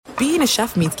being a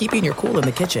chef means keeping your cool in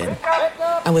the kitchen.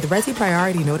 And with Resi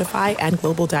Priority Notify and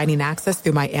Global Dining Access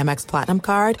through my Amex Platinum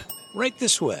card, right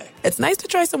this way. It's nice to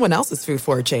try someone else's food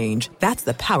for a change. That's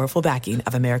the powerful backing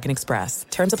of American Express.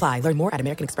 Terms apply. Learn more at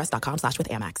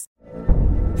americanexpress.com/withAmex.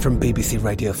 From BBC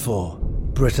Radio 4,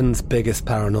 Britain's biggest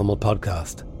paranormal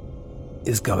podcast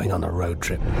is going on a road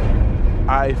trip.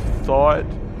 I thought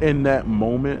in that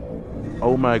moment,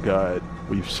 oh my God,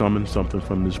 we've summoned something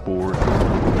from this board.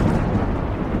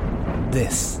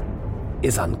 This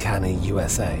is Uncanny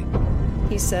USA.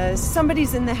 He says,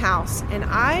 somebody's in the house, and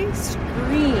I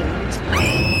screamed.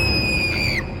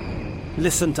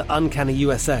 Listen to Uncanny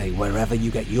USA wherever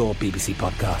you get your BBC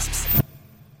podcasts,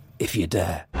 if you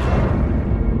dare.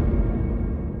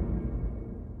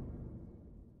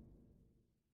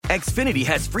 Xfinity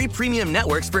has free premium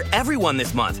networks for everyone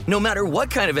this month, no matter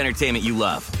what kind of entertainment you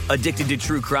love. Addicted to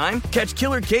true crime? Catch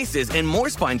killer cases and more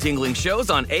spine-tingling shows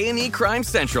on A&E Crime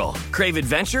Central. Crave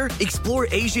adventure? Explore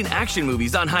Asian action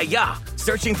movies on Hi-Ya.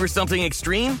 Searching for something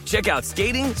extreme? Check out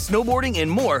skating, snowboarding, and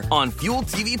more on Fuel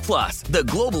TV Plus, the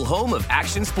global home of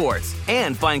action sports.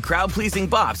 And find crowd-pleasing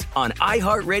bops on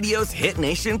iHeartRadio's Hit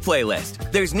Nation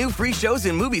playlist. There's new free shows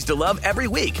and movies to love every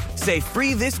week. Say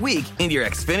free this week in your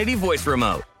Xfinity voice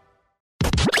remote.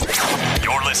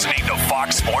 You're listening to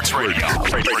Fox Sports Radio.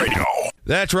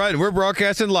 That's right. We're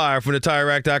broadcasting live from the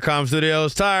TireRack.com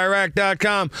studios.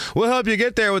 TireRack.com will help you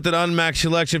get there with an unmatched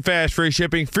selection, fast, free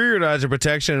shipping, free rider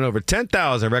protection, and over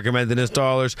 10,000 recommended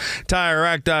installers.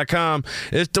 TireRack.com.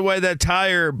 It's the way that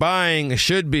tire buying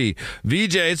should be.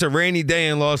 Veejay, it's a rainy day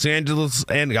in Los Angeles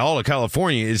and all of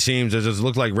California, it seems. It just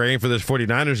looks like rain for this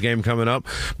 49ers game coming up.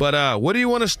 But what do you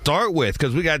want to start with?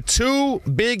 Because we got two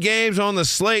big games on the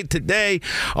slate today.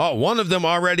 One of them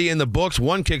already in the books.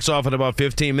 One kicks off in about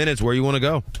 15 minutes. Where you want to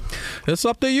go? It's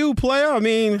up to you, player. I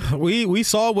mean, we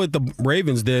saw what the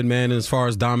Ravens did, man, as far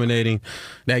as dominating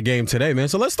that game today, man.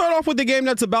 So let's start off with the game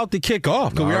that's about to kick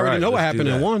off, because we already know what happened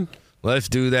in one. Let's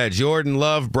do that. Jordan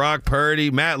Love, Brock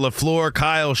Purdy, Matt LaFleur,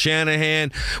 Kyle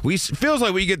Shanahan. Feels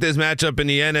like we get this matchup in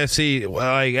the NFC,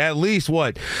 like at least, 2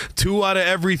 out of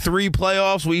every 3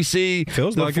 playoffs we see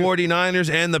feels the like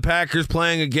 49ers and the Packers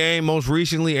playing a game. Most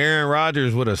recently, Aaron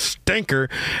Rodgers with a stinker,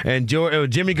 and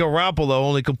Jimmy Garoppolo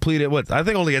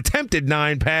only attempted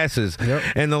 9 passes. Yep.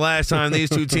 And the last time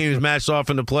these two teams matched off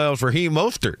in the playoffs, Raheem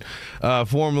Mostert,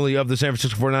 formerly of the San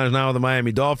Francisco 49ers, now of the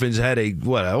Miami Dolphins, had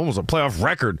almost a playoff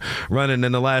record running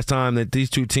in the last time that these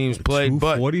two teams played.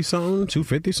 240-something,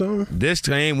 250-something? This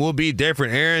game will be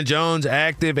different. Aaron Jones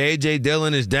active. A.J.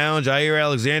 Dillon is down. Jair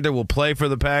Alexander will play for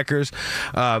the Packers.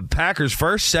 Packers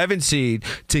first 7 seed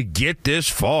to get this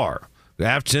far.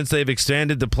 Since they've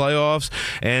extended the playoffs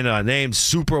and named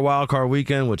Super Wildcard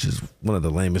Weekend, which is one of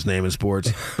the lamest names in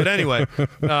sports. But anyway,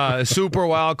 Super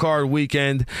Wildcard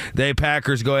Weekend,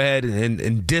 Packers go ahead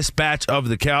and dispatch of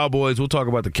the Cowboys. We'll talk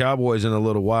about the Cowboys in a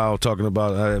little while, talking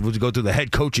about we'll go through the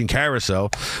head coaching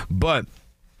carousel. But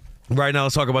right now,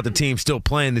 let's talk about the teams still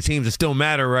playing, the teams that still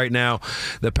matter right now,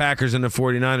 the Packers and the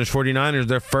 49ers. 49ers,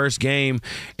 their first game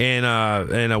in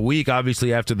a week,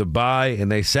 obviously, after the bye, and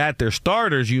they sat their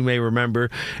starters, you may remember,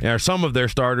 or some of their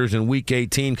starters in Week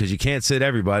 18, because you can't sit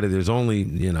everybody. There's only,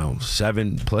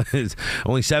 7 players,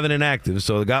 only 7 inactive.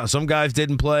 So some guys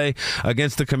didn't play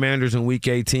against the Commanders in Week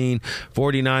 18.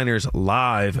 49ers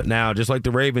live now, just like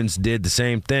the Ravens did the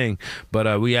same thing.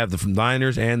 But we have the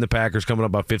Niners and the Packers coming up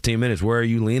about 15 minutes. Where are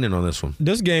you leaning on this one?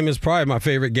 This game is probably my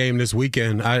favorite game this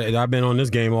weekend. I've been on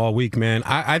this game all week, man.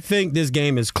 I think this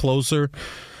game is closer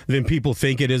than people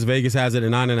think it is. Vegas has it at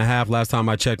 9.5. Last time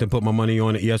I checked and put my money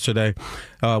on it yesterday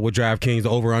with DraftKings,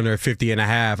 over under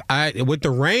 50.5. With the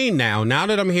rain now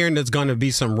that I'm hearing there's going to be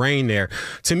some rain there,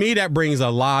 to me that brings a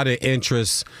lot of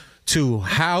interest to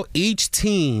how each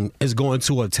team is going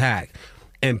to attack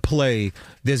and play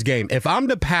this game. If I'm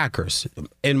the Packers,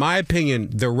 in my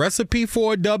opinion, the recipe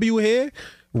for a W here,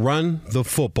 run the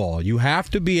football. You have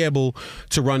to be able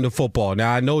to run the football.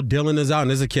 Now, I know Dillon is out,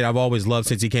 and as a kid, I've always loved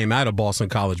since he came out of Boston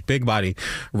College. Big body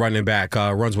running back,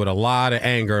 runs with a lot of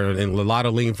anger and a lot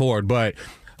of lean forward. But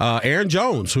Aaron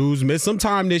Jones, who's missed some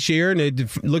time this year, and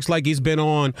it looks like he's been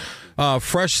on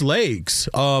fresh legs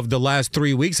of the last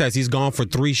 3 weeks as he's gone for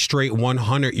 3 straight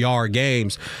 100-yard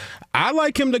games. I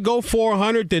like him to go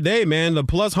 400 today, man. The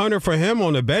plus 100 for him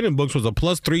on the betting books was a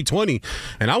plus 320,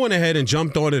 and I went ahead and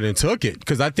jumped on it and took it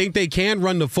because I think they can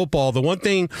run the football. The one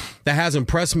thing that has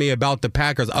impressed me about the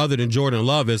Packers, other than Jordan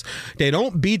Love, is they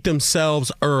don't beat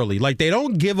themselves early. Like, they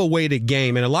don't give away the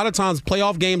game, and a lot of times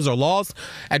playoff games are lost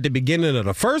at the beginning of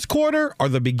the first first quarter or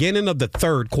the beginning of the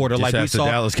third quarter? Just like we ask the saw.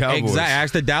 Dallas Cowboys. Exactly.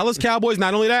 Ask the Dallas Cowboys.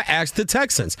 Not only that, ask the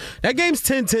Texans. That game's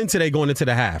 10-10 today going into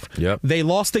the half. Yep. They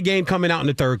lost the game coming out in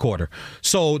the third quarter.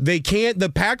 So they can't. The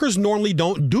Packers normally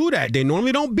don't do that. They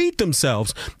normally don't beat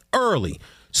themselves early.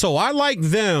 So I like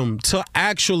them to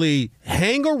actually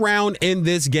hang around in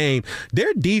this game.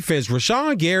 Their defense,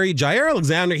 Rashawn Gary, Jair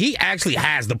Alexander, he actually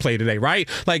has to play today, right?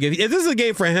 Like, if this is a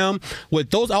game for him with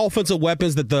those offensive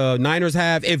weapons that the Niners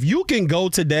have, if you can go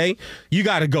today, you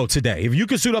got to go today. If you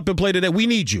can suit up and play today, we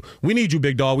need you. We need you,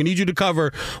 big dog. We need you to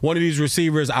cover one of these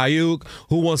receivers, Ayuk,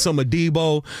 who wants some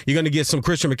Adebo. You're going to get some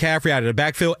Christian McCaffrey out of the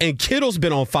backfield. And Kittle's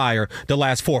been on fire the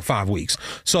last 4 or 5 weeks.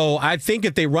 So I think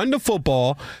if they run the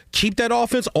football, keep that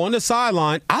offense on the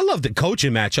sideline. I love the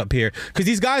coaching matchup here because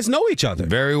these guys know each other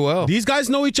very well. These guys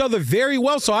know each other very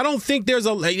well. So I don't think there's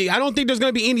going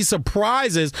to be any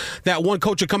surprises that one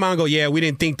coach will come out and go, yeah, we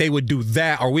didn't think they would do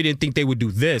that, or we didn't think they would do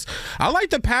this. I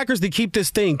like the Packers to keep this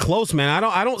thing close, man.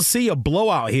 I don't see a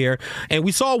blowout here. And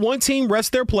we saw one team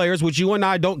rest their players, which you and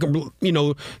I don't,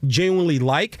 genuinely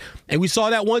like. And we saw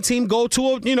that one team go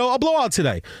to a blowout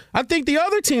today. I think the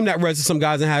other team that rested some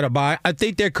guys and had a bye, I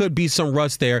think there could be some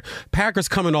rust there. Packers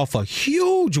coming off a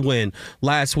huge win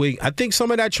last week. I think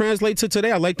some of that translates to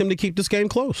today. I like them to keep this game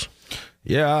close.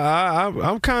 Yeah,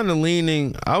 I'm kind of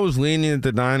leaning. I was leaning that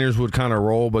the Niners would kind of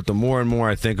roll, but the more and more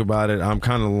I think about it, I'm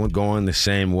kind of going the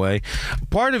same way.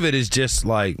 Part of it is just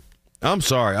like, I'm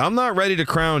sorry, I'm not ready to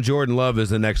crown Jordan Love as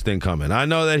the next thing coming. I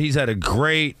know that he's had a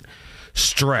great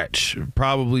stretch,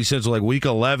 probably since like week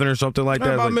 11 or something like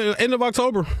that. About end of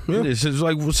October. Yeah.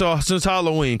 Since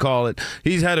Halloween, call it.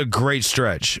 He's had a great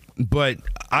stretch, but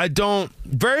I don't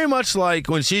very much like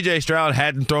when C.J. Stroud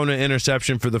hadn't thrown an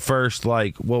interception for the first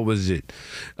 7,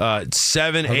 8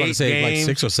 games, like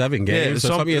 6 or 7 games.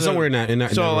 Yeah, somewhere in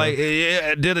that. So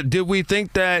did we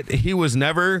think that he was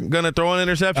never going to throw an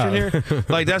interception here?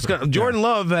 Like Jordan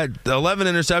Love had 11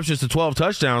 interceptions to 12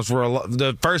 touchdowns for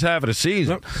the first half of the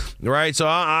season. Yep. Right, so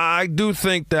I do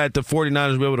think that the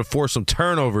 49ers will be able to force some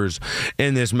turnovers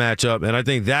in this matchup, and I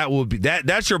think that will be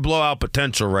that's your blowout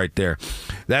potential right there.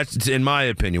 That's in my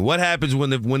opinion. What happens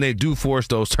when they do force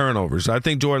those turnovers? I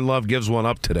think Jordan Love gives one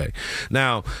up today.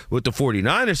 Now, with the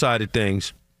 49ers side of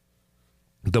things,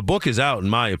 the book is out in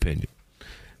my opinion.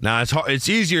 Now, it's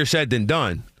easier said than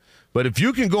done, but if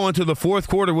you can go into the fourth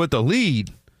quarter with a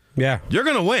lead, you're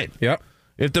going to win. Yep.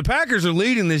 If the Packers are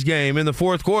leading this game in the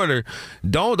fourth quarter,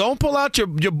 don't pull out your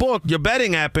book, your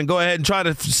betting app, and go ahead and try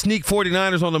to sneak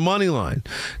 49ers on the money line.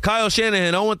 Kyle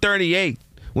Shanahan 0-38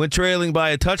 when trailing by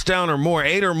a touchdown or more,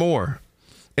 8 or more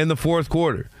in the fourth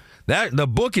quarter. The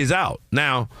book is out.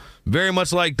 Now, very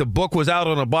much like the book was out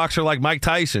on a boxer like Mike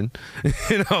Tyson,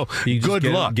 good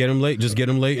luck. Get him late. Just get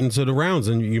him late into the rounds,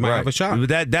 and you might have a shot.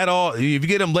 That all. If you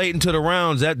get him late into the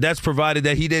rounds, that's provided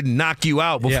that he didn't knock you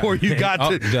out before you got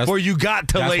to. Before you got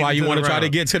to. That's why you want to try to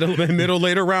get to the middle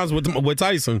later rounds with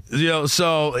Tyson.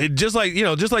 So just like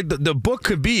the book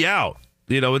could be out.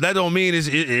 That don't mean it's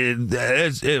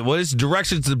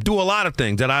directions to do a lot of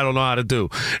things that I don't know how to do.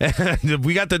 And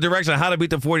we got the direction on how to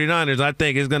beat the 49ers. I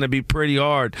think it's going to be pretty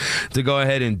hard to go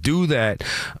ahead and do that.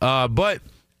 But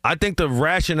I think the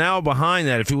rationale behind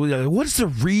that, what's the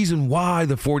reason why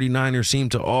the 49ers seem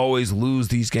to always lose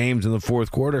these games in the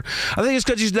fourth quarter? I think it's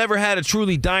because he's never had a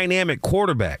truly dynamic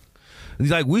quarterback.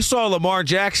 Like we saw Lamar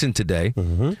Jackson today,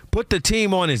 put the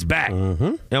team on his back,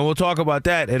 and we'll talk about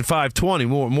that at 5:20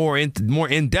 more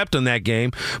in depth on that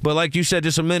game. But like you said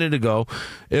just a minute ago,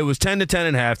 it was 10-10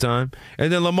 at halftime,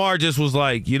 and then Lamar just was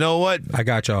like, you know what? I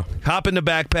got y'all. Hop in the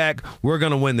backpack. We're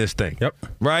gonna win this thing. Yep.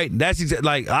 Right. That's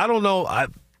like I don't know. I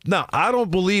don't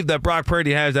believe that Brock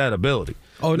Purdy has that ability.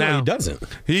 Oh, no, he doesn't.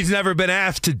 He's never been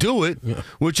asked to do it,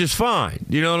 which is fine.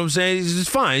 You know what I'm saying? It's just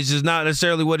fine. It's just not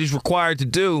necessarily what he's required to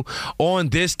do on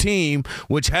this team,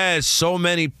 which has so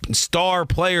many star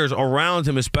players around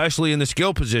him, especially in the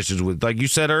skill positions with, like you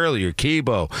said earlier,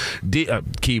 Kittle,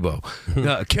 Debo,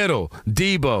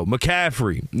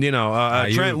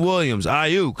 McCaffrey, Trent Williams,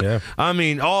 Ayuk. Yeah. I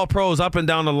mean, all pros up and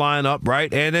down the lineup,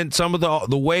 right? And then some of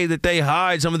the way that they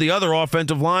hide some of the other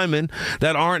offensive linemen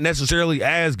that aren't necessarily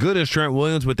as good as Trent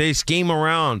Williams, but they scheme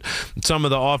around some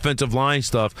of the offensive line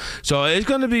stuff. So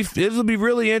it'll be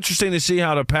really interesting to see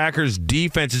how the Packers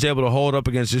defense is able to hold up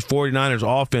against this 49ers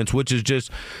offense, which is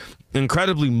just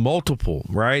incredibly multiple,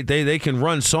 right? They can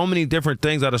run so many different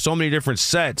things out of so many different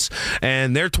sets,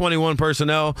 and their 21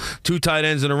 personnel, 2 tight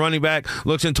ends and a running back,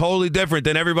 looks totally different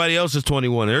than everybody else's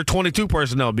 21. They're 22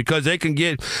 personnel because you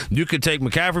could take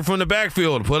McCaffrey from the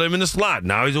backfield and put him in the slot.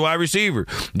 Now he's a wide receiver.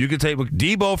 You could take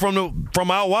Debo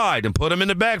from out wide and put him in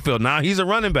the backfield. Now he's a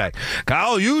running back.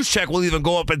 Kyle Juszczyk will even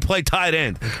go up and play tight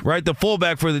end, right? The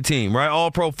fullback for the team, right?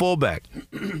 All-pro fullback.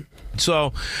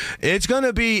 So it's going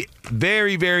to be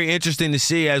very, very interesting to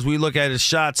see as we look at the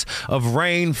shots of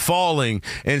rain falling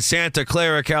in Santa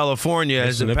Clara, California.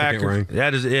 As the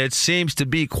Packers, it seems to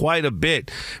be quite a bit.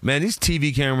 Man, these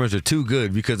TV cameras are too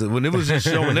good because when it was just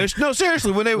showing,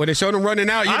 seriously, when they showed them running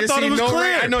out, you didn't see no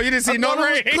rain. I know you didn't see no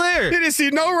rain. Clear. You didn't see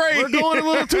no rain. We're going a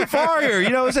little too far here.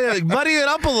 You know what I'm saying? Like, muddy it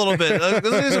up a little bit.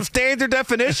 There's some standard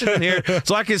definition in here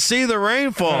so I can see the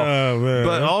rainfall. Oh, man.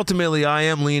 But ultimately, I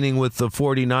am leaning with the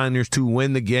 49ers to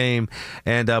win the game,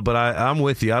 and but I'm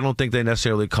with you. I don't think they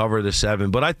necessarily cover the 7,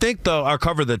 but I think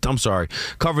cover the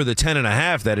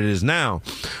 10.5 that it is now.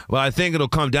 Well, I think it'll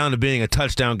come down to being a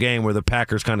touchdown game where the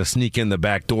Packers kind of sneak in the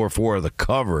back door for the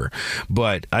cover.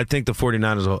 But I think the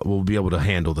 49ers will be able to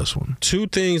handle this one. 2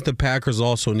 things the Packers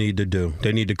also need to do.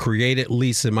 They need to create, at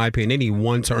least in my opinion, they need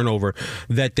 1 turnover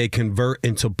that they convert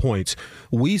into points.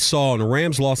 We saw, and the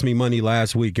Rams lost me money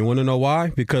last week. You want to know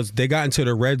why? Because they got into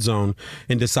the red zone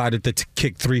and decided to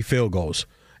kick 3 field goals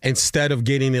instead of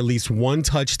getting at least 1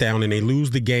 touchdown, and they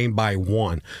lose the game by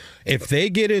 1. If they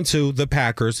get into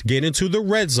the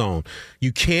red zone,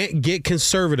 you can't get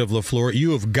conservative, LaFleur.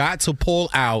 You have got to pull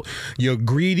out your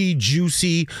greedy,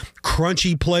 juicy,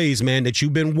 crunchy plays, man, that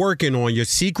you've been working on, your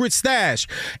secret stash,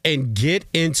 and get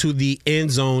into the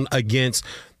end zone against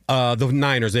the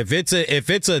Niners. If it's a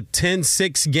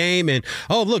 10-6 game and,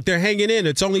 oh, look, they're hanging in,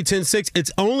 it's only 10-6,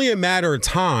 it's only a matter of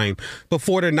time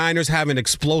before the Niners have an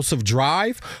explosive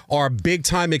drive or a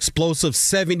big-time explosive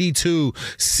 72,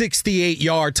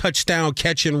 68-yard touchdown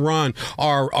catch and run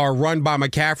or run by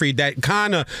McCaffrey that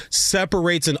kind of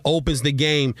separates and opens the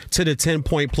game to the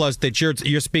 10-point plus that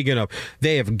you're speaking of.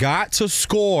 They have got to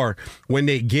score when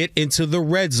they get into the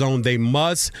red zone. They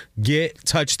must get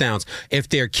touchdowns. If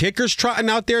their kicker's trotting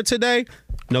out there today,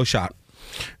 no shot.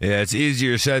 Yeah, it's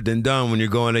easier said than done when you're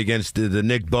going against the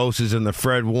Nick Boses and the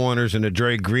Fred Warners and the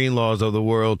Dre Greenlaws of the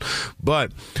world.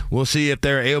 But we'll see if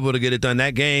they're able to get it done.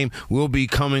 That game will be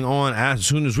coming on as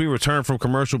soon as we return from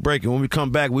commercial break. And when we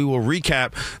come back, we will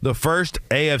recap the first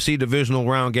AFC Divisional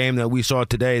round game that we saw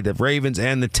today, the Ravens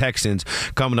and the Texans,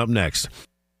 coming up next.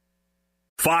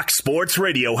 Fox Sports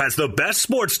Radio has the best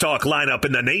sports talk lineup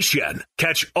in the nation.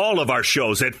 Catch all of our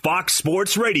shows at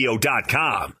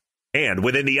foxsportsradio.com. And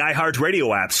within the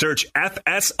iHeartRadio app, search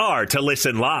FSR to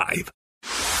listen live.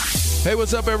 Hey,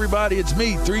 what's up, everybody? It's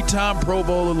me, 3-time Pro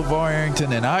Bowler LeVar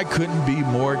Arrington, and I couldn't be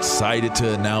more excited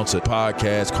to announce a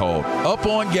podcast called Up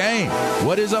On Game.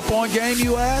 What is Up On Game,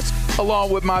 you ask?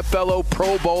 Along with my fellow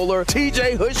Pro Bowler,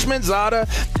 TJ Hushmanzada,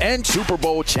 and Super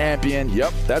Bowl champion,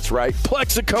 yep, that's right,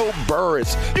 Plexico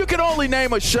Burris. You can only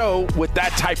name a show with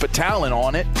that type of talent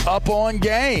on it. Up On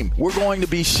Game. We're going to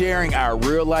be sharing our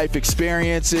real-life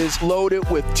experiences loaded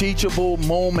with teachable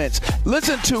moments.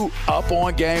 Listen to Up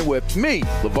On Game with me,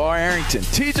 LeVar Arrington,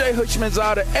 TJ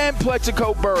Hushmanzada, and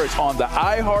Plexico Burris on the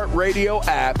iHeartRadio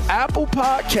app, Apple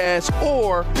Podcasts,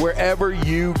 or wherever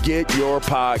you get your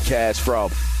podcasts from.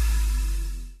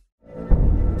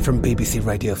 From BBC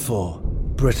Radio 4,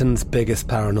 Britain's biggest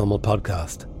paranormal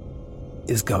podcast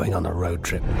is going on a road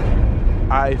trip.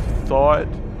 I thought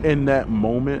in that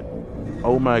moment,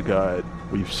 oh my God,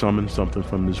 we've summoned something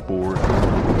from this board.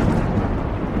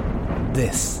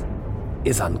 This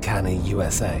is Uncanny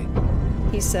USA.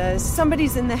 He says,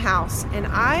 somebody's in the house, and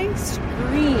I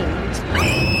screamed.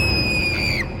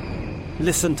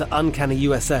 Listen to Uncanny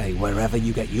USA wherever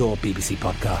you get your BBC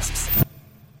podcasts,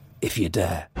 if you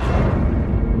dare.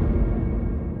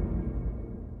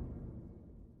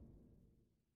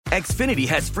 Xfinity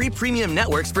has free premium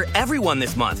networks for everyone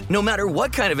this month, no matter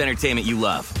what kind of entertainment you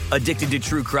love. Addicted to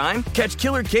true crime? Catch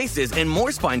killer cases and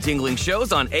more spine-tingling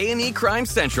shows on A&E Crime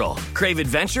Central. Crave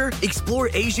adventure? Explore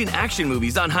Asian action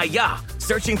movies on Hi-YAH.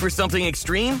 Searching for something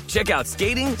extreme? Check out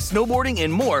skating, snowboarding,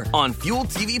 and more on Fuel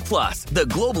TV Plus, the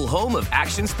global home of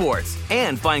action sports.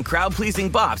 And find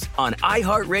crowd-pleasing bops on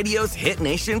iHeartRadio's Hit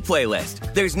Nation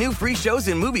playlist. There's new free shows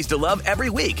and movies to love every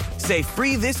week. Say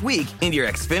free this week in your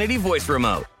Xfinity voice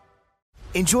remote.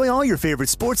 Enjoy all your favorite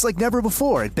sports like never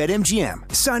before at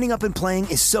BetMGM. Signing up and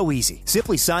playing is so easy.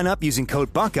 Simply sign up using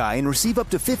code Buckeye and receive up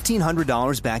to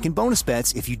 $1,500 back in bonus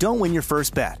bets if you don't win your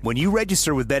first bet. When you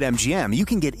register with BetMGM, you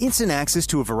can get instant access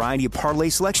to a variety of parlay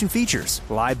selection features,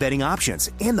 live betting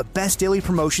options, and the best daily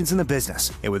promotions in the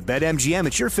business. And with BetMGM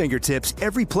at your fingertips,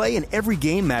 every play and every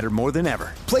game matter more than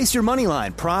ever. Place your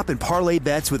moneyline, prop, and parlay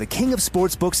bets with the king of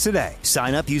sportsbooks today.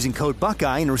 Sign up using code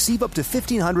Buckeye and receive up to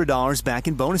 $1,500 back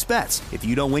in bonus bets if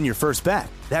you don't win your first bet.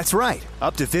 That's right,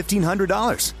 up to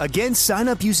 $1,500. Again, sign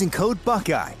up using code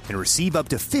Buckeye and receive up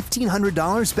to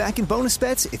 $1,500 back in bonus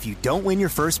bets if you don't win your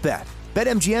first bet.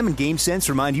 BetMGM and GameSense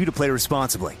remind you to play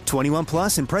responsibly. 21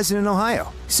 plus and present in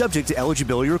Ohio. Subject to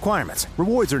eligibility requirements.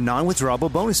 Rewards are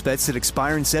non-withdrawable bonus bets that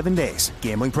expire in 7 days.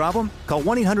 Gambling problem? Call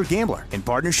 1-800-GAMBLER in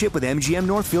partnership with MGM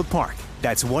Northfield Park.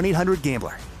 That's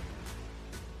 1-800-GAMBLER.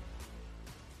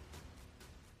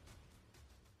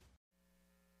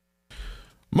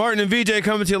 Martin and Veejay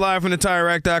coming to you live from the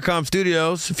TireRack.com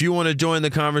studios. If you want to join the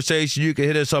conversation, you can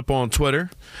hit us up on Twitter.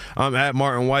 I'm at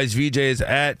Martin Weiss. Veejay is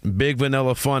at Big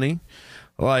Vanilla Funny.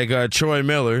 Like Troy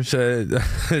Miller said,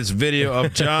 this video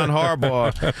of John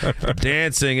Harbaugh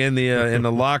dancing in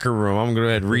the locker room. I'm going to go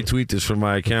ahead and retweet this from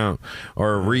my account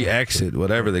or re-exit,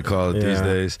 whatever they call it these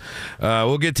days.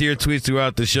 We'll get to your tweets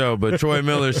throughout the show, but Troy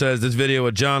Miller says this video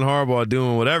of John Harbaugh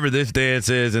doing whatever this dance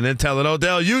is and then telling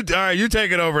Odell, you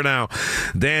take it over now,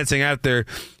 dancing after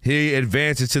he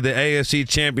advances to the AFC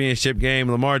Championship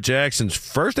game. Lamar Jackson's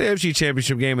first AFC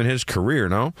Championship game in his career,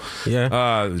 no?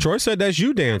 Yeah. Troy said that's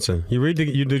you dancing.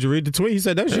 Did you read the tweet? He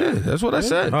said that's you. That's what I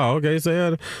said. Oh, okay.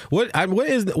 So what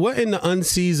in the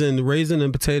unseasoned raisin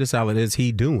and potato salad is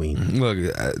he doing? Look,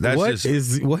 what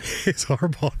is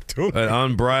Harbaugh doing? An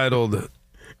unbridled.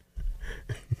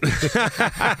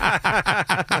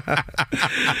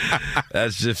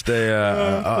 That's just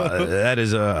that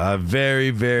is a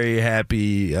very, very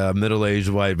happy middle-aged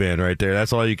white man right there. I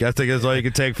think that's all you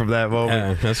can take from that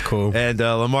moment. Yeah, that's cool. And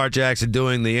Lamar Jackson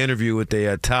doing the interview with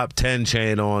the top 10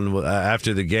 chain on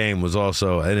after the game was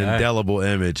also an indelible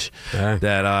image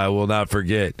that I will not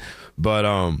forget. But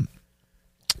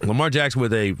Lamar Jackson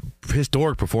with a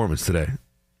historic performance today.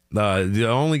 The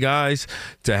only guys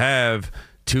to have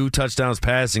 2 touchdowns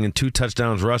passing and 2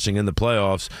 touchdowns rushing in the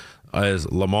playoffs is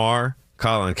Lamar,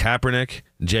 Colin Kaepernick,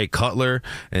 Jay Cutler,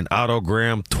 and Otto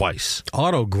Graham twice.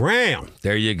 Otto Graham.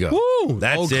 There you go. Woo,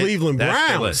 that's old it. Cleveland That's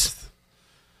Browns. the list.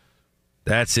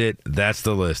 That's it. That's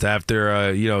the list.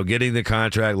 After getting the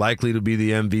contract, likely to be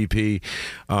the MVP.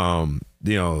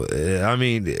 I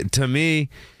mean, to me,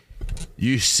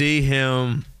 you see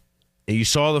him, and you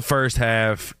saw the first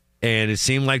half. And it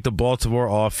seemed like the Baltimore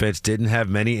offense didn't have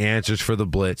many answers for the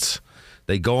blitz.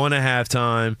 They go into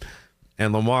halftime,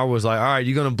 and Lamar was like, all right,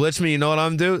 you're going to blitz me? You know what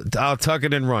I'm going to do? I'll tuck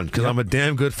it and run because I'm a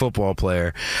damn good football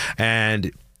player.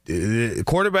 And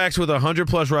quarterbacks with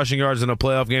 100-plus rushing yards in a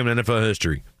playoff game in NFL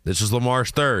history. This is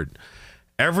Lamar's third.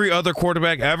 Every other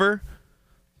quarterback ever,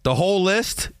 the whole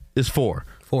list is 4.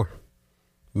 4.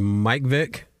 Mike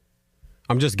Vick.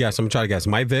 I'm just guessing. I'm trying to guess.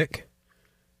 Mike Vick.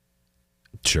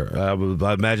 Sure. I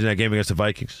imagine that game against the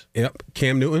Vikings. Yep.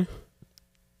 Cam Newton.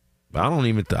 I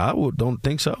don't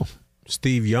think so.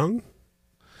 Steve Young.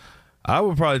 I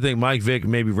would probably think Mike Vick,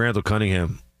 maybe Randall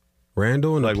Cunningham.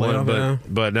 Randall in the playoff,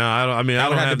 but no, I don't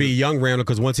have to be young Randall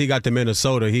because once he got to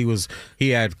Minnesota, he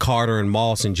had Carter and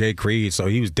Moss and Jake Reed, so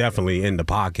he was definitely in the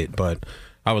pocket. But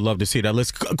I would love to see that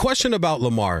list. Question about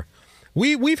Lamar: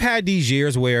 we've had these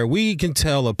years where we can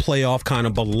tell a playoff kind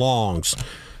of belongs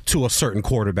to a certain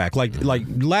quarterback. Like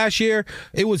last year,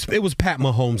 it was Pat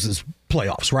Mahomes'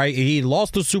 playoffs, right? He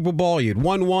lost the Super Bowl, he had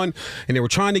won one, and they were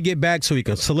trying to get back so he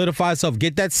can solidify himself,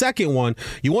 get that second one.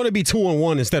 You want to be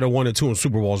 2-1 instead of 1-2 in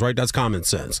Super Bowls, right? That's common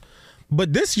sense.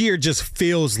 But this year just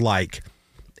feels like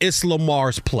it's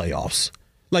Lamar's playoffs.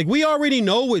 Like, we already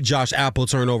know what Josh Apple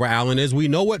turnover Allen is. We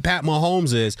know what Pat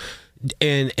Mahomes is.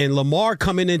 And Lamar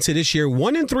coming into this year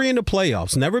 1-3 in the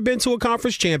playoffs, never been to a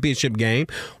conference championship game,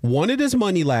 wanted his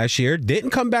money last year, didn't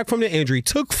come back from the injury,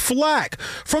 took flack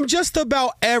from just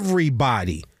about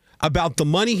everybody about the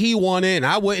money he wanted, and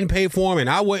I wouldn't pay for him, and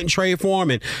I wouldn't trade for him,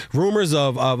 and rumors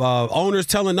of owners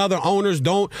telling other owners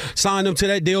don't sign him to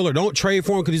that deal or don't trade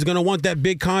for him because he's going to want that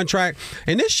big contract.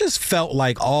 And this just felt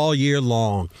like all year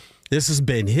long, this has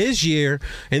been his year,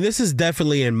 and this is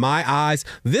definitely, in my eyes,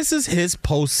 this is his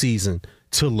postseason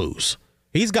to lose.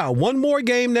 He's got one more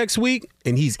game next week,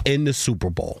 and he's in the Super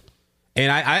Bowl.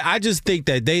 And I just think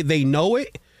that they know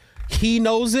it. He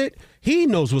knows it. He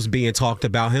knows what's being talked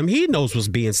about him. He knows what's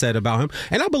being said about him.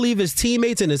 And I believe his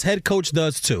teammates and his head coach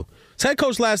does too. head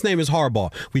coach last name is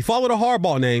Harbaugh. We follow the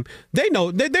Harbaugh name. They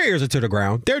know their ears are to the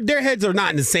ground. Their heads are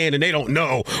not in the sand, and they don't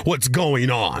know what's going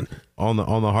on. On the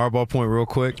Harbaugh point, real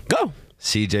quick. Go.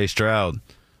 C.J. Stroud.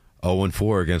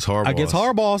 0-4 against Harbaugh. Against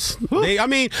Harbaugh's.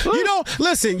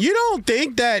 You don't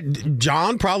think that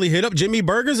John probably hit up Jimmy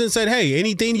Burgers and said, hey,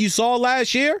 anything you saw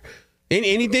last year?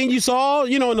 Anything you saw,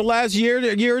 in the last year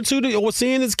or two that was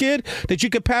seeing this kid that you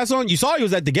could pass on? You saw he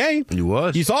was at the game. He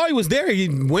was. You saw he was there. He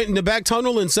went in the back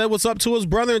tunnel and said what's up to his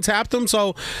brother and tapped him.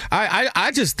 So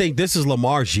I just think this is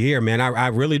Lamar's year, man. I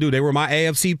really do. They were my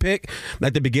AFC pick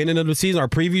at the beginning of the season, our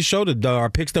preview show, our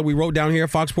picks that we wrote down here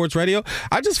at Fox Sports Radio.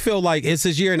 I just feel like it's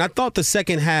his year, and I thought the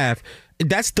second half,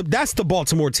 that's the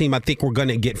Baltimore team I think we're going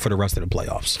to get for the rest of the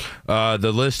playoffs.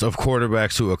 The list of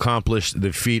quarterbacks who accomplished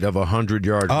the feat of 100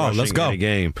 yards rushing in a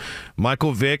game.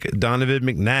 Michael Vick, Donovan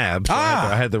McNabb. So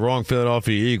I had the wrong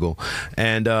Philadelphia Eagle.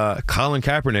 And Colin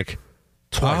Kaepernick.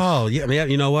 Twice. Oh, yeah.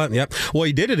 You know what? Yep. Well,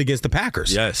 he did it against the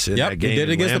Packers. Yes. Yep. He did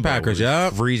it against the Packers.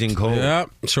 Yep. Freezing cold.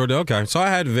 Yep. Sure did. Okay. So I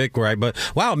had Vick right. But,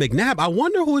 wow, McNabb, I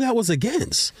wonder who that was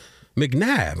against.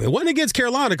 McNabb. It wasn't against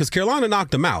Carolina because Carolina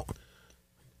knocked him out.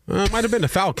 It might have been the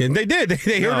Falcon. They did.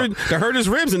 They hurt his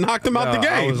ribs and knocked him out the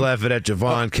game. I was laughing at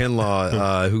Javon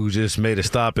Kinlaw, who just made a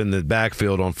stop in the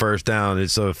backfield on first down.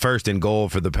 It's a first and goal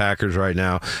for the Packers right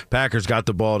now. Packers got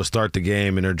the ball to start the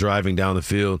game, and they're driving down the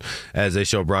field as they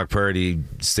show Brock Purdy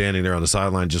standing there on the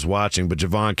sideline just watching. But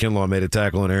Javon Kinlaw made a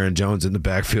tackle on Aaron Jones in the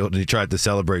backfield, and he tried to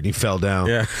celebrate, and he fell down.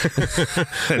 Yeah.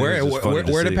 Where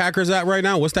the Packers at right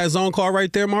now? What's that zone called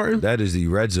right there, Martin? That is the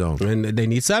red zone. And they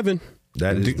need 7.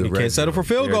 That is the you can't settle for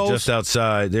field goals. Just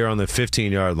outside. They're on the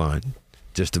 15-yard line.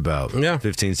 Just about. Yeah.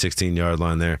 15, 16-yard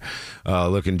line there.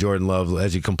 Looking Jordan Love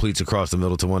as he completes across the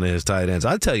middle to one of his tight ends.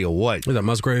 I tell you what. Is that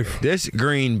Musgrave? This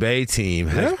Green Bay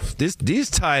team, these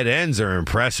tight ends are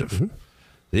impressive. Mm-hmm.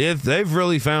 They've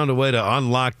really found a way to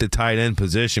unlock the tight end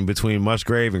position between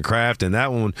Musgrave and Kraft, and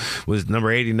that one was number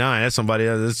 89. That's somebody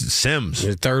else. That's Sims.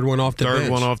 The third one off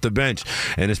the bench.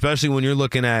 And especially when you're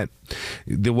looking at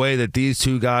the way that these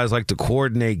two guys like to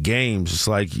coordinate games. It's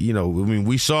like,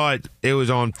 we saw it. It was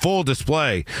on full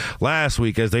display last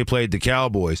week as they played the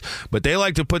Cowboys. But they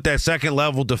like to put that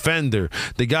second-level defender,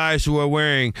 the guys who are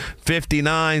wearing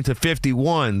 59 to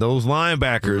 51, those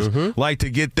linebackers, like to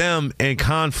get them in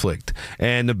conflict.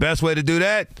 And the best way to do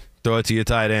that, throw it to your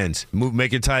tight ends.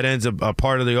 Make your tight ends a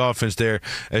part of the offense there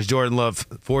as Jordan Love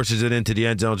forces it into the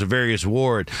end zone. Javarius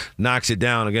Ward knocks it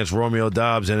down against Romeo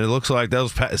Doubs, and it looks like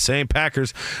those same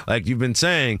Packers, like you've been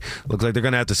saying, look like they're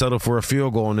going to have to settle for a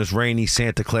field goal on this rainy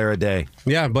Santa Clara day.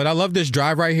 Yeah, but I love this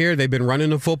drive right here. They've been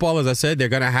running the football, as I said. They're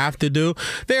going to have to do.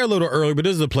 They're a little early, but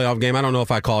this is a playoff game. I don't know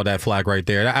if I call that flag right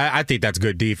there. I think that's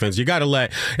good defense. There's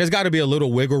got to be a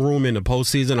little wiggle room in the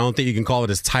postseason. I don't think you can call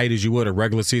it as tight as you would a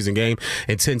regular season game.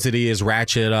 Intensity is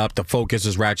ratcheted up. The focus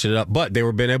is ratcheted up. But they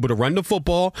were been able to run the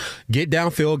football, get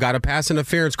downfield, got a pass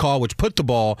interference call, which put the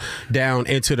ball down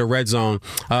into the red zone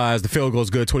as the field goal is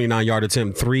good. 29-yard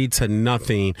attempt,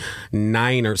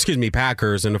 3-0.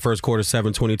 Packers in the first quarter,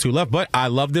 7:22 left. But I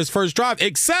love this first drive,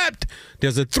 except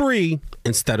there's a 3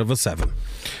 instead of a 7.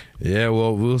 Yeah,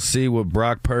 well, we'll see what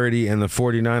Brock Purdy and the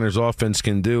 49ers offense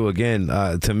can do. Again,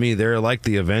 to me, they're like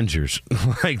the Avengers.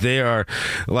 Like they are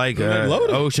like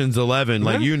Ocean's 11.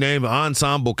 Like you name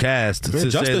ensemble cast.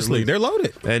 Justice League, they're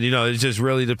loaded. And, it just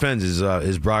really depends.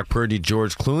 Is Brock Purdy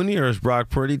George Clooney or is Brock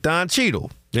Purdy Don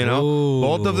Cheadle?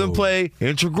 Both of them play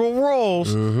integral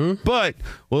roles, but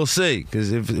we'll see.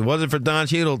 Because if it wasn't for Don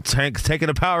Cheadle taking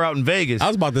the power out in Vegas. I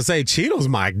was about to say, Cheadle's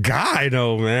my guy,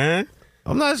 though, man.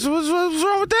 I'm not. What's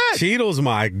wrong with that? Cheadle's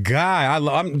my guy.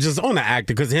 I'm just on the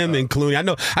actor because him and Clooney. I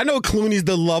know Clooney's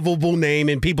the lovable name,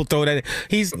 and people throw that.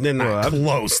 They're not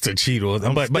close to Cheadle.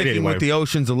 But anyway, with the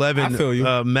Ocean's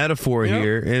 11 metaphor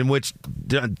here, in which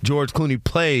George Clooney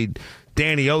played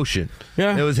Danny Ocean.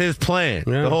 Yeah. It was his plan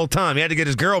the whole time. He had to get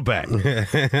his girl back.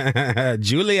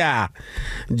 Julia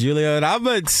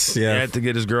Roberts. Yeah, he had to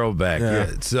get his girl back.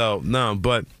 Yeah. So no,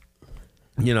 but.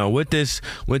 With this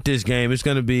game, it's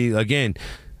going to be, again,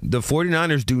 the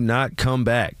 49ers do not come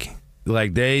back.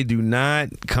 Like, they do not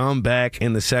come back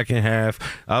in the second half.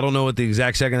 I don't know what the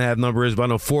exact second half number is, but I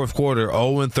know fourth quarter,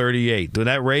 0-38. So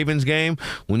that Ravens game,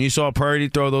 when you saw Purdy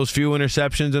throw those few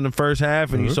interceptions in the first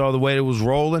half and you saw the way it was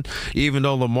rolling, even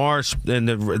though Lamar and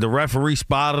the referee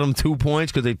spotted him 2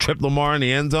 points because they tripped Lamar in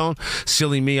the end zone.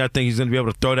 Silly me, I think he's going to be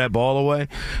able to throw that ball away.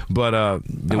 But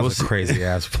that was a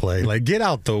crazy-ass play. Like, get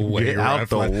out the way. Get out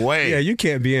the way. Yeah, you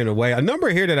can't be in the way. A number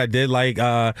here that I did like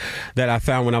that I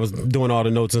found when I was doing all the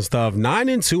notes and stuff, of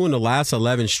 9-2 in the last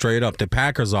 11 straight up. The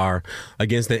Packers are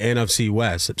against the NFC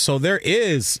West. So there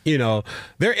is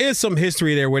some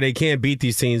history there where they can't beat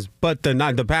these teams, but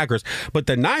the Packers. But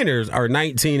the Niners are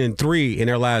 19-3 in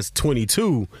their last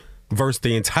 22 versus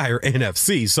the entire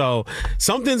NFC. So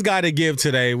something's got to give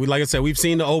today. Like I said, we've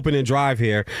seen the opening drive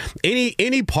here.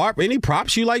 Any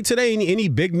props you like today? Any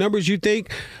big numbers you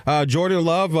think? Jordan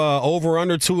Love over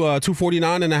under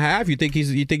 249.5. You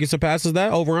think he surpasses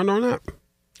that? Over under on that?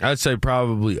 I'd say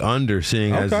probably under,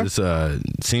 seeing as this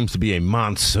seems to be a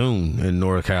monsoon in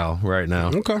NorCal right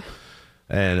now. Okay.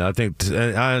 And I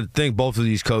think both of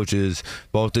these coaches,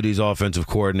 both of these offensive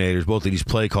coordinators, both of these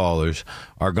play callers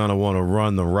are going to want to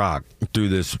run the rock through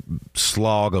this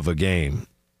slog of a game.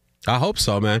 I hope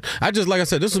so, man. Like I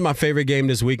said, this is my favorite game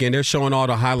this weekend. They're showing all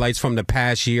the highlights from the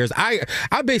past years. I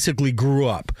basically grew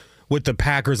up with the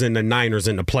Packers and the Niners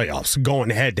in the playoffs, going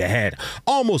head-to-head.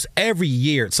 Almost every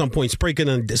year at some point,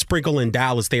 sprinkling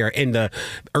Dallas there in the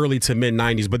early to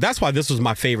mid-'90s. But that's why this was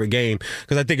my favorite game,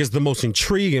 because I think it's the most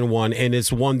intriguing one, and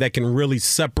it's one that can really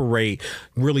separate,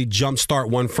 really jumpstart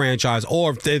one franchise.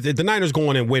 Or if the Niners go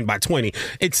on and win by 20,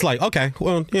 it's like, okay,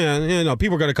 well,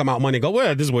 people are going to come out Monday and go,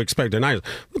 well, this is what we expect the Niners.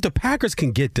 But the Packers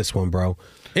can get this one, bro.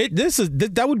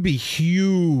 That would be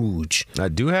huge. I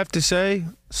do have to say,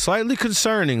 slightly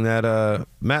concerning that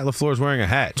Matt LaFleur is wearing a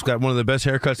hat. He's got one of the best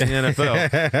haircuts in the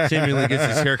NFL. Seemingly gets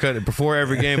his haircut before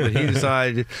every game, but he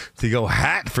decided to go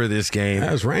hat for this game.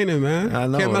 It's raining, man. I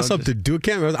know. Can't mess up the dude.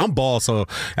 I'm bald, so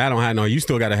I don't have no. You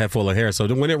still got a head full of hair.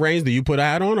 So when it rains, do you put a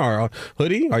hat on or a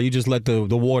hoodie, or you just let the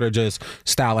water just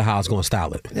style it how it's going to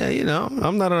style it? Yeah,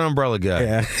 I'm not an umbrella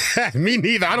guy. Yeah, me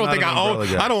neither. I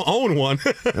don't own one.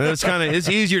 It's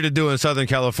easier to do in Southern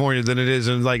California than it is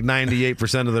in like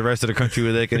 98% of the rest of the country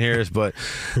where they can hear us, but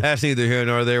that's neither here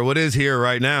nor there. What is here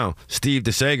right now? Steve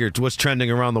DeSager, what's trending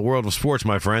around the world of sports,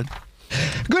 my friend?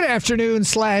 Good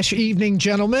afternoon/evening,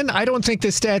 gentlemen. I don't think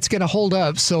this stat's going to hold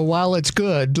up, so while it's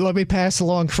good, let me pass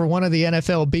along for one of the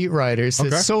NFL beat writers.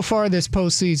 Okay. So far this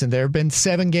postseason, there have been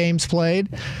 7 games played.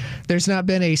 There's not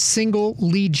been a single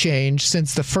lead change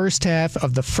since the first half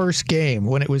of the first game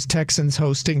when it was Texans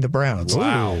hosting the Browns.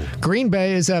 Wow. Green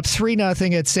Bay is up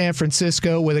 3-0 at San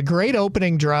Francisco with a great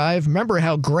opening drive. Remember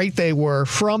how great they were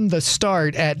from the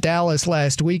start at Dallas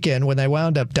last weekend when they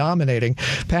wound up dominating.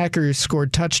 Packers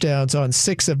scored touchdowns on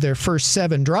 6 of their first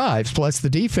 7 drives, plus the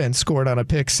defense scored on a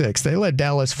pick 6. They led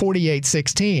Dallas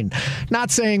 48-16.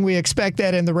 Not saying we expect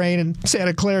that in the rain in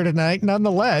Santa Clara tonight.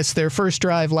 Nonetheless, their first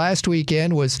drive last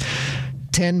weekend was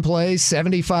 10 plays,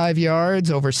 75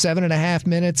 yards, over 7.5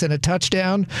 minutes and a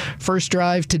touchdown. First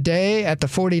drive today at the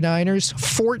 49ers,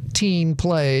 14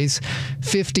 plays,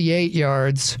 58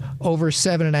 yards, over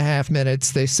 7.5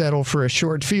 minutes. They settle for a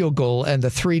short field goal and the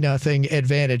 3-0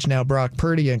 advantage. Now Brock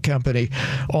Purdy and company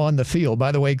on the field.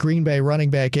 By the way, Green Bay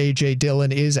running back A.J.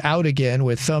 Dillon is out again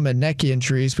with thumb and neck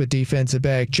injuries, but defensive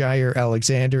back Jair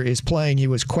Alexander is playing. He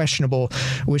was questionable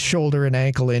with shoulder and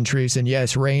ankle injuries. And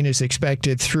yes, rain is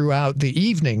expected throughout the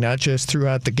evening, not just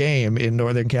throughout the game in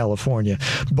Northern California.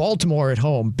 Baltimore at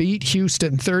home beat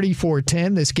Houston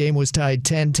 34-10. This game was tied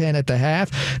 10-10 at the half.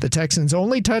 The Texans'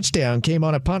 only touchdown came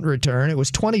on a punt return. It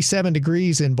was 27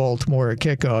 degrees in Baltimore at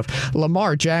kickoff.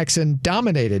 Lamar Jackson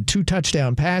dominated 2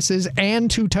 touchdown passes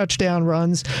and 2 touchdown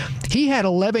runs. He had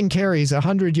 11 carries,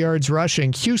 100 yards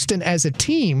rushing. Houston as a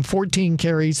team, 14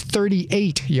 carries,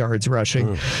 38 yards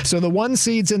rushing. So the 1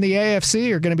 seeds in the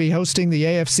AFC are going to be hosting the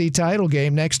AFC title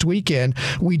game next weekend.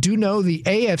 We do know the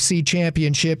AFC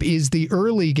Championship is the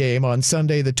early game on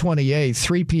Sunday the 28th,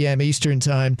 3 p.m. Eastern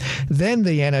Time. Then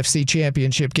the NFC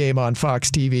Championship game on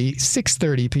Fox TV,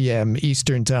 6:30 p.m.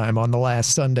 Eastern Time on the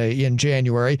last Sunday in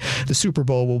January. The Super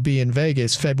Bowl will be in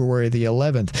Vegas February the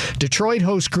 11th. Detroit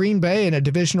hosts Green Bay in a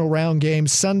divisional round game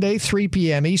Sunday, 3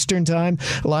 p.m. Eastern Time.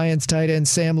 Lions tight end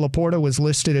Sam Laporta was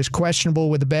listed as questionable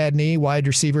with a bad knee. Wide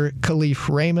receiver Khalif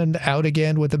Raymond out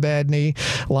again with a bad knee.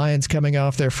 Lions coming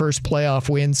off their first playoff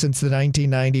win since the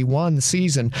 1991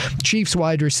 season. Chiefs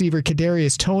wide receiver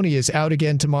Kadarius Toney is out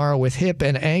again tomorrow with hip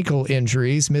and ankle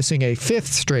injuries, missing a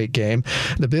 5th straight game.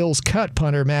 The Bills cut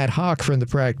punter Matt Hawk from the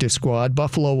practice squad.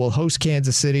 Buffalo will host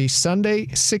Kansas City Sunday,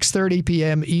 6:30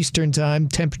 p.m. Eastern Time.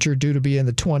 Temperature due to be in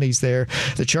the 20s there.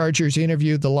 The Chargers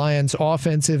interviewed the Lions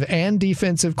offensive and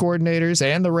defensive coordinators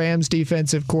and the Rams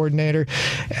defensive coordinator.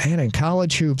 And in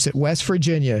college hoops at West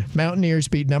Virginia, Mountaineers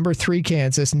beat number 3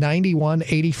 Kansas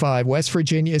 91-85. West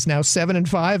Virginia is now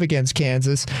 7-5 against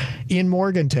Kansas in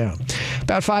Morgantown.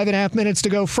 About 5.5 minutes to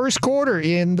go. First quarter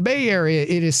in the Bay Area.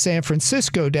 It is San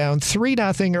Francisco down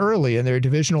 3-0 early in their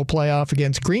divisional playoff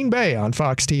against Green Bay on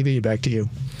Fox TV. Back to you.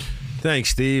 Thanks,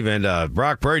 Steve. And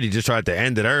Brock Purdy just tried to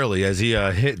end it early as he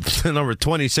hit number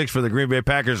 26 for the Green Bay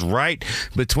Packers right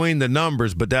between the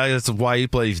numbers, but that's why he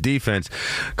plays defense.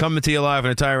 Coming to you live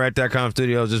in the TireRack.com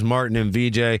studios is Martin and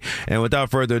Veejay. And without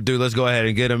further ado, let's go ahead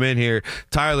and get him in here.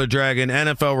 Tyler Dragon,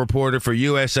 NFL reporter for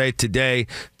USA Today.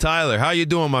 Tyler, how you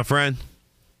doing, my friend?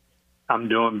 I'm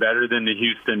doing better than the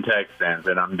Houston Texans,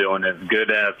 and I'm doing as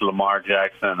good as Lamar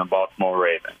Jackson and the Baltimore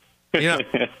Ravens.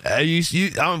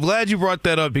 I'm glad you brought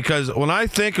that up because when I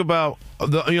think about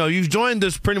you've joined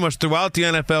us pretty much throughout the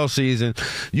NFL season.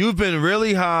 You've been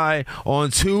really high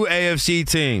on two AFC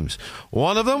teams.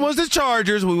 One of them was the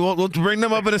Chargers. We'll bring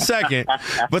them up in a second.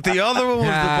 But the other one was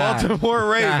the Baltimore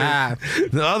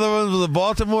Ravens. The other one was the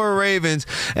Baltimore Ravens.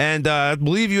 And I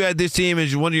believe you had this team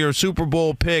as one of your Super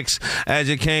Bowl picks as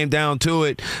it came down to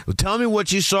it. Tell me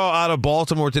what you saw out of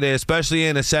Baltimore today, especially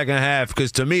in the second half,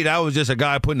 because to me that was just a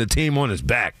guy putting the team on his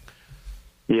back.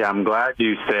 Yeah, I'm glad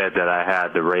you said that I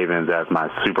had the Ravens as my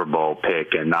Super Bowl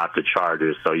pick and not the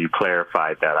Chargers, so you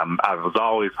clarified that. I was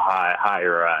always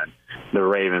higher on the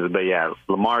Ravens, but yeah,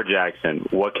 Lamar Jackson,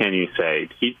 what can you say?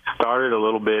 He started a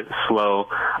little bit slow,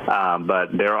 but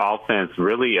their offense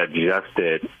really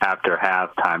adjusted after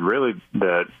halftime. Really,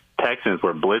 the Texans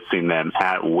were blitzing them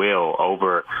at will.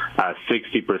 Over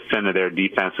 60% of their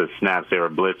defensive snaps, they were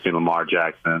blitzing Lamar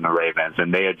Jackson and the Ravens,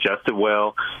 and they adjusted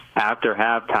well after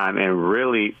halftime and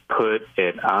really put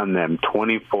it on them.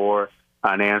 24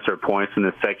 unanswered points in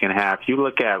the second half. You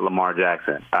look at Lamar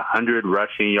Jackson, 100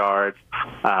 rushing yards.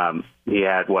 He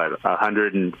had,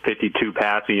 152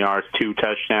 passing yards, 2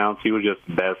 touchdowns. He was just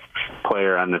the best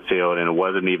player on the field, and it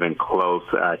wasn't even close.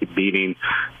 Beating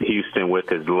Houston with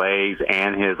his legs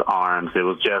and his arms. It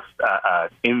was just an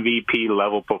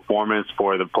MVP-level performance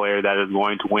for the player that is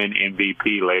going to win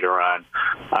MVP later on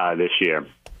this year.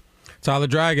 Tyler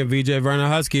Dragon, Veejay Vernon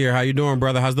Huskey here. How you doing,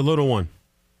 brother? How's the little one?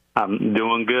 I'm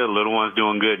doing good. Little one's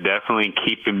doing good. Definitely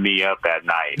keeping me up at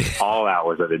night, all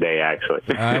hours of the day, actually.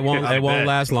 It won't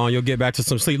last long. You'll get back to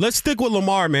some sleep. Let's stick with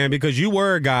Lamar, man, because you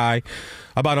were a guy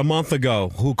about a month ago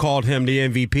who called him the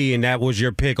MVP, and that was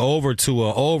your pick over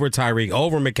Tua, over Tyreek,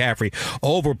 over McCaffrey,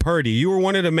 over Purdy. You were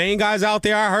one of the main guys out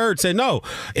there I heard say, no,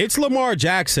 it's Lamar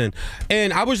Jackson.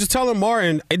 And I was just telling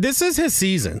Martin, this is his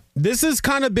season. This has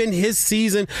kind of been his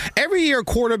season. Every year,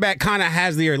 quarterback kind of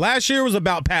has the year. Last year was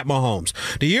about Pat Mahomes.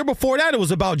 The year before that, it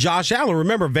was about Josh Allen.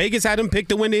 Remember, Vegas had him pick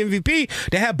to win the MVP.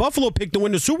 They had Buffalo pick to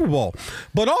win the Super Bowl.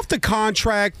 But off the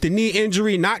contract, the knee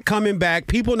injury, not coming back,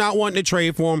 people not wanting to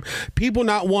trade for him, people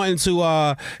not wanting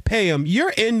to pay him.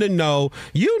 You're in the know.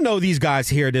 You know these guys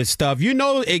hear this stuff. You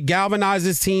know it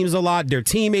galvanizes teams a lot. Their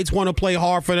teammates want to play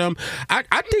hard for them.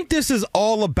 I think this is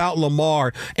all about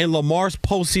Lamar and Lamar's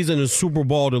postseason and Super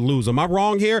Bowl to lose. Am I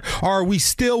wrong here? Or are we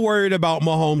still worried about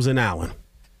Mahomes and Allen?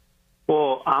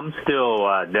 Well, I'm still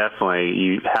definitely,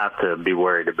 you have to be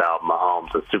worried about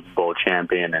Mahomes, the Super Bowl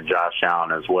champion, and Josh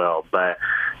Allen as well. But,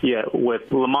 yeah, with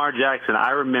Lamar Jackson, I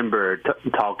remember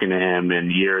talking to him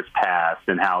in years past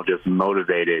and how just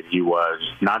motivated he was,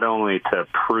 not only to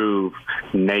prove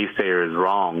naysayers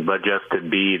wrong, but just to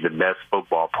be the best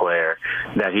football player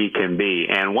that he can be.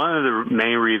 And one of the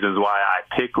main reasons why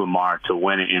I picked Lamar to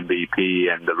win an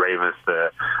MVP and the Ravens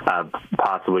to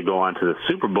possibly go on to the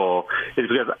Super Bowl is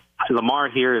because Lamar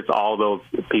hears all those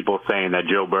people saying that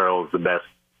Joe Burrow is the best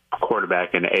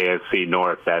quarterback in the AFC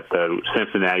North, that the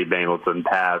Cincinnati Bengals didn't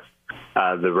pass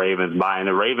the Ravens by. And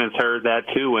the Ravens heard that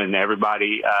too, and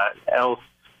everybody else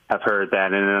have heard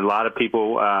that. And a lot of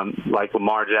people like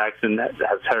Lamar Jackson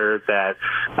has heard that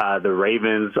the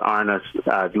Ravens aren't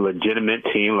a legitimate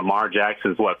team. Lamar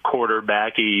Jackson's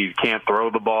quarterback. He can't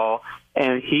throw the ball.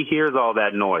 And he hears all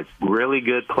that noise. Really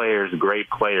good players, great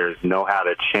players know how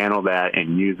to channel that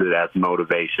and use it as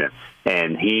motivation.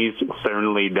 And he's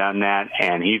certainly done that,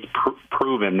 and he's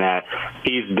proven that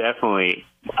he's definitely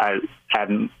at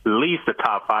least a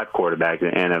top 5 quarterback in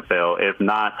the NFL, if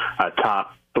not a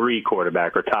top 3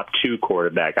 quarterback or top 2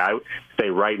 quarterback. I would say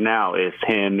right now it's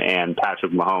him and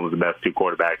Patrick Mahomes, the best 2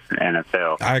 quarterbacks in the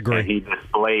NFL. I agree. And he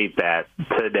displayed that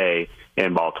today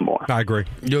in Baltimore. I agree.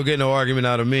 You'll get no argument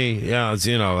out of me. Yeah, it's,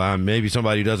 maybe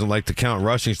somebody who doesn't like to count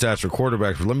rushing stats for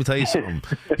quarterbacks, but let me tell you something.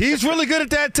 He's really good at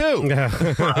that, too.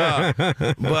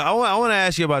 But I want to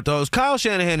ask you about those. Kyle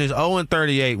Shanahan is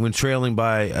 0-38 when trailing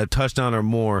by a touchdown or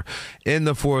more in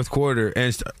the fourth quarter.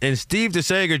 And Steve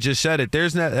DeSager just said it. There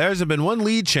hasn't been one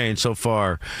lead change so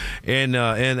far in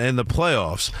the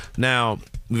playoffs. Now,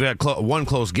 we've had one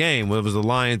close game. It was the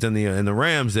Lions and the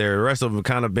Rams there. The rest of them have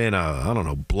kind of been,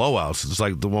 blowouts. It's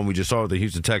like the one we just saw with the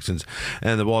Houston Texans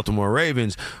and the Baltimore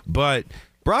Ravens. But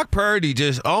Brock Purdy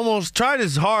just almost tried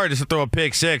his hardest to throw a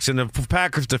pick six, and the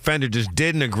Packers defender just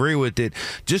didn't agree with it.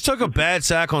 Just took a bad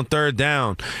sack on third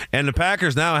down, and the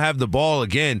Packers now have the ball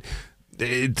again.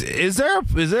 Is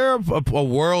there a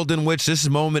world in which this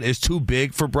moment is too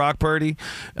big for Brock Purdy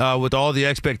with all the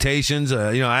expectations?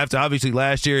 After obviously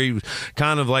last year he was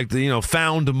kind of like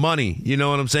found money. You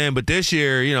know what I'm saying? But this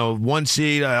year, one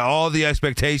seed, all the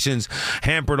expectations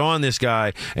hampered on this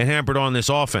guy and hampered on this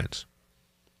offense.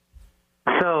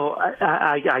 So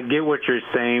I get what you're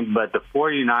saying, but the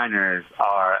 49ers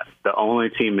are the only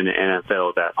team in the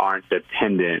NFL that aren't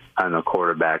dependent on the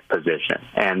quarterback position.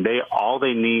 And all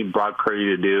they need Brock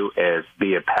Purdy to do is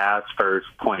be a pass-first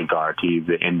point guard, to use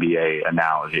the NBA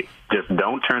analogy. Just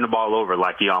don't turn the ball over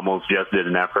like he almost just did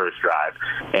in that first drive.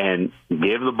 And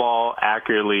give the ball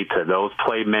accurately to those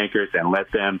playmakers and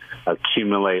let them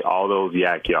accumulate all those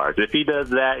yak yards. If he does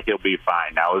that, he'll be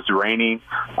fine. Now, it's raining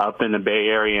up in the Bay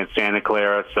Area in Santa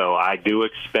Clara, so I do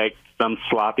expect some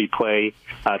sloppy play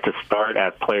to start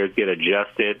as players get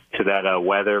adjusted to that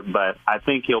weather, but I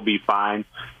think he'll be fine.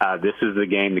 This is the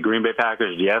game. The Green Bay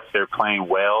Packers, yes, they're playing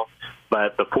well,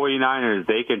 but the 49ers,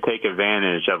 they can take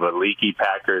advantage of a leaky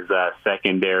Packers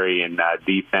secondary and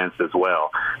defense as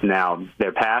well. Now,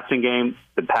 their passing game,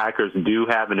 the Packers do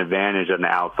have an advantage on the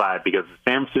outside because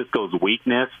San Francisco's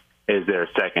weakness is their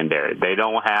secondary. They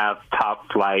don't have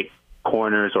top-flight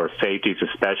corners or safeties,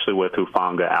 especially with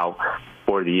Hufanga out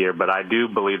for the year, but I do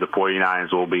believe the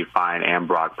 49ers will be fine and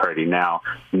Brock Purdy. Now,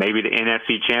 maybe the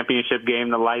NFC Championship game,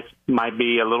 the lights might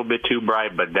be a little bit too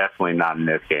bright, but definitely not in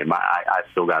this game. I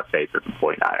still got faith in the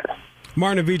 49ers.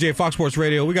 Martin and Veejay, Fox Sports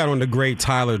Radio. We got on the great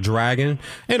Tyler Dragon,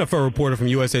 NFL reporter from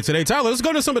USA Today. Tyler, let's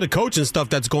go to some of the coaching stuff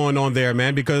that's going on there,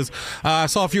 man, because I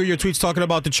saw a few of your tweets talking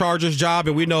about the Chargers job,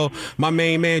 and we know my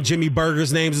main man, Jimmy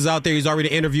Berger's names is out there. He's already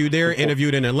interviewed there,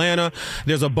 interviewed in Atlanta.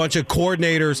 There's a bunch of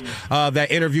coordinators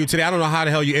that interviewed today. I don't know how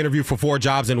the hell you interview for 4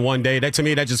 jobs in one day. To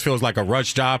me, that just feels like a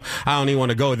rush job. I don't even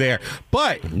want to go there.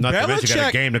 But not to mention got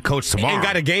a game to coach tomorrow. And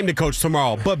got a game to coach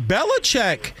tomorrow. But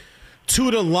Belichick to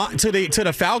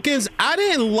the Falcons, I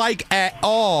didn't like at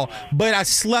all, but I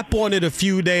slept on it a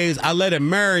few days. I let it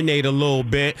marinate a little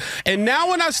bit. And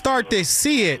now when I start to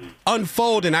see it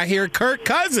unfold and I hear Kirk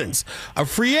Cousins, a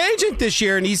free agent this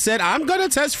year, and he said, I'm going to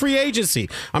test free agency.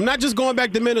 I'm not just going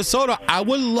back to Minnesota. I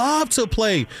would love to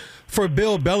play for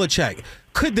Bill Belichick.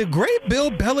 Could the great Bill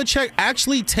Belichick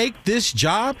actually take this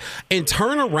job and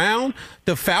turn around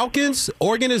the Falcons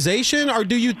organization, or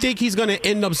do you think he's going to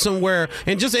end up somewhere?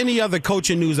 And just any other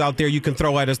coaching news out there you can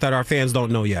throw at us that our fans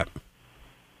don't know yet.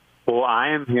 Well, I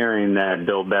am hearing that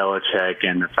Bill Belichick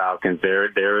and the Falcons,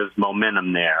 there is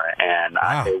momentum there, and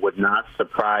it would not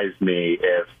surprise me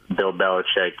if Bill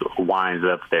Belichick winds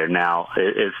up there. Now,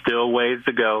 it's still ways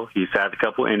to go. He's had a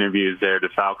couple interviews there. The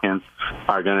Falcons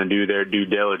are going to do their due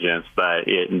diligence, but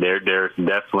there's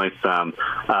definitely some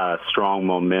strong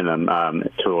momentum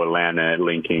to Atlanta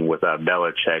linking with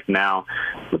Belichick. Now,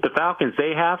 with the Falcons,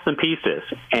 they have some pieces,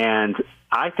 and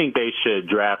I think they should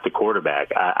draft a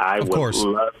quarterback. I would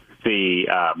love to see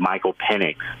Michael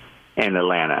Penix in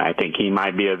Atlanta. I think he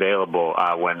might be available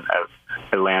when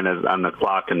Atlanta's on the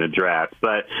clock in the draft.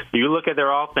 But you look at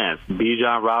their offense,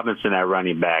 Bijan Robinson at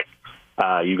running back.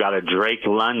 You got a Drake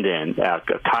London,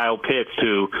 Kyle Pitts,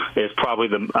 who is probably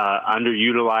the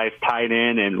underutilized tight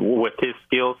end, and with his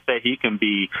skill set, he can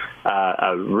be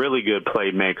a really good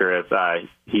playmaker if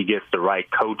he gets the right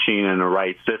coaching and the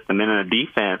right system. And in a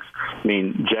defense, I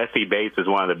mean, Jesse Bates is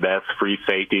one of the best free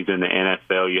safeties in the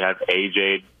NFL. You have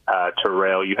A.J.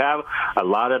 Terrell. You have a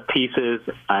lot of pieces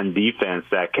on defense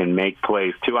that can make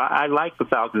plays, too. I like the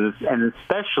Falcons, and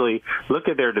especially look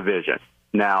at their division.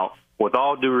 Now, with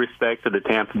all due respect to the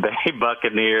Tampa Bay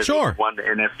Buccaneers, who won the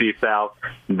NFC South,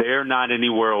 they're not any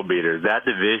world beaters. That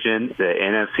division, the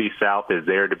NFC South, is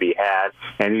there to be had,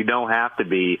 and you don't have to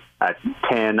be a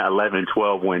 10, 11,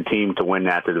 12-win team to win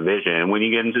that division. And when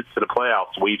you get into the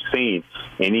playoffs, we've seen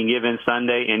any given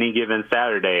Sunday, any given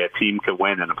Saturday, a team could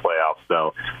win in the playoffs.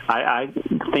 So I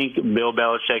think Bill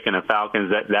Belichick and the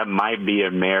Falcons, that might be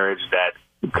a marriage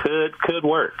that could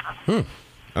work.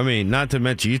 I mean, not to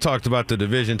mention, you talked about the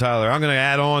division, Tyler. I'm going to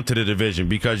add on to the division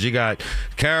because you got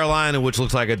Carolina, which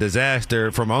looks like a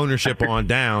disaster from ownership on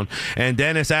down, and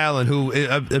Dennis Allen, who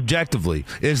objectively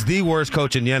is the worst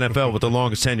coach in the NFL with the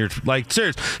longest tenure. Like,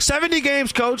 serious, 70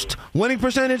 games coached, winning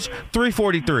percentage,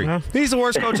 343. He's the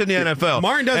worst coach in the NFL.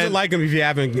 Martin doesn't like him if you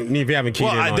haven't keyed in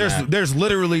on that. There's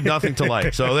literally nothing to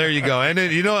like. So there you go. And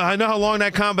then, I know how long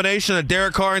that combination of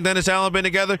Derek Carr and Dennis Allen been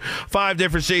together? 5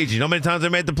 different seasons. You know how many times they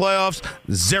made the playoffs?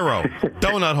 0.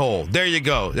 Donut hole. There you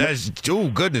go. That's,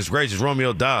 goodness gracious,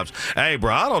 Romeo Dobbs. Hey,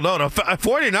 bro, I don't know. The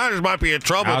 49ers might be in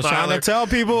trouble, I was Tyler. trying to tell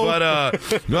people. But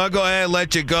I'll go ahead and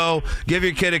let you go. Give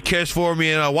your kid a kiss for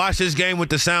me, and watch this game with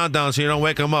the sound down so you don't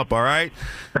wake him up, all right?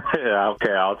 Yeah,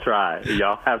 okay, I'll try.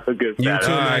 Y'all have a good Saturday. You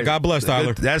too, man. God bless,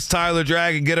 Tyler. That's Tyler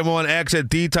Dragon. Get him on X at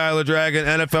 @TheTylerDragon.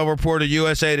 NFL reporter,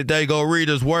 USA Today. Go read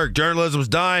his work. Journalism's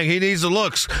dying. He needs the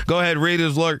looks. Go ahead, read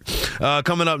his work.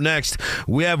 Coming up next,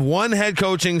 we have one head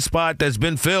coaching spot that's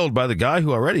been filled by the guy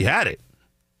who already had it.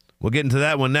 We'll get into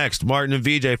that one next. Martin and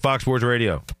Veejay, Fox Sports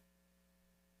Radio.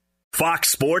 Fox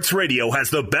Sports Radio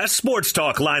has the best sports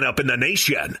talk lineup in the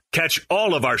nation. Catch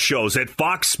all of our shows at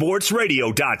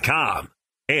foxsportsradio.com.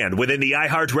 And within the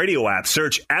iHeartRadio app,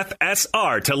 search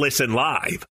FSR to listen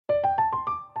live.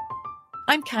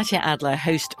 I'm Katya Adler,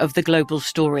 host of The Global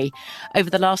Story. Over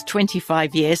the last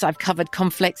 25 years, I've covered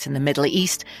conflicts in the Middle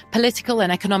East, political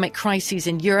and economic crises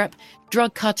in Europe,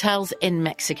 drug cartels in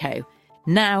Mexico.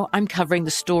 Now I'm covering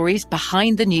the stories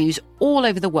behind the news all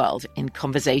over the world in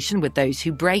conversation with those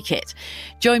who break it.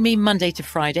 Join me Monday to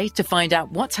Friday to find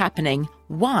out what's happening,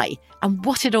 why, and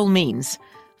what it all means.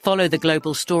 Follow The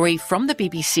Global Story from the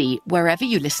BBC wherever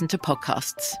you listen to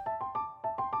podcasts.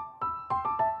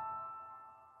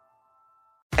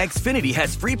 Xfinity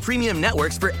has free premium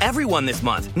networks for everyone this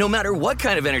month, no matter what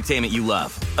kind of entertainment you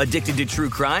love. Addicted to true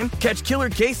crime? Catch killer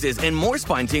cases and more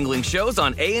spine-tingling shows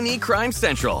on A&E Crime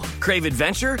Central. Crave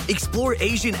adventure? Explore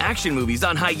Asian action movies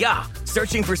on Hi-Ya.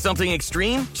 Searching for something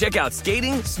extreme? Check out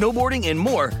skating, snowboarding, and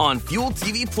more on Fuel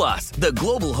TV Plus, the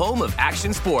global home of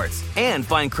action sports. And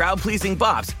find crowd-pleasing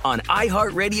bops on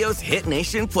iHeartRadio's Hit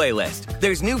Nation playlist.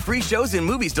 There's new free shows and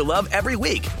movies to love every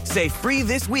week. Say free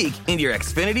this week in your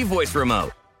Xfinity voice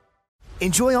remote.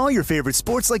 Enjoy all your favorite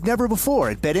sports like never before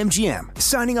at BetMGM.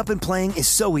 Signing up and playing is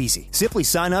so easy. Simply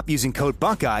sign up using code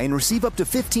Buckeye and receive up to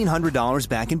 $1,500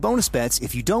 back in bonus bets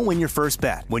if you don't win your first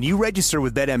bet. When you register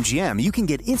with BetMGM, you can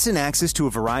get instant access to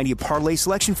a variety of parlay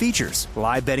selection features,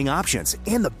 live betting options,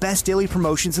 and the best daily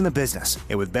promotions in the business.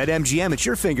 And with BetMGM at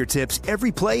your fingertips,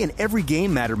 every play and every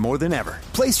game matter more than ever.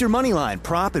 Place your moneyline,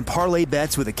 prop, and parlay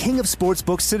bets with the king of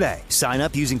sportsbooks today. Sign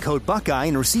up using code Buckeye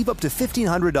and receive up to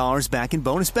 $1,500 back in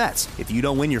bonus bets if you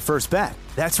don't win your first bet.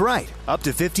 That's right, up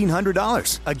to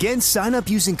 $1,500. Again, sign up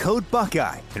using code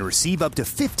Buckeye and receive up to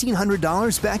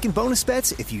 $1,500 back in bonus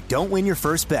bets if you don't win your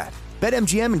first bet.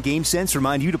 BetMGM and GameSense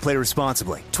remind you to play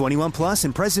responsibly. 21 plus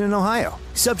and present in Ohio.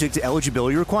 Subject to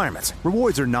eligibility requirements.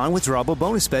 Rewards are non-withdrawable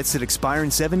bonus bets that expire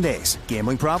in 7 days.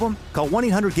 Gambling problem? Call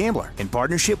 1-800-GAMBLER in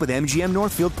partnership with MGM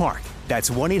Northfield Park. That's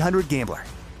 1-800-GAMBLER.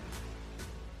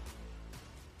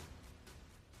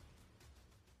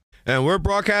 And we're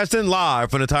broadcasting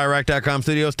live from the TireRack.com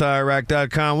studios.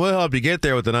 TireRack.com will help you get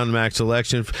there with an unmatched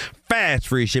selection. Fast,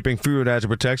 free shipping, free hazard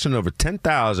protection, over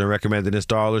 10,000 recommended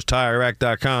installers.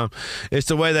 TireRack.com. It's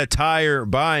the way that tire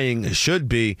buying should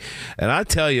be. And I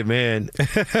tell you, man,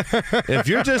 if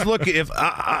you're just looking, if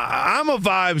I'm a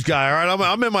vibes guy, all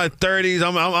right? I'm in my 30s.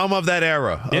 I'm of that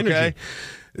era, okay? Energy.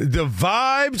 The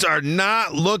vibes are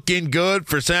not looking good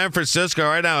for San Francisco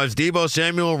right now. As Deebo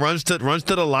Samuel runs to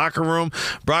the locker room,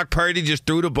 Brock Purdy just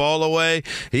threw the ball away.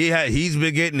 He's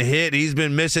been getting hit. He's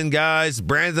been missing guys.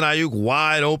 Brandon Ayuk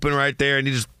wide open right there, and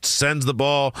he just sends the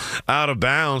ball out of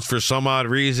bounds for some odd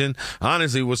reason.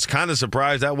 Honestly, was kind of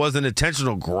surprised that wasn't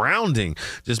intentional grounding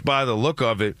just by the look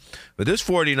of it. But this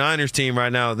 49ers team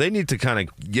right now, they need to kind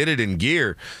of get it in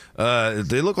gear.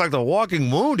 They look like the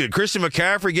walking wounded. Christian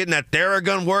McCaffrey getting that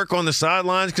Theragun work on the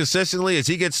sidelines consistently as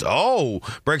he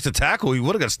breaks the tackle. He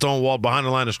would have got stonewalled behind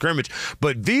the line of scrimmage.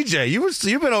 But Veejay,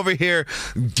 you've been over here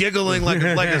giggling like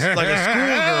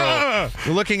a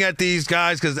schoolgirl looking at these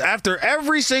guys because after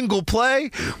every single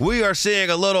play, we are seeing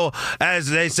a little, as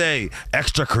they say,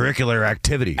 extracurricular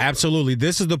activity. Absolutely.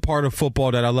 This is the part of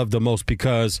football that I love the most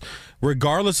because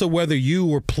regardless of whether you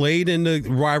were played in the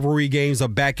rivalry games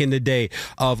of back in the day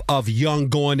of Young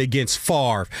going against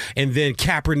Favre and then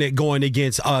Kaepernick going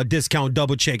against discount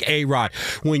double check A-Rod,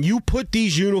 when you put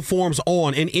these uniforms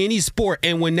on in any sport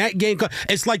and when that game comes,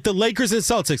 it's like the Lakers and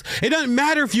Celtics. It doesn't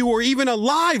matter if you were even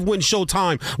alive when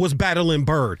Showtime was battling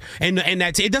Bird. And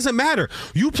that's it. Doesn't matter.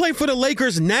 You play for the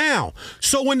Lakers now.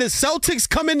 So when the Celtics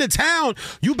come into town,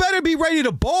 you better be ready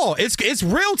to ball. It's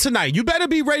real tonight. You better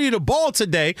be ready to ball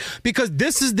today because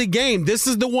this is the game. This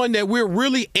is the one that we're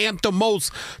really amped the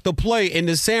most to play. And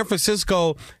the San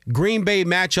Francisco Green Bay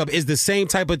matchup is the same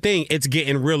type of thing. It's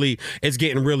getting really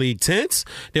tense.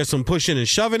 There's some pushing and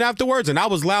shoving afterwards, and I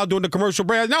was loud during the commercial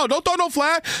break. No, don't throw no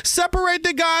flag. Separate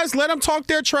the guys. Let them talk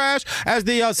their trash. As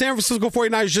the San Francisco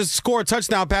 49ers just scored a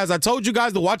touchdown pass, I told you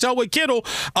guys to watch out with Kittle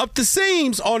up the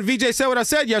seams on Veejay Said What I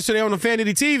Said yesterday on the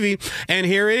Fantasy TV, and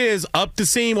here it is up the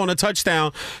seam on a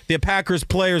touchdown. The Packers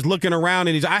players looking around,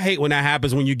 and I hate when that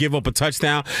happens when you give up a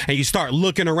touchdown and you start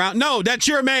looking around. No, that's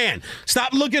your man.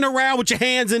 Stop looking around with your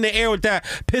hands in the air with that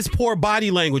piss poor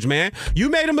body language, man. You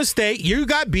made a mistake. You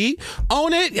got beat.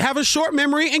 Own it. Have a short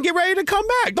memory and get ready to come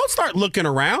back. Don't start looking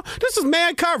around. This is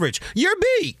man coverage. You're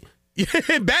beat.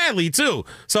 Badly too.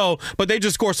 So, but they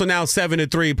just scored. So now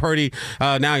 7-3. Purdy.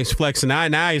 Now he's flexing.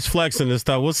 Now he's flexing and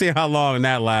stuff. We'll see how long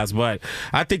that lasts. But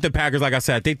I think the Packers, like I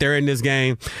said, I think they're in this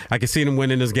game. I can see them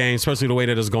winning this game, especially the way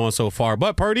that it's going so far.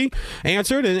 But Purdy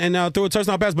answered and threw a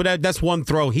touchdown pass. But that's one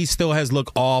throw. He still has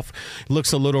looked off.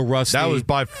 Looks a little rusty. That was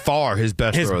by far his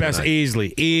best throw.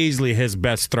 Easily his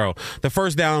best throw. The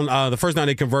first down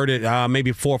they converted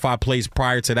maybe 4 or 5 plays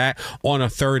prior to that on a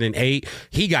 3rd and 8.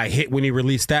 He got hit when he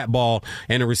released that ball.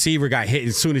 And the receiver got hit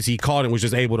as soon as he caught it and was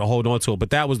just able to hold on to it.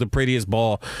 But that was the prettiest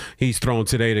ball he's thrown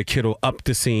today to Kittle up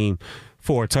the seam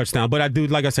for a touchdown. But I do,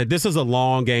 like I said, this is a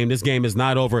long game. This game is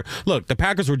not over. Look, the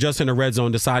Packers were just in the red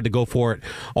zone, decided to go for it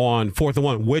on 4th and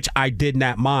 1, which I did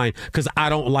not mind because I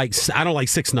don't like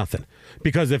 6-0.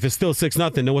 Because if it's still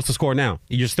 6-0, then what's the score now?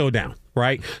 You're still down,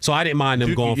 right? So I didn't mind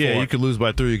them going for it. Yeah, you could lose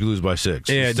by 3, you could lose by 6.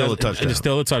 Yeah, it's still a touchdown. It's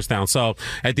still a touchdown. So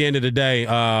at the end of the day,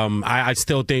 I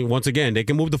still think, once again, they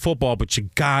can move the football, but you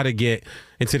got to get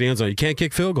into the end zone. You can't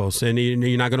kick field goals, and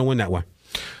you're not going to win that way.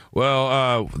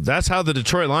 Well, that's how the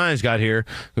Detroit Lions got here.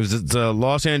 It was the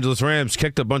Los Angeles Rams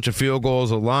kicked a bunch of field goals.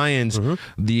 The Lions,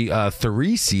 the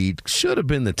 3 seed, should have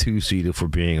been the 2 seed, if we're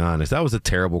being honest. That was a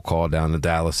terrible call down to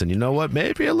Dallas. And you know what?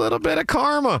 Maybe a little bit of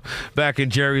karma back in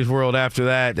Jerry's world after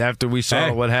that, after we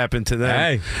saw what happened to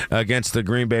them against the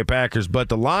Green Bay Packers. But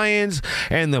the Lions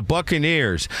and the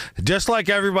Buccaneers, just like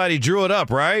everybody drew it up,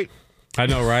 right? I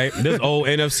know, right? This old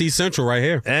NFC Central right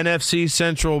here. NFC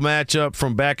Central matchup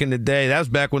from back in the day. That was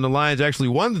back when the Lions actually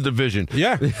won the division.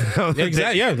 Yeah,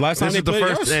 exactly. Yeah, last time they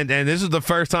played first, and this is the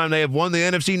first time they have won the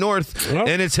NFC North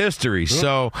in its history.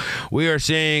 So we are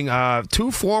seeing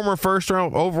 2 former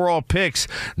first-round overall picks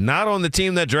not on the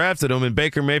team that drafted them, in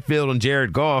Baker Mayfield and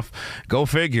Jared Goff. Go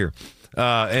figure. For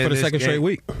the second straight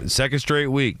week. Second straight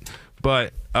week.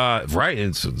 But, right,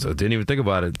 and so I didn't even think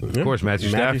about it. Of course, Matthew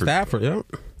Stafford. Yeah.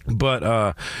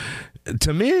 But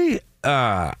to me,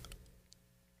 the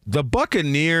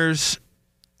Buccaneers,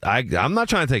 I'm not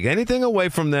trying to take anything away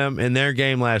from them in their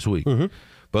game last week.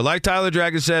 But like Tyler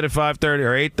Dragon said at 5:30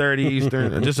 or 8:30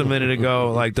 Eastern just a minute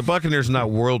ago, like, the Buccaneers are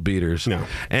not world beaters. No.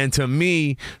 And to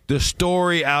me, the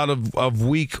story out of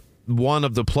week 1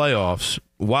 of the playoffs,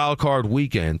 wild card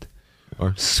weekend,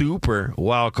 or super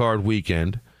wild card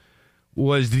weekend,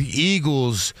 was the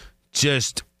Eagles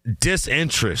just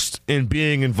disinterest in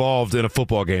being involved in a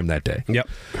football game that day. Yep.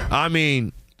 I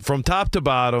mean, from top to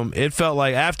bottom, it felt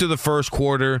like after the first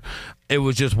quarter, it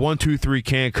was just 1, 2, 3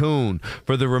 Cancun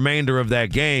for the remainder of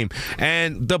that game.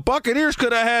 And the Buccaneers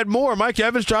could have had more. Mike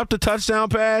Evans dropped a touchdown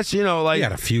pass. You know, like, he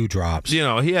had a few drops. You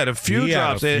know, he had a few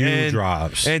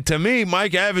drops. And to me,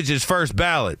 Mike Evans is first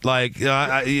ballot. Like,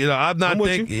 I'm not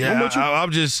thinking.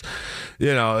 I'm just,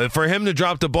 for him to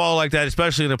drop the ball like that,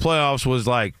 especially in the playoffs, was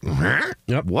like,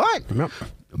 what? Yep.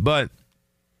 But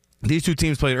these two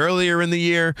teams played earlier in the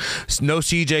year. No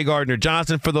C.J.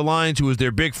 Gardner-Johnson for the Lions, who was their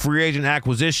big free agent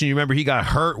acquisition. You remember he got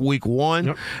hurt week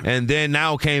 1, and then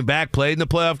now came back, played in the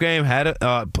playoff game,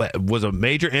 was a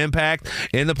major impact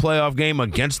in the playoff game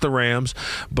against the Rams.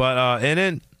 But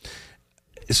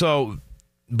so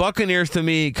Buccaneers, to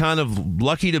me, kind of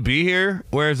lucky to be here,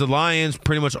 whereas the Lions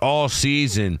pretty much all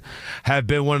season have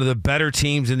been one of the better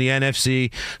teams in the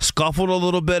NFC. Scuffled a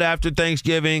little bit after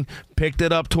Thanksgiving, picked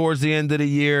it up towards the end of the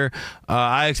year.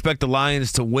 I expect the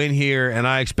Lions to win here, and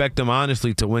I expect them,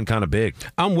 honestly, to win kind of big.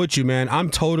 I'm with you, man.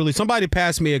 Somebody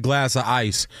passed me a glass of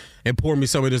ice and poured me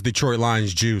some of this Detroit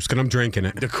Lions juice, because I'm drinking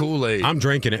it. The Kool-Aid. I'm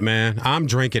drinking it, man. I'm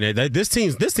drinking it. This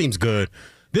team's good.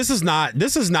 This is not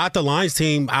the Lions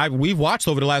team we've watched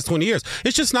over the last 20 years.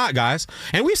 It's just not, guys.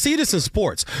 And we see this in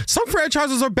sports. Some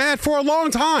franchises are bad for a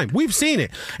long time. We've seen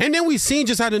it. And then we've seen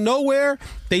just out of nowhere,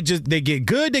 they get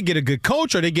good, they get a good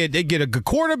coach, or they get a good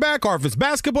quarterback, or if it's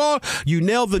basketball, you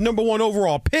nail the number 1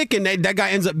 overall pick, and that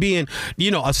guy ends up being,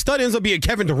 a stud ends up being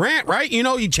Kevin Durant, right?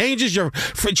 He changes your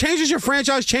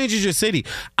franchise, changes your city.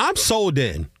 I'm sold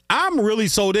in. I'm really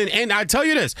sold in. And I tell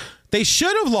you this, they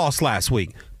should have lost last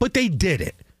week, but they did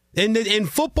it. In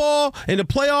football, in the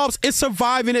playoffs, it's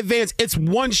survive in advance. It's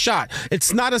one shot.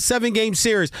 It's not a 7-game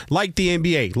series like the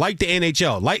NBA, like the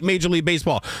NHL, like Major League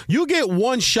Baseball. You get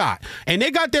one shot. And they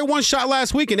got their one shot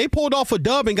last week, and they pulled off a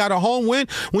dub and got a home win.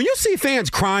 When you see fans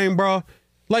crying, bro,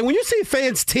 like when you see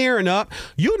fans tearing up,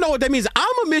 you know what that means.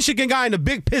 I'm a Michigan guy and a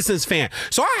big Pistons fan,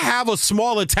 so I have a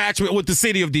small attachment with the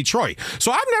city of Detroit.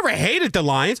 So I've never hated the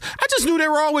Lions. I just knew they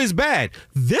were always bad.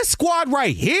 This squad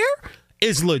right here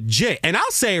is legit. And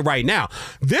I'll say it right now.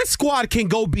 This squad can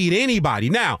go beat anybody.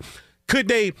 Now, could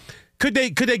they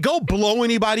go blow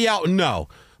anybody out? No.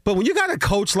 But when you got a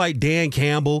coach like Dan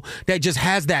Campbell that just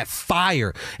has that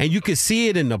fire, and you can see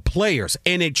it in the players,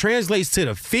 and it translates to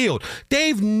the field,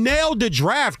 they've nailed the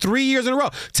draft 3 years in a row.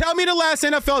 Tell me the last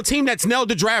NFL team that's nailed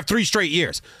the draft 3 straight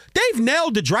years. They've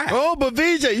nailed the draft. Oh, but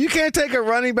Veejay, you can't take a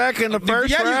running back in the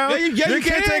first round. You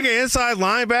can't take an inside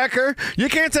linebacker. You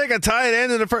can't take a tight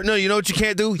end in the first. No, you know what you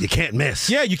can't do? You can't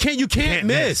miss. Yeah, you can't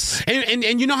miss.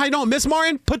 And you know how you don't miss,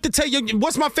 Martin? Put the tape.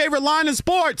 What's my favorite line in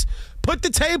sports? Put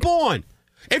the tape on.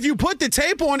 If you put the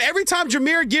tape on, every time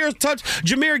Jahmyr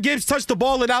Gibbs touched the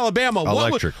ball at Alabama,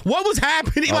 what was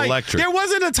happening? Like, there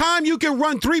wasn't a time you can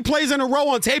run 3 plays in a row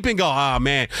on tape and go, oh,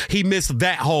 man, he missed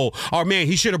that hole. Or, man,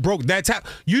 he should have broke that tap.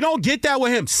 You don't get that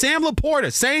with him. Sam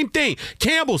Laporta, same thing.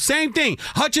 Campbell, same thing.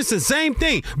 Hutchinson, same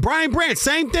thing. Brian Branch,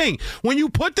 same thing. When you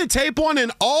put the tape on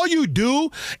and all you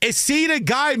do is see the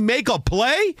guy make a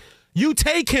play, you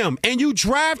take him and you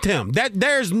draft him.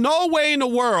 There's no way in the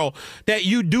world that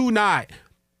you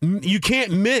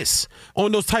can't miss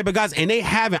on those type of guys, and they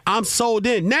haven't. I'm sold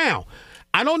in. Now,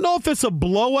 I don't know if it's a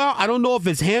blowout. I don't know if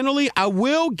it's handily. I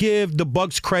will give the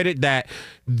Bucks credit that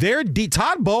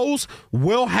Todd Bowles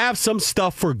will have some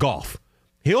stuff for Goff.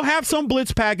 He'll have some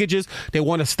blitz packages. They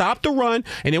want to stop the run,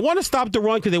 and they want to stop the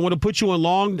run because they want to put you in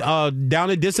long down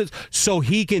and distance so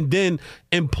he can then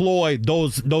employ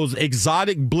those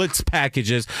exotic blitz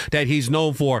packages that he's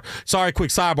known for. Sorry, quick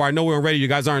sidebar. I know we're ready. You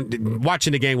guys aren't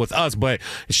watching the game with us, but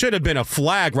it should have been a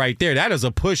flag right there. That is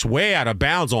a push way out of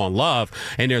bounds on Love,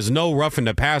 and there's no roughing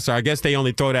the passer. I guess they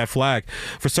only throw that flag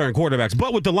for certain quarterbacks.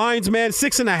 But with the Lions, man,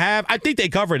 6.5, I think they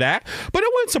cover that. But it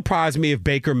wouldn't surprise me if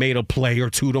Baker made a play or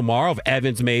two tomorrow, if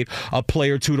Evans made a play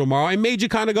or two tomorrow, and made you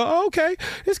kind of go, oh, okay,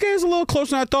 this game's a little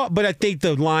closer than I thought, but I think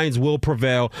the Lions will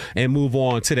prevail and move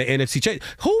on to the NFC Championship.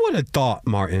 Who would have thought,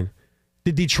 Martin,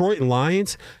 the Detroit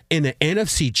Lions in the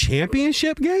NFC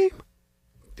Championship game?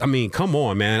 I mean, come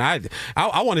on, man.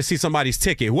 I want to see somebody's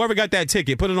ticket. Whoever got that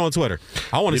ticket, put it on Twitter.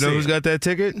 I want to see. You know who's got that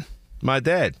ticket? My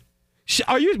dad.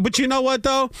 But you know what,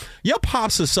 though? Your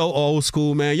pops are so old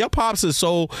school, man. Your pops are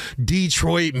so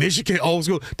Detroit, Michigan old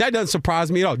school. That doesn't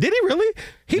surprise me at all. Did he really?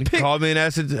 He called me and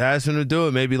asked him to do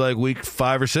it maybe like week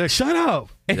 5 or 6. Shut up.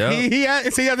 Yep. He had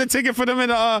the ticket for them in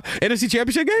the NFC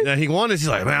Championship game? Yeah, he wanted. He's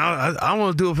like, man, I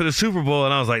want to do it for the Super Bowl.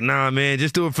 And I was like, nah, man,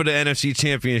 just do it for the NFC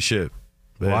Championship.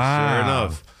 But wow. Sure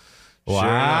enough.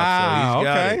 Wow. So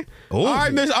okay. All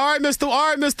right,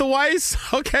 Mr. Weiss.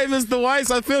 Okay, Mr. Weiss,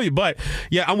 I feel you. But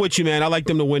yeah, I'm with you, man. I like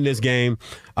them to win this game.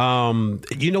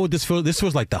 You know what this feels? This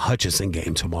feels like the Hutchinson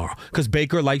game tomorrow because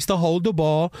Baker likes to hold the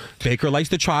ball. Baker likes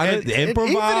to try to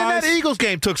improvise. Even in that Eagles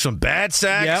game, took some bad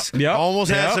sacks. Yep.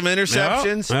 Almost had some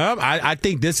interceptions. Yep. I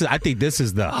think this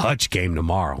is the Hutch game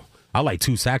tomorrow. I like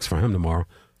 2 sacks for him tomorrow.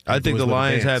 I think the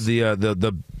Lions have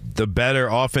the better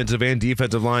offensive and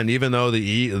defensive line, even though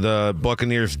the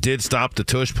Buccaneers did stop the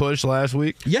tush push last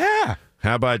week. Yeah.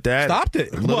 How about that? Stopped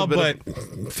it. Well, but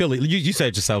Philly, you said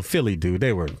it yourself, Philly, dude,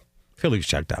 Philly was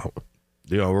checked out.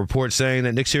 You know, reports saying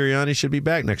that Nick Sirianni should be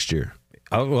back next year.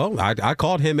 Oh, well, I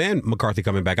called him and McCarthy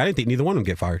coming back. I didn't think neither one of them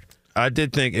get fired. I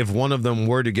did think if one of them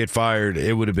were to get fired,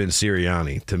 it would have been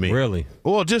Sirianni to me. Really?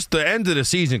 Well, just the end of the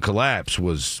season collapse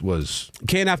was you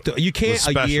can't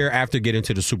a year after getting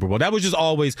to the Super Bowl. That was just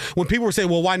always when people were saying,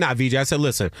 "Well, why not, Veejay?" I said,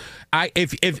 "Listen,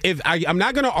 I'm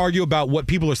not going to argue about what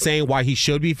people are saying why he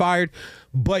should be fired,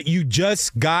 but you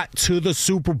just got to the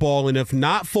Super Bowl, and if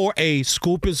not for a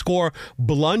scoop and score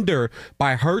blunder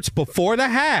by Hurts before the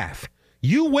half,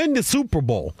 you win the Super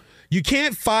Bowl." You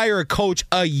can't fire a coach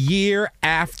a year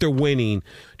after winning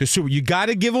the Super Bowl. You got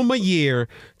to give him a year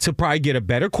to probably get a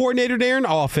better coordinator there in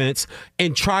offense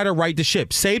and try to right the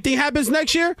ship. Same thing happens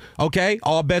next year. Okay,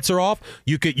 all bets are off.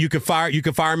 You could fire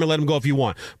him and let him go if you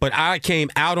want. But I came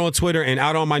out on Twitter and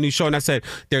out on my new show and I said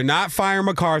they're not firing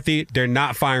McCarthy. They're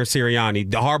not firing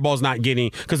Sirianni. The Harbaugh's not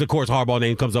getting, because of course Harbaugh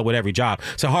name comes up with every job.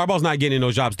 So Harbaugh's not getting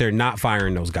those jobs. They're not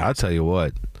firing those guys. I'll tell you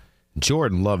what.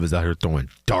 Jordan Love is out here throwing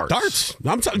darts.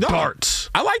 Darts.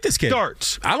 I like this kid.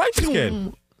 Darts. I like this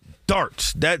kid.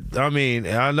 Darts.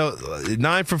 I know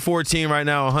 9 for 14 right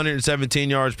now, 117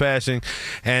 yards passing,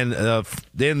 and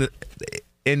then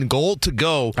in goal to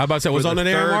go. How about that? What's on the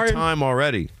third time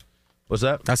already? What's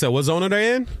that? I said, what zone are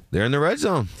they in? They're in the red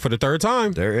zone. For the third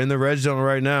time. They're in the red zone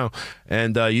right now.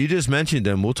 And you just mentioned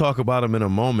him. We'll talk about him in a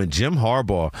moment. Jim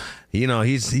Harbaugh,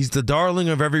 he's the darling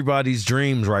of everybody's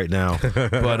dreams right now.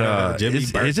 But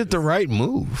is it the right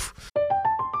move?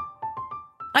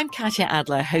 I'm Katya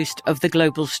Adler, host of The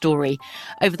Global Story.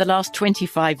 Over the last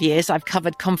 25 years, I've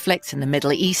covered conflicts in the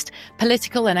Middle East,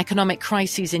 political and economic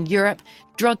crises in Europe,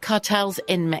 drug cartels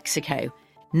in Mexico.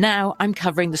 Now I'm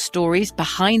covering the stories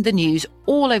behind the news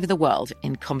all over the world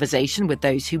in conversation with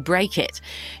those who break it.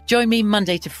 Join me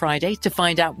Monday to Friday to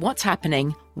find out what's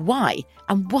happening, why,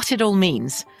 and what it all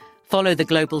means. Follow The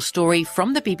Global Story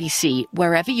from the BBC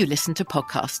wherever you listen to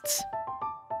podcasts.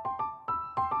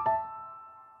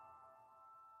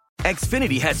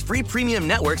 Xfinity has free premium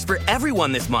networks for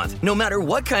everyone this month, no matter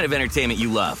what kind of entertainment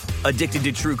you love. Addicted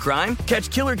to true crime? Catch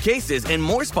killer cases and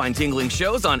more spine-tingling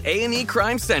shows on A&E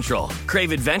Crime Central.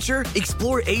 Crave adventure?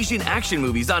 Explore Asian action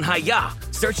movies on Hi-Ya.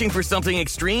 Searching for something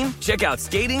extreme? Check out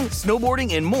skating,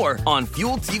 snowboarding, and more on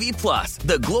Fuel TV Plus,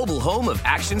 the global home of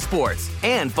action sports.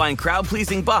 And find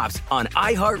crowd-pleasing bops on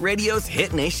iHeartRadio's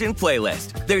Hit Nation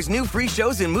playlist. There's new free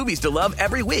shows and movies to love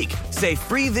every week. Say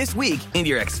free this week in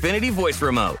your Xfinity voice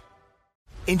remote.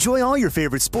 Enjoy all your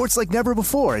favorite sports like never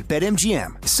before at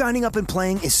BetMGM. Signing up and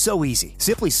playing is so easy.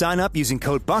 Simply sign up using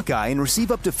code Buckeye and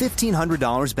receive up to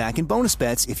 $1,500 back in bonus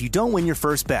bets if you don't win your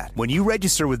first bet. When you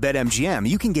register with BetMGM,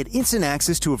 you can get instant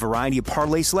access to a variety of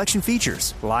parlay selection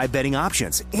features, live betting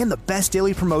options, and the best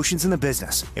daily promotions in the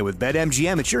business. And with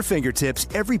BetMGM at your fingertips,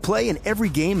 every play and every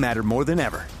game matter more than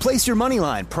ever. Place your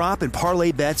moneyline, prop, and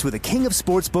parlay bets with the king of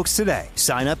sportsbooks today.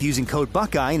 Sign up using code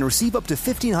Buckeye and receive up to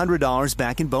 $1,500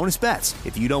 back in bonus bets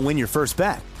if you don't win your first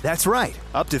bet. That's right,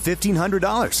 up to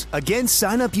 $1,500. Again,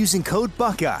 sign up using code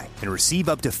Buckeye and receive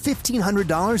up to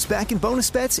 $1,500 back in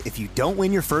bonus bets if you don't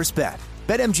win your first bet.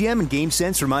 BetMGM and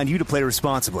GameSense remind you to play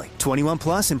responsibly. 21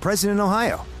 plus and present in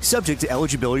Ohio. Subject to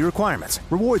eligibility requirements.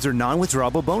 Rewards are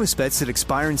non-withdrawable bonus bets that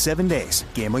expire in 7 days.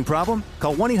 Gambling problem?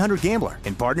 Call 1-800-GAMBLER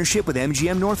in partnership with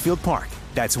MGM Northfield Park.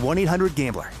 That's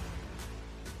 1-800-GAMBLER.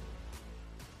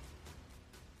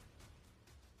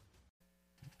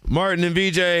 Martin and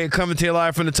Veejay coming to you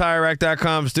live from the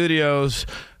TireRack.com studios.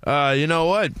 You know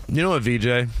what,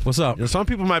 Veejay? What's up? Some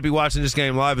people might be watching this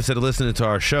game live instead of listening to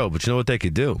our show, but you know what they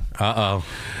could do? Uh-oh.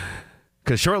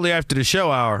 Because shortly after the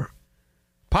show hour,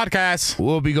 podcast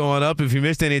will be going up. If you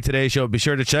missed any of today's show, be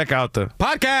sure to check out the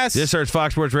podcast. Just search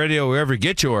Fox Sports Radio wherever you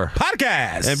get your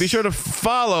podcast. And be sure to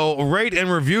follow, rate,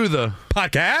 and review the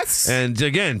podcast. And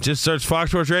again, just search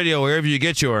Fox Sports Radio wherever you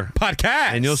get your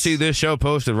podcast. And you'll see this show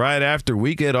posted right after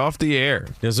we get off the air.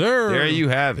 Yes, sir. There you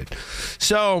have it.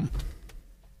 So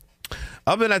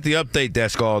I've been at the update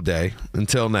desk all day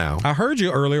until now. I heard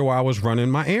you earlier while I was running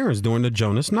my errands during the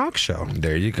Jonas Knox show.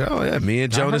 There you go. Yeah, me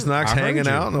and Jonas Knox hanging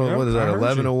out. Yep, what is that,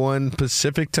 11 to 1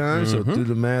 Pacific time? So do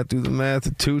the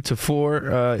math, 2 to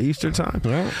 4 Eastern time.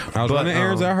 Yeah. I was running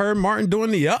errands. I heard Martin doing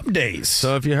the updates.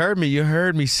 So if you heard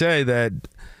me say that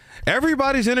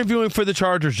everybody's interviewing for the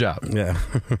Chargers job. Yeah.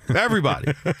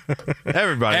 Everybody.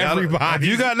 Have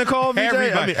you gotten a call, Veejay?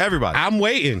 Everybody. I mean, everybody. I'm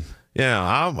waiting. Yeah,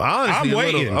 I'm honestly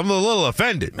waiting. I'm a little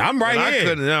offended. I'm right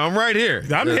here. I'm right here.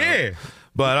 I'm here.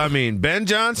 But, I mean, Ben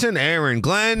Johnson, Aaron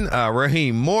Glenn,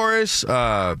 Raheem Morris,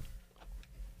 and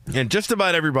just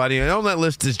about everybody. And on that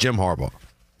list is Jim Harbaugh.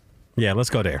 Yeah, let's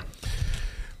go there.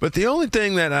 But the only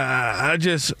thing that I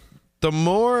just – the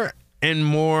more and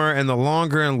more and the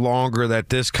longer and longer that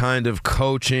this kind of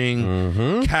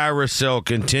coaching carousel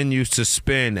continues to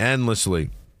spin endlessly,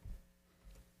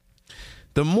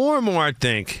 the more and more I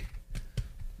think –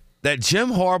 that Jim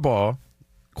Harbaugh,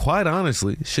 quite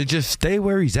honestly, should just stay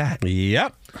where he's at.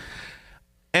 Yep.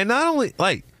 And not only,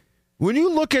 like, when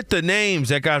you look at the names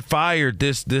that got fired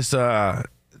this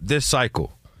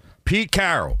cycle, Pete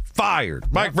Carroll,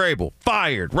 fired. Mike Vrabel,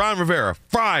 fired. Ron Rivera,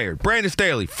 fired. Brandon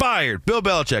Staley, fired. Bill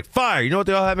Belichick, fired. You know what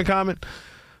they all have in common?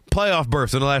 Playoff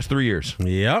berths in the last 3 years.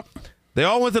 Yep. They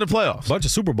all went to the playoffs. Bunch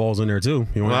of Super Bowls in there, too.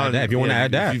 You want to add that? If you want to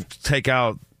add that. If you take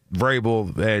out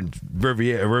Vrabel and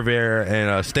Rivera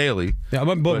and Staley. Yeah,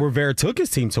 but Rivera took his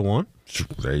team to one.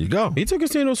 There you go. He took his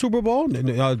team to a Super Bowl.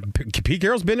 Pete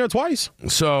Carroll's been there twice.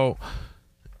 So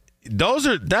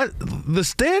the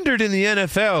standard in the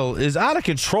NFL is out of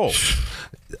control.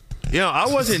 I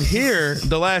wasn't here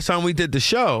the last time we did the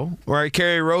show, right?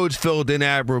 Kerry Rhodes filled in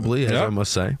admirably, as I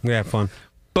must say. We had fun.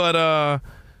 But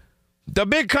the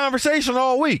big conversation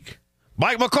all week,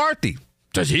 Mike McCarthy.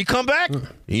 Does he come back?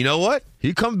 You know what?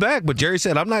 He come back, but Jerry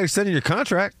said, I'm not extending your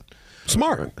contract.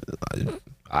 Smart.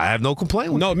 I have no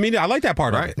complaint with No, I like that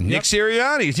part of it. Nick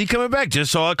Sirianni, is he coming back?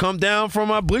 Just saw it come down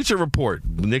from a Bleacher Report.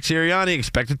 Nick Sirianni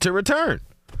expected to return.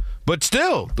 But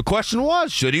still, the question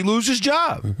was, should he lose his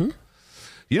job? Mm-hmm.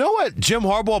 You know what Jim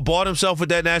Harbaugh bought himself with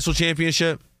that national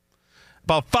championship?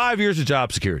 About 5 years of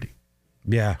job security.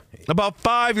 Yeah. About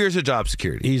 5 years of job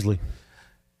security. Easily.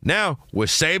 Now, with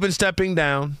Saban stepping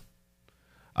down,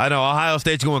 I know Ohio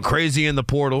State's going crazy in the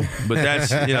portal, but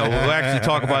that's, we'll actually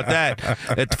talk about that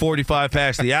at 45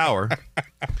 past the hour.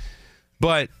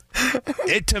 But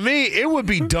to me, it would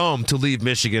be dumb to leave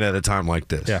Michigan at a time like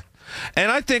this. Yeah.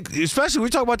 And I think, especially when we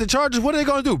talk about the Chargers, what are they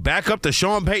going to do? Back up the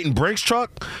Sean Payton Brinks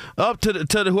truck up to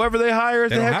whoever they hire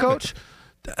as the head coach?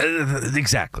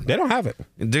 Exactly. They don't have it.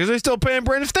 They're still paying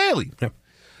Brandon Staley. Yeah.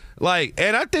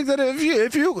 And I think that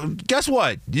if you guess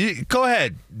what, go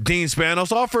ahead, Dean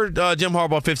Spanos, offer Jim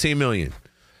Harbaugh $15 million.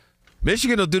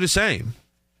 Michigan will do the same.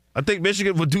 I think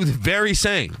Michigan will do the very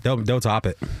same. They'll top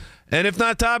it. And if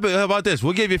not top it, how about this?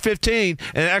 We'll give you 15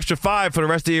 and an extra 5 for the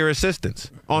rest of your assistants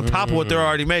on top of what they're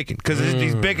already making because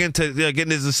he's big into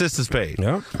getting his assistants paid.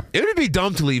 Yep. It would be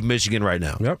dumb to leave Michigan right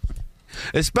now. Yep.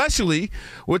 Especially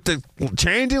with the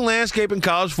changing landscape in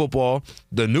college football,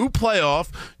 the new playoff,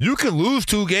 you can lose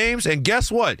 2 games, and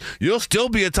guess what? You'll still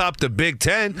be atop the Big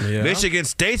Ten. Yeah. Michigan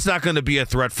State's not going to be a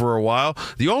threat for a while.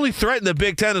 The only threat in the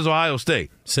Big Ten is Ohio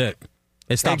State. Sit.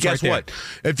 It stops and guess right what?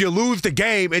 If you lose the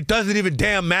game, it doesn't even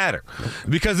damn matter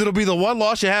because it'll be the one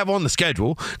loss you have on the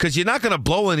schedule because you're not going to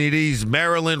blow any of these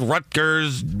Maryland,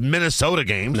 Rutgers, Minnesota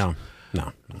games. No.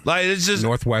 Like it's just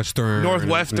Northwestern,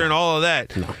 all of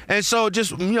that. No. And so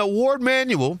just, Ward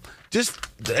Manuel, just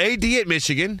the AD at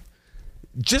Michigan,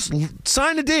 just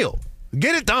sign the deal.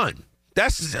 Get it done.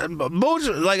 That's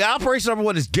operation number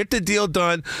 1 is get the deal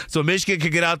done so Michigan can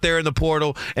get out there in the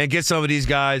portal and get some of these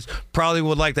guys. Probably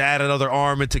would like to add another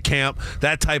arm into camp,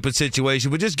 that type of situation.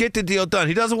 But just get the deal done.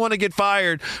 He doesn't want to get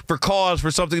fired for cause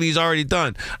for something he's already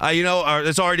done.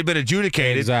 It's already been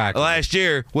adjudicated last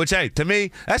year, which, hey, to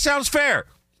me, that sounds fair.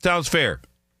 Sounds fair.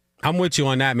 I'm with you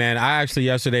on that, man. I actually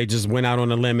yesterday just went out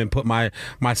on a limb and put my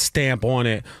stamp on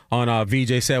it on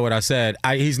Veejay Said What I Said.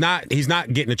 He's not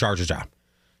getting the Chargers job.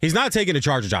 He's not taking the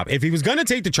Chargers job. If he was going to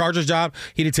take the Chargers job,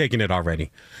 he'd have taken it already.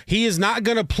 He is not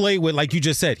going to play with, like you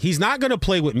just said, he's not going to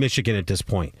play with Michigan at this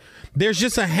point. There's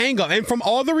just a hang-up. And from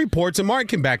all the reports, and Mark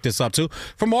can back this up too,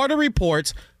 from all the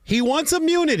reports, he wants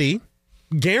immunity,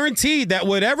 guaranteed that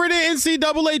whatever the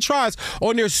NCAA tries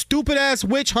on their stupid-ass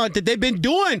witch hunt that they've been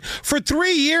doing for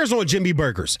 3 years on Jimmy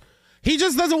Burgers, he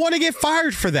just doesn't want to get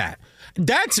fired for that.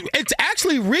 It's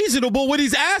actually reasonable what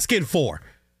he's asking for.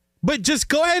 But just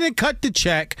go ahead and cut the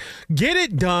check, get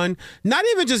it done, not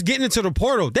even just getting into the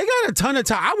portal. They got a ton of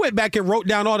time. I went back and wrote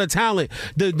down all the talent,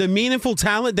 the meaningful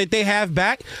talent that they have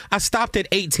back. I stopped at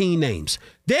 18 names.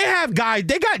 They have guys,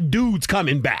 they got dudes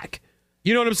coming back.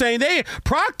 You know what I'm saying?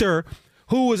 Proctor,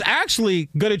 who was actually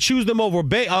going to choose them over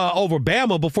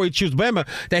Bama before he chose Bama,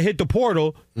 that hit the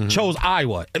portal, chose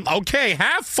Iowa. Okay,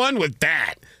 have fun with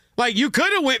that. Like, you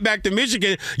could have went back to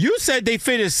Michigan. You said they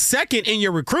finished second in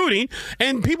your recruiting,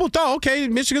 and people thought, okay,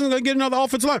 Michigan's going to get another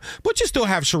offensive line. But you still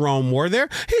have Sharon Moore there.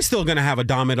 He's still going to have a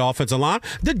dominant offensive line.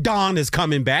 The Don is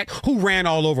coming back, who ran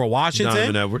all over Washington.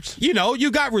 Donovan Edwards. You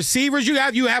got receivers. You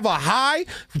have a high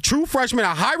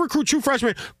recruit true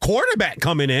freshman quarterback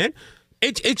coming in.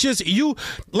 It's just,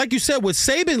 like you said, with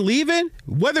Saban leaving,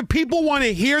 whether people want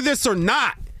to hear this or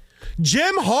not,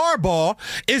 Jim Harbaugh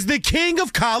is the king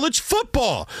of college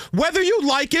football, whether you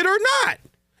like it or not.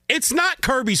 It's not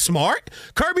Kirby Smart.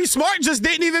 Kirby Smart just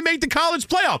didn't even make the college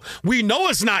playoff. We know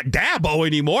it's not Dabo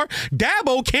anymore.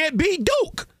 Dabo can't beat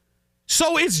Duke.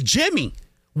 So it's Jimmy.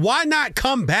 Why not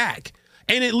come back?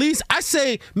 And at least I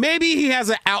say maybe he has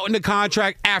an out in the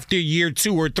contract after year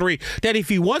 2 or 3 that if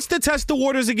he wants to test the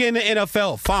waters again in the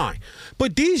NFL, fine.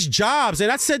 But these jobs, and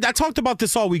I talked about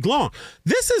this all week long,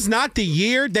 this is not the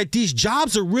year that these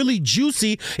jobs are really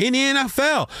juicy in the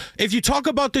NFL. If you talk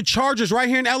about the Chargers right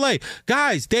here in LA,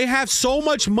 guys, they have so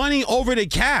much money over the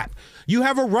cap. You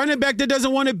have a running back that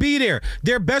doesn't want to be there.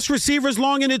 Their best receiver's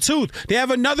long in the tooth. They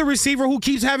have another receiver who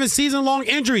keeps having season-long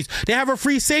injuries. They have a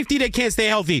free safety that can't stay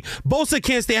healthy. Bosa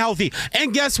can't stay healthy.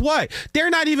 And guess what? They're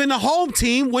not even the home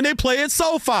team when they play at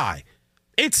SoFi.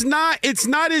 It's not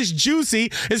as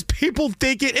juicy as people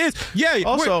think it is. Yeah,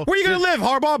 also, where are you going to live,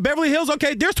 Harbaugh? Beverly Hills?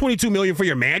 Okay, there's $22 million for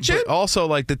your mansion. But also,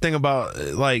 the thing about,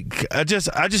 I just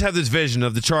have this vision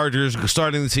of the Chargers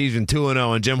starting the season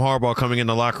 2-0 and Jim Harbaugh coming in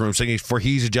the locker room singing "For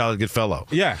He's a Jolly Good Fellow."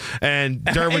 Yeah, and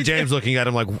Derwin James looking at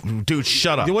him like, "Dude,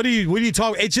 shut up." What are you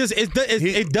talking?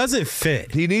 It doesn't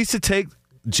fit. He needs to take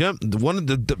one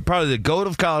of probably the GOAT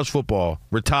of college football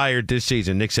retired this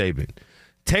season, Nick Saban.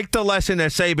 Take the lesson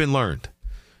that Saban learned.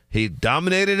 He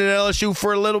dominated at LSU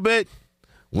for a little bit,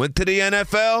 went to the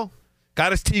NFL,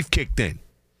 got his teeth kicked in.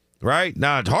 Right?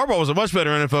 Now, Harbaugh was a much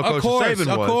better NFL coach than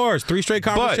Saban was. Of course. 3 straight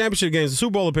conference championship games, a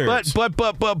Super Bowl appearance. But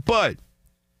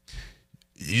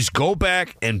you just go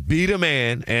back and beat a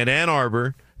man in Ann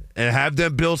Arbor and have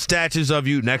them build statues of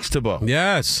you next to Bo.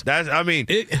 Yes.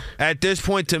 At this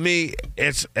point, to me,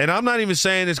 and I'm not even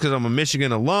saying this because I'm a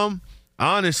Michigan alum.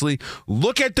 Honestly,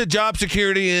 look at the job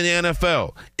security in the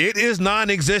NFL. It is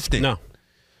non-existent. No.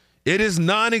 It is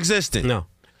non-existent. No.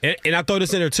 And I throw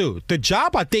this in there, too. The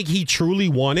job I think he truly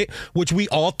wanted, which we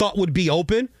all thought would be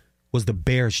open, was the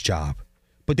Bears job.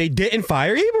 But they didn't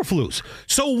fire Eberflus.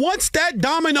 So once that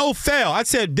domino fell, I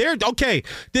said, okay,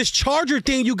 this Charger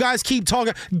thing you guys keep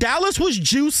talking. Dallas was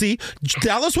juicy.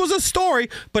 Dallas was a story,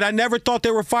 but I never thought they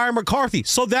were firing McCarthy.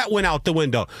 So that went out the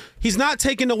window. He's not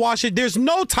taking the Washington. There's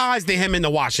no ties to him in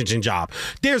the Washington job.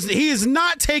 He is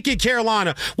not taking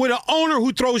Carolina with an owner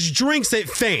who throws drinks at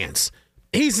fans.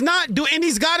 He's not doing, and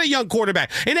he's got a young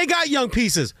quarterback, and they got young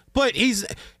pieces. But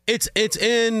it's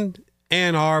in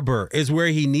Ann Arbor is where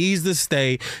he needs to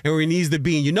stay and where he needs to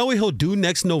be. And you know what he'll do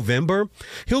next November?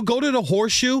 He'll go to the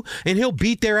Horseshoe and he'll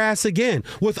beat their ass again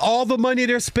with all the money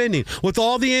they're spending, with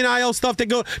all the NIL stuff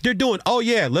they're doing. Oh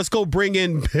yeah, let's go bring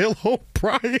in Bill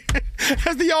O'Brien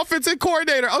as the offensive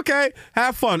coordinator. Okay,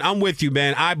 have fun. I'm with you,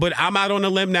 man. But I'm out on a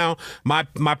limb now. My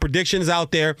prediction is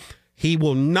out there. He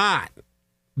will not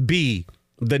be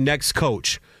the next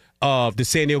coach of the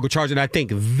San Diego Chargers, and I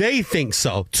think they think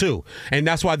so, too. And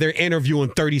that's why they're interviewing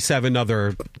 37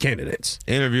 other candidates.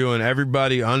 Interviewing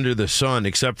everybody under the sun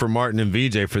except for Martin and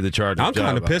Veejay for the Chargers. I'm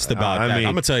kind of pissed about that. I'm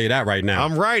going to tell you that right now.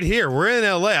 I'm right here. We're in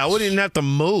L.A. I wouldn't even have to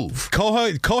move.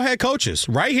 Co-head coaches,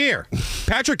 right here.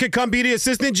 Patrick could come be the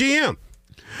assistant GM.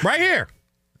 Right here.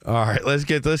 All right, let's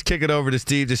kick it over to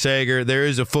Steve DeSager. There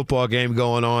is a football game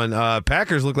going on.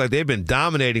 Packers look like they've been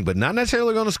dominating, but not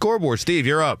necessarily on the scoreboard. Steve,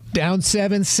 you're up. Down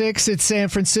 7-6 at San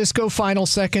Francisco. Final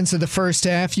seconds of the first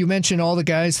half. You mentioned all the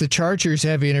guys the Chargers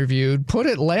have interviewed. Put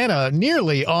Atlanta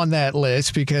nearly on that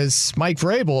list because Mike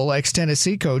Vrabel,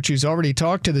 ex-Tennessee coach, who's already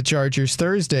talked to the Chargers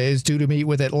Thursday, is due to meet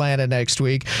with Atlanta next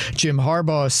week. Jim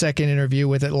Harbaugh, a second interview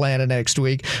with Atlanta next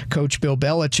week. Coach Bill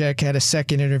Belichick had a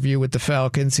second interview with the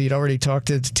Falcons. He'd already talked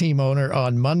to the team owner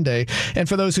on Monday. And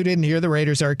for those who didn't hear, the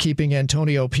Raiders are keeping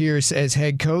Antonio Pierce as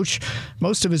head coach.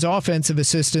 Most of his offensive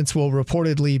assistants will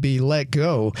reportedly be let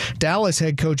go. Dallas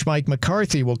head coach Mike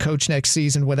McCarthy will coach next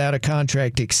season without a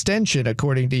contract extension,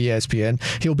 according to ESPN.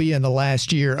 He'll be in the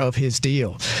last year of his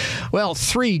deal. Well,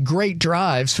 3 great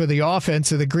drives for the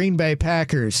offense of the Green Bay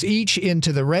Packers, each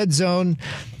into the red zone.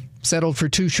 Settled for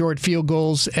 2 short field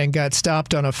goals and got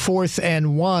stopped on a 4th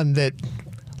and 1 that,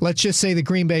 let's just say, the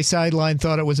Green Bay sideline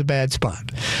thought it was a bad spot.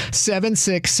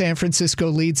 7-6, San Francisco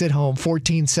leads at home,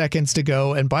 14 seconds to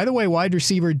go. And by the way, wide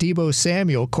receiver Deebo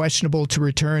Samuel, questionable to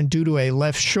return due to a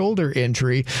left shoulder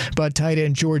injury. But tight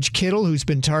end George Kittle, who's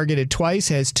been targeted twice,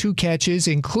 has 2 catches,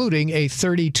 including a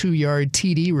 32-yard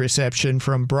TD reception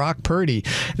from Brock Purdy.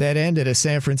 That ended a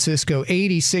San Francisco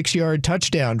 86-yard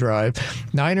touchdown drive.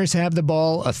 Niners have the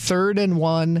ball, a 3rd and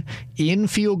 1, in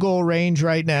field goal range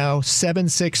right now,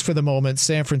 7-6 for the moment.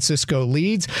 San Francisco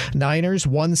leads. Niners,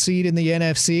 1 seed in the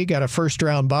NFC, got a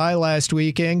first-round bye last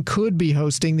weekend, could be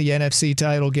hosting the NFC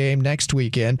title game next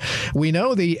weekend. We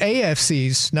know the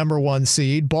AFC's number 1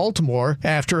 seed, Baltimore,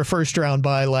 after a first-round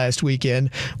bye last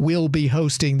weekend, will be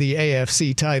hosting the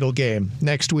AFC title game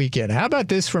next weekend. How about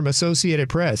this from Associated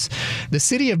Press? The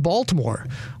city of Baltimore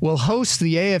will host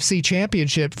the AFC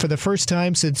Championship for the first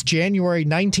time since January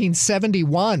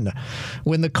 1971,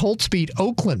 when the Colts beat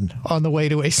Oakland on the way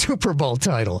to a Super Bowl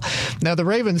title. Now, the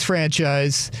Ravens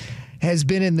franchise has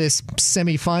been in this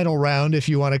semifinal round, if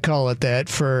you want to call it that,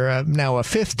 for now a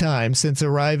 5th time since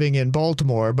arriving in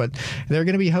Baltimore, but they're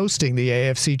going to be hosting the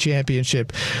AFC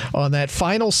Championship on that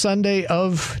final Sunday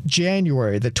of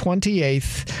January, the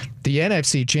 28th. The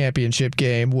NFC Championship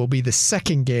game will be the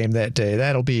second game that day.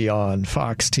 That'll be on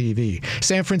Fox TV.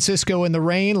 San Francisco in the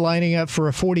rain, lining up for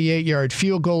a 48-yard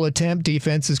field goal attempt.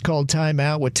 Defense is called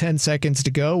timeout with 10 seconds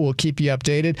to go. We'll keep you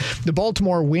updated. The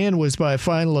Baltimore win was by a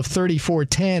final of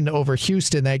 34-10 over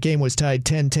Houston. That game was tied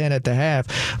 10-10 at the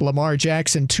half. Lamar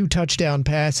Jackson, 2 touchdown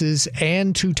passes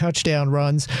and 2 touchdown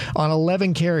runs. On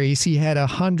 11 carries, he had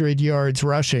 100 yards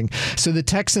rushing. So the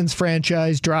Texans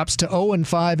franchise drops to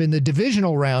 0-5 in the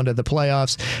divisional round of the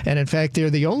playoffs. And in fact,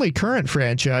 they're the only current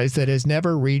franchise that has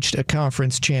never reached a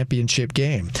conference championship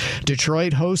game.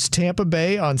 Detroit hosts Tampa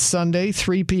Bay on Sunday,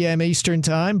 3 p.m. Eastern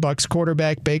Time. Bucs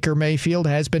quarterback Baker Mayfield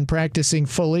has been practicing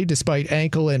fully despite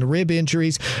ankle and rib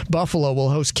injuries. Buffalo will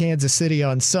host Kansas City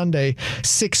on Sunday,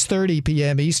 6:30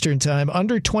 p.m. Eastern Time.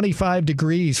 Under 25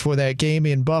 degrees for that game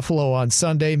in Buffalo on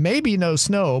Sunday. Maybe no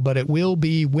snow, but it will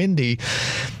be windy.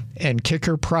 And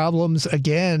kicker problems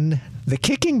again. The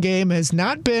kicking game has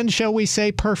not been, shall we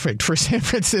say, perfect for San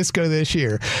Francisco this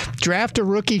year. Draft a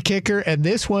rookie kicker, and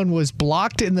this one was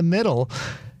blocked in the middle.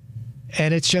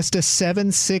 And it's just a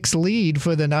 7-6 lead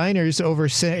for the Niners over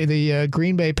the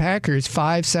Green Bay Packers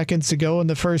 5 seconds to go in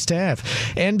the first half.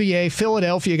 NBA,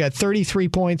 Philadelphia got 33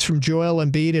 points from Joel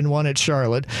Embiid and won at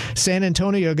Charlotte. San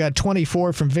Antonio got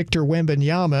 24 from Victor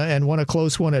Wembanyama and won a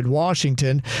close one at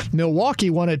Washington. Milwaukee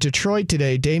won at Detroit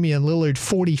today. Damian Lillard,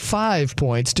 45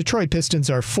 points. Detroit Pistons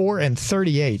are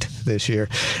 4-38 this year.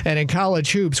 And in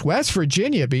college hoops, West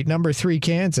Virginia beat number 3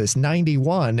 Kansas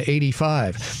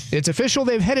 91-85. It's official,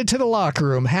 they've headed to the locker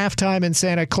room. Halftime in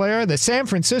Santa Clara. The San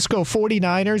Francisco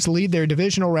 49ers lead their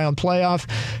divisional round playoff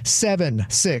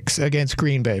 7-6 against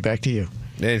Green Bay. Back to you.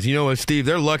 And you know what, Steve?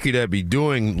 They're lucky to be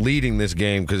leading this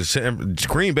game because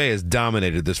Green Bay has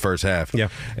dominated this first half. Yeah,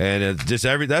 and it's just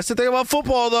that's the thing about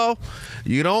football, though.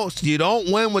 You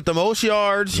don't win with the most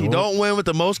yards. Nope. You don't win with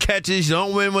the most catches. You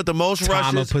don't win with the most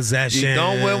rushes. Time of possession. You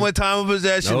don't win with time of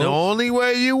possession. Nope. The only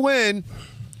way you win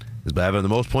is by having the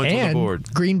most points on the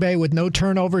board. Green Bay with no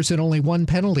turnovers and only one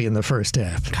penalty in the first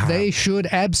half. God. They should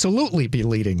absolutely be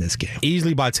leading this game.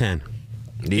 Easily by 10.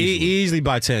 Easily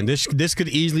by 10. This could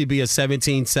easily be a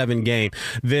 17-7 game.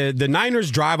 The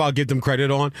Niners drive, I'll give them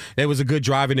credit on. It was a good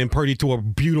drive, and then Purdy threw a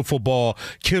beautiful ball.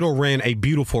 Kittle ran a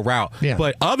beautiful route. Yeah.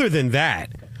 But other than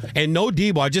that, and no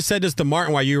Debo, I just said this to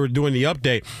Martin while you were doing the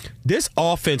update, this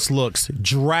offense looks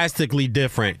drastically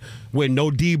different when no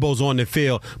Debo's on the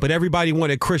field, but everybody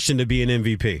wanted Christian to be an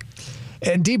MVP.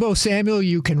 And Deebo Samuel,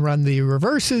 you can run the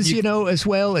reverses, as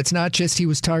well. It's not just he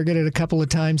was targeted a couple of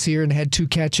times here and had 2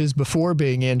 catches before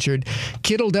being injured.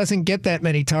 Kittle doesn't get that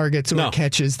many targets or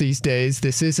catches these days.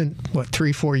 This isn't,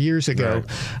 3-4 years ago. Right.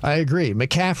 I agree.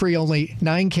 McCaffrey only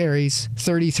 9 carries,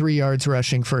 33 yards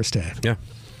rushing first half. Yeah.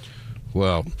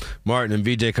 Well, Martin and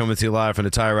Veejay coming to you live from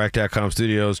the TireRack.com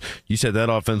studios. You said that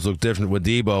offense looked different with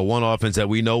Debo. One offense that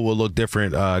we know will look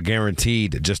different,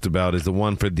 guaranteed just about, is the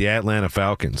one for the Atlanta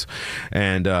Falcons.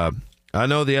 And I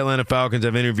know the Atlanta Falcons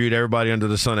have interviewed everybody under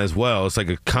the sun as well. It's like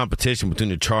a competition between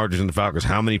the Chargers and the Falcons.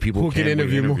 How many people can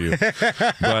interview?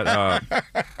 But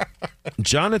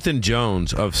Jonathan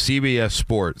Jones of CBS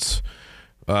Sports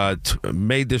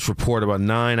made this report about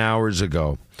 9 hours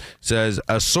ago. Says,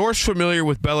 a source familiar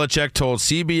with Belichick told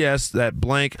CBS that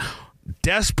blank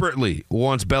desperately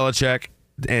wants Belichick,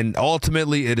 and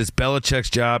ultimately it is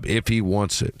Belichick's job if he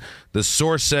wants it. The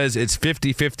source says it's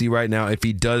 50-50 right now if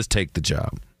he does take the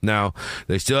job. Now,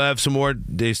 they still have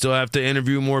they still have to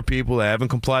interview more people. They haven't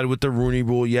complied with the Rooney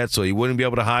Rule yet, so he wouldn't be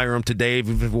able to hire him today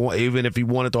even if he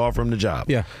wanted to offer him the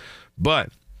job. Yeah. But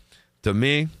to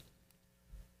me,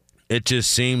 it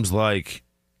just seems like,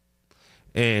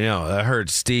 and I heard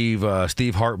Steve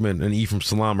Hartman and Ephraim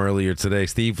Salam earlier today.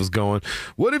 Steve was going,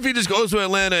 what if he just goes to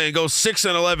Atlanta and goes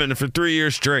 6-11 for 3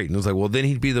 years straight? And I was like, well, then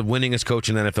he'd be the winningest coach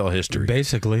in NFL history.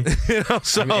 Basically.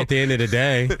 So, at the end of the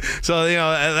day. So,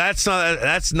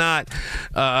 that's not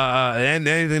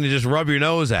anything to just rub your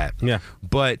nose at. Yeah.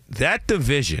 But that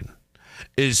division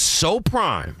is so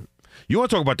prime. You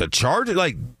want to talk about the Chargers?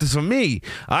 Like, for me,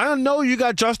 I know you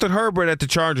got Justin Herbert at the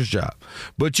Chargers job,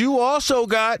 but you also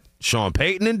got Sean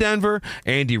Payton in Denver,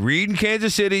 Andy Reid in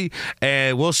Kansas City,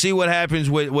 and we'll see what happens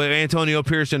with Antonio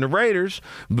Pierce and the Raiders.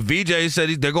 But Veejay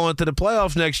said they're going to the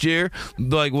playoffs next year.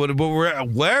 Like,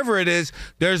 wherever it is,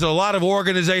 there's a lot of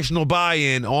organizational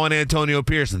buy-in on Antonio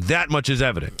Pierce. That much is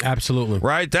evident. Absolutely.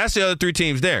 Right? That's the other 3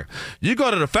 teams there. You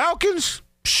go to the Falcons,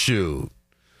 shoot.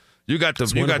 You got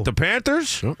the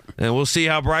Panthers, and we'll see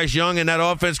how Bryce Young and that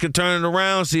offense can turn it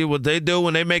around, see what they do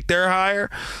when they make their hire.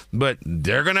 But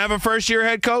they're going to have a first-year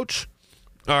head coach,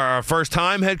 or a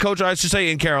first-time head coach, I should say,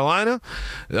 in Carolina.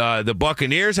 The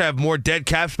Buccaneers have more dead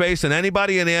cap space than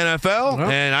anybody in the NFL,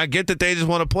 and I get that they just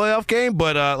won a playoff game,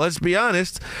 but let's be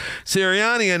honest,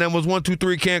 Sirianni and them was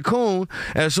 1-2-3 Cancun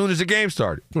as soon as the game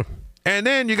started. And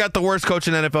then you got the worst coach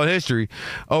in NFL history,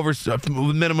 over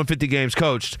minimum 50 games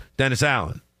coached, Dennis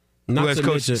Allen. Who has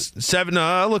coached 7? No,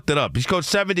 I looked it up. He's coached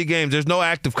 70 games. There's no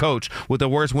active coach with the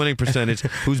worst winning percentage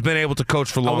who's been able to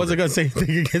coach for longer. I wasn't going to say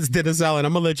anything against Dennis Allen.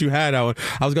 I'm going to let you have that one.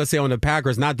 I was going to say on the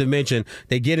Packers, not to mention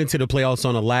they get into the playoffs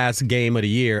on the last game of the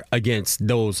year against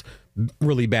those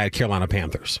really bad Carolina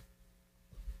Panthers.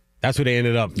 That's what they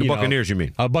ended up. The Buccaneers, you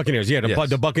mean? Buccaneers, yeah.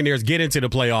 The Buccaneers get into the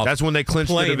playoffs. That's when they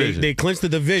clinched the division. They clinched the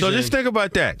division. So just think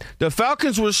about that. The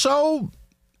Falcons were so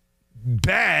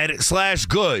bad /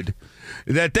 good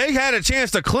that they had a chance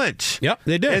to clinch. Yep,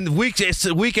 they did. In week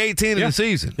 18 of the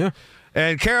season. Yeah.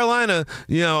 And Carolina,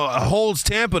 holds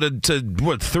Tampa to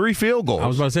what, 3 field goals? I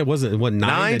was about to say, was it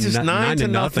 9 to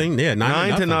nothing? Yeah,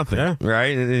 9 to nothing. Yeah.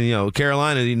 Right? And,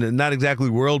 Carolina, not exactly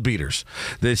world beaters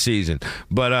this season.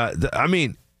 But,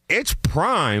 it's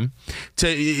prime to,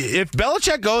 if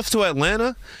Belichick goes to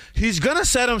Atlanta, he's going to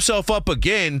set himself up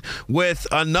again with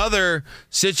another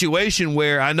situation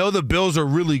where I know the Bills are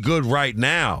really good right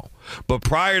now, but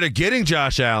prior to getting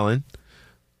Josh Allen,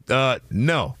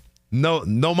 no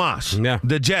mas. Yeah.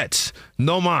 The Jets,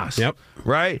 no mas. Yep.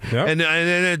 Right? Yep. And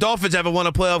the Dolphins haven't won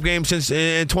a playoff game since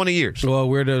in 20 years. Well,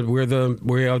 we are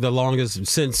the longest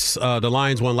since the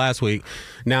Lions won last week.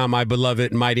 Now my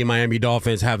beloved mighty Miami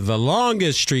Dolphins have the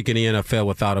longest streak in the NFL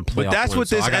without a playoff But that's win, what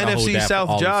this NFC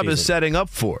South job is setting up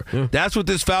for. Yeah. That's what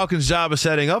this Falcons job is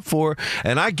setting up for.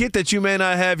 And I get that you may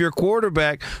not have your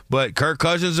quarterback, but Kirk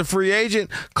Cousins is a free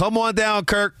agent. Come on down,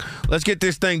 Kirk. Let's get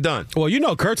this thing done.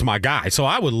 Well, Kirk's my guy, so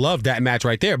I would love that match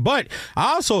right there. But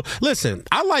I also, listen,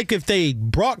 I like if they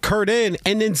brought Kurt in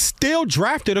and then still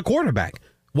drafted a quarterback.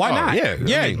 Why not?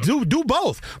 Yeah. Do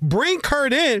both. Bring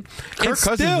Kurt in. Kirk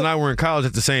Cousins and I were in college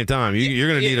at the same time. You're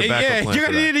going to need a backup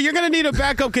plan. You're going to need a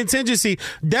backup contingency.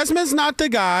 Desmond's not the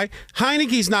guy.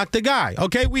 Heineke's not the guy.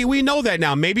 Okay, we know that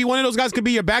now. Maybe one of those guys could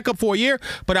be your backup for a year,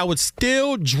 but I would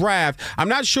still draft. I'm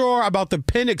not sure about the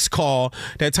Penix call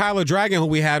that Tyler Dragon, who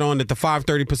we had on at the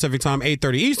 5:30 Pacific time,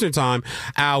 8:30 Eastern time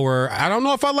hour. I don't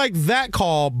know if I like that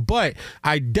call, but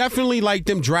I definitely like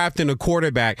them drafting a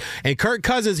quarterback. And Kirk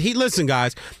Cousins, listen,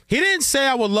 guys. He didn't say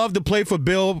I would love to play for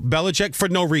Bill Belichick for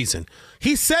no reason.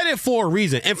 He said it for a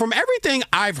reason. And from everything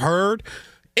I've heard,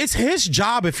 it's his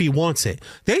job if he wants it.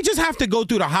 They just have to go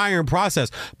through the hiring process.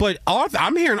 But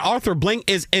I'm hearing Arthur Blank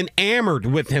is enamored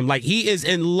with him. Like, he is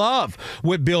in love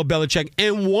with Bill Belichick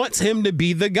and wants him to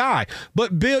be the guy.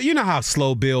 But Bill, you know how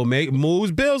slow Bill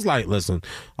moves. Bill's like, listen,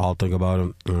 I'll think about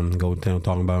him. Go down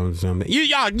talking about him.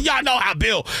 Y'all know how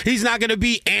Bill, he's not going to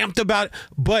be amped about it,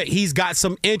 but he's got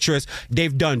some interest.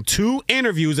 They've done 2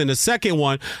 interviews, and the second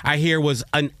one I hear was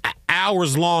an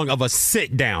hours long of a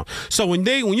sit down. So when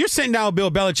you're sitting down with Bill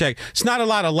Belichick, it's not a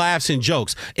lot of laughs and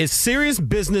jokes. It's serious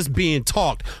business being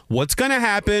talked. What's going to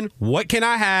happen? What can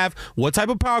I have? What type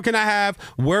of power can I have?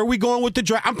 Where are we going with the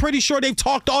draft? I'm pretty sure they've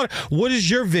talked all. What is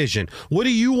your vision? What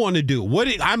do you want to do?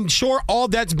 I'm sure all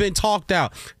that's been talked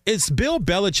out. It's Bill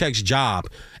Belichick's job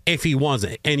if he wants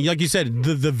it. And like you said,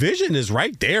 the division is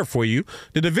right there for you.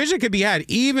 The division could be had,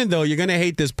 even though you're going to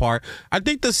hate this part. I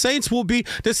think the Saints were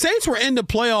in the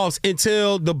playoffs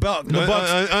until the Bucks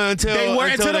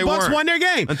won their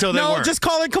game. Just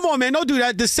call it. Come on, man. Don't do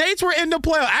that. The Saints were in the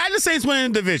playoffs. And the Saints were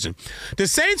in the division. The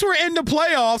Saints were in the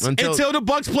playoffs until the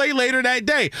Bucks played later that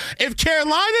day. If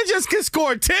Carolina just can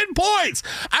score 10 points,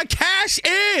 I cash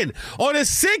in on a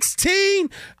 16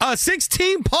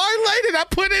 parlay that I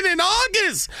put in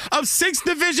August of 6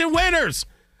 division winners.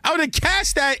 I would have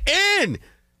cashed that in.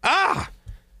 I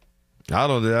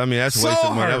don't. I mean, that's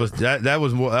wasted money. That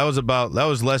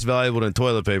was less valuable than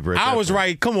toilet paper. I was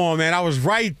right. Come on, man. I was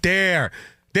right there.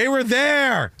 They were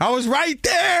there. I was right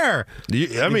there.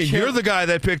 You're the guy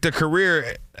that picked a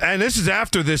career, and this is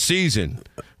after this season,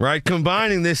 right?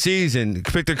 Combining this season,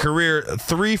 picked a career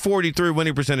 343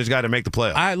 winning percentage guy to make the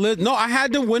playoffs. I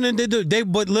had to win and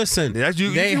but listen,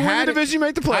 you win the division, you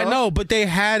make the playoffs. I know, but they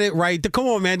had it right. Come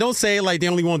on, man. Don't say it like they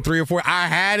only won 3 or 4. I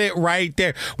had it right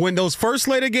there. When those first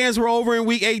slate of games were over in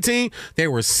week 18, they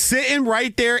were sitting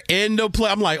right there in the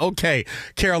play. I'm like, okay,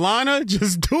 Carolina,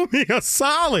 just do me a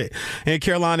solid. And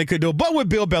Carolina could do it. But with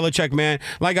Bill Belichick, man,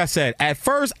 like I said, at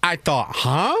first I thought,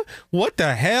 what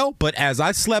the hell? But as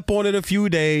I slept on it a few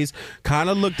days, kind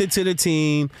of looked into the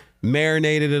team,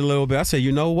 marinated it a little bit, I said,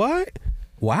 you know what?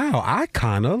 Wow, I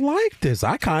kind of like this.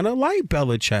 I kind of like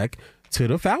Belichick to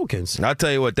the Falcons. I'll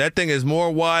tell you what, that thing is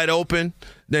more wide open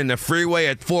than the freeway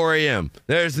at 4 a.m.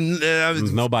 There's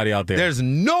nobody out there. There's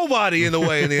nobody in the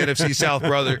way in the NFC South,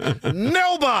 brother.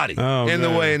 Nobody in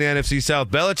the way in the NFC South.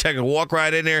 Belichick can walk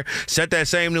right in there, set that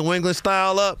same New England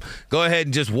style up, go ahead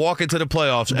and just walk into the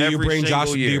playoffs every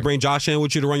single year. Do you bring Josh in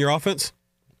with you to run your offense?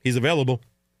 He's available.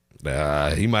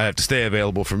 He might have to stay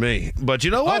available for me. But you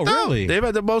know what, though? Really? They've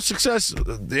had the most success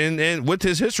in with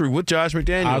his history with Josh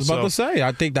McDaniels. I was about to say,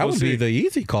 I think that would be the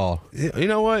easy call. You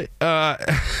know what?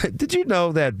 Did you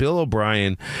know that Bill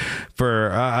O'Brien,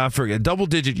 for, I forget,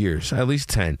 double-digit years, at least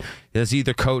 10, has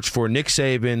either coached for Nick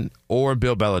Saban or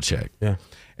Bill Belichick. Yeah.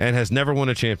 And has never won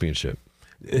a championship.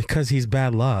 Because he's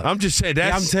bad luck. I'm just saying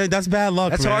that's bad luck.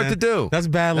 That's man. hard to do. That's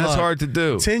bad luck. That's hard to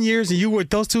do. 10 years and you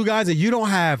with those two guys and you don't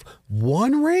have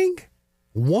one ring?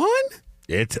 One?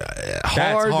 It's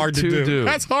hard to do.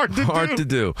 That's hard to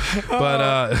do.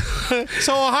 But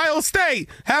so Ohio State,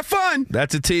 have fun.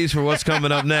 That's a tease for what's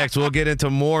coming up next. We'll get into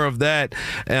more of that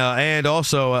and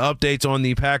also updates on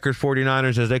the Packers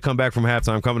 49ers as they come back from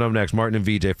halftime. Coming up next, Martin and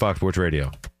Veejay, Fox Sports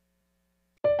Radio.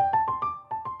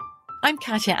 I'm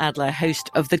Katya Adler, host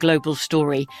of The Global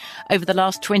Story. Over the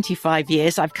last 25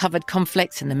 years, I've covered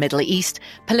conflicts in the Middle East,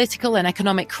 political and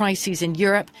economic crises in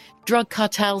Europe, drug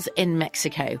cartels in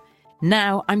Mexico.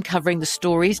 Now I'm covering the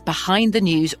stories behind the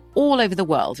news all over the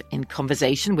world in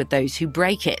conversation with those who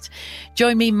break it.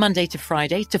 Join me Monday to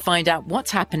Friday to find out what's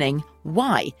happening,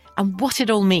 why, and what it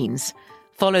all means.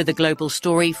 Follow The Global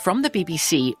Story from the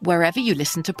BBC wherever you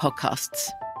listen to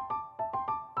podcasts.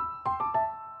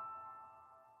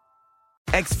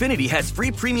 Xfinity has free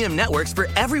premium networks for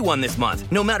everyone this month,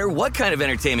 no matter what kind of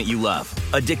entertainment you love.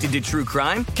 Addicted to true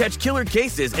crime? Catch killer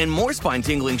cases and more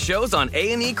spine-tingling shows on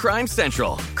A&E Crime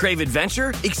Central. Crave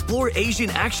adventure? Explore Asian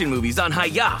action movies on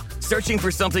Hi-Ya. Searching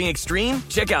for something extreme?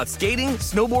 Check out skating,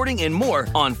 snowboarding, and more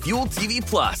on Fuel TV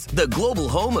Plus, the global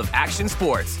home of action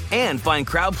sports. And find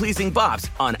crowd-pleasing bops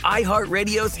on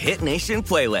iHeartRadio's Hit Nation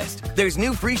playlist. There's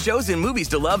new free shows and movies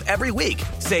to love every week.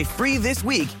 Say free this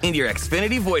week in your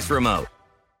Xfinity voice remote.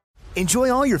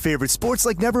 Enjoy all your favorite sports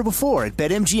like never before at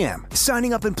BetMGM.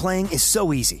 Signing up and playing is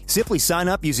so easy. Simply sign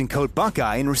up using code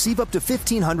Buckeye and receive up to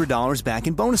 $1,500 back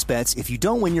in bonus bets if you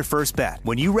don't win your first bet.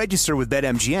 When you register with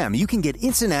BetMGM, you can get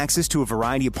instant access to a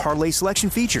variety of parlay selection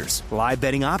features, live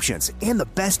betting options, and the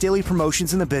best daily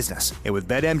promotions in the business. And with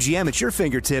BetMGM at your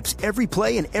fingertips, every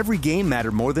play and every game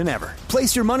matter more than ever.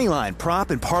 Place your moneyline,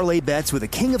 prop, and parlay bets with the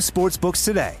king of sportsbooks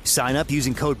today. Sign up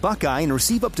using code Buckeye and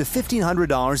receive up to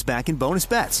 $1,500 back in bonus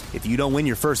bets if you don't win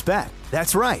your first bet.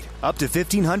 That's right, up to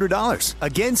 $1,500.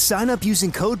 Again, sign up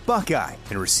using code Buckeye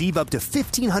and receive up to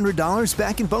 $1,500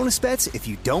 back in bonus bets if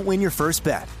you don't win your first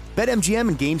bet. BetMGM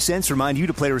and GameSense remind you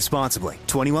to play responsibly.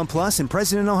 21 plus and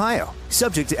present in Ohio.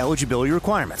 Subject to eligibility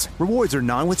requirements. Rewards are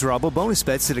non-withdrawable bonus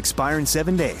bets that expire in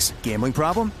 7 days. Gambling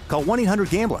problem? Call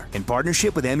 1-800-GAMBLER in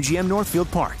partnership with MGM Northfield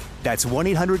Park. That's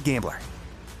 1-800-GAMBLER.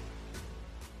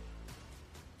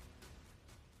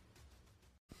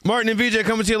 Martin and Veejay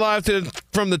coming to you live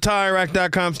from the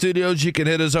TireRack.com studios. You can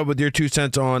hit us up with your 2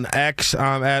 cents on X.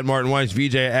 I'm at Martin Weiss,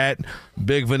 Veejay at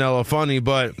Big Vanilla Funny.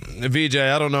 But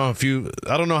Veejay, I don't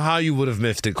know how you would have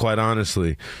missed it, quite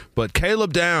honestly. But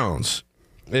Caleb Downs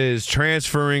is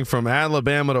transferring from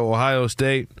Alabama to Ohio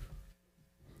State.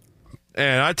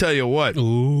 And I tell you what,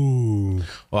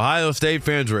 Ohio State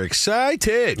fans were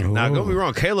excited. Now, don't get me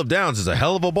wrong, Caleb Downs is a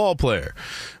hell of a ball player.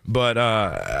 But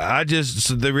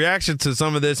the reaction to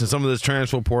some of this and some of this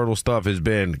transfer portal stuff has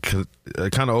been kind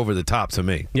of over the top to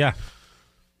me. Yeah,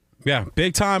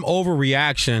 big time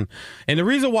overreaction. And the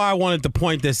reason why I wanted to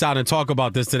point this out and talk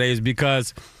about this today is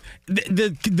because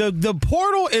the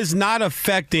portal is not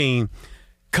affecting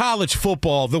college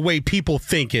football the way people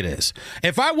think it is.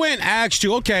 If I went and asked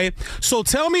you, okay, so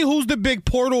tell me who's the big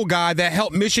portal guy that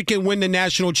helped Michigan win the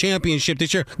national championship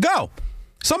this year? Go.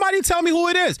 Somebody tell me who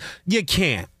it is. You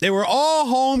can't. They were all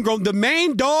homegrown. The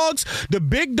main dogs, the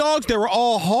big dogs, they were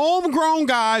all homegrown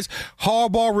guys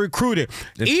Harbaugh recruited.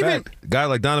 In fact, a guy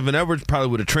like Donovan Edwards probably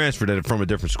would have transferred it from a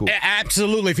different school.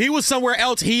 Absolutely. If he was somewhere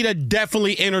else, he'd have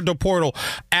definitely entered the portal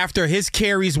after his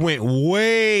carries went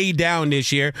way down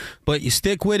this year. But you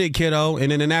stick with it, kiddo.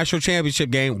 And in the national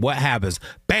championship game, what happens?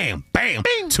 Bam, bam.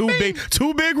 Bing, two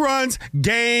big runs,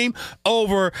 game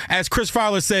over. As Chris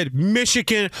Fowler said,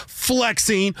 Michigan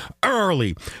flexing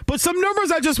early. But some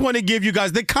numbers I just want to give you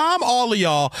guys to calm all of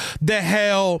y'all the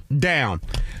hell down.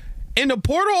 In the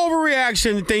portal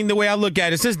overreaction thing, the way I look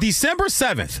at it, since December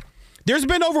 7th, there's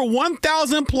been over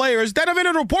 1,000 players that have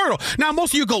entered the portal. Now,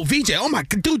 most of you go, Veejay, oh my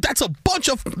God, dude, that's a bunch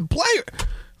of players.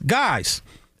 Guys,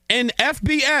 in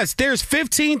FBS, there's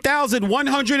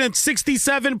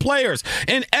 15,167 players.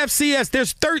 In FCS,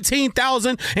 there's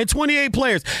 13,028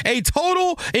 players. A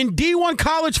total in D1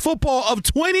 college football of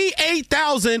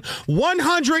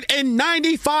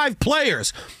 28,195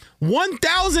 players.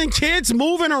 1,000 kids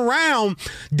moving around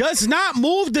does not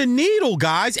move the needle,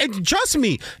 guys. And trust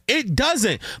me, it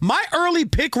doesn't. My early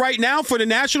pick right now for the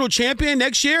national champion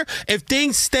next year, if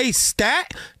things stay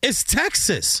stat, is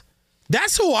Texas.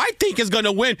 That's who I think is going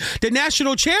to win the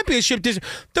national championship.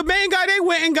 The main guy they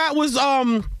went and got was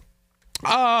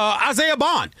Isaiah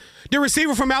Bond, the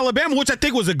receiver from Alabama, which I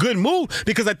think was a good move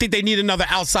because I think they need another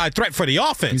outside threat for the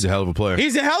offense. He's a hell of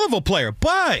a player.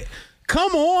 But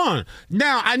Come on.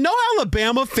 Now, I know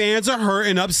Alabama fans are hurt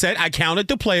and upset. I counted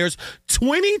the players.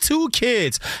 22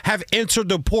 kids have entered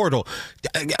the portal.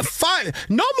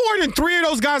 No more than 3 of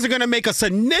those guys are going to make a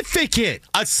significant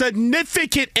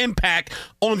impact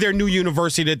on their new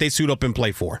university that they suit up and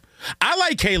play for. I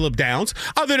like Caleb Downs,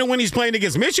 other than when he's playing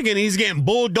against Michigan, he's getting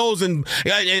bulldozed and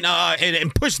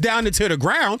pushed down into the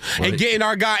ground, and getting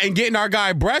our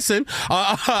guy Bresson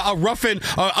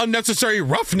a unnecessary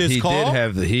roughness call.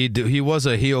 He was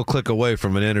a heel click away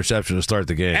from an interception to start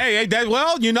the game. Hey,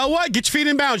 you know what? Get your feet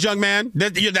in bounds, young man.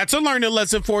 That's a learning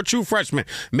lesson for a true freshman.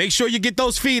 Make sure you get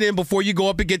those feet in before you go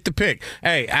up and get the pick.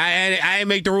 Hey, I ain't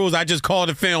make the rules. I just call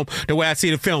the film the way I see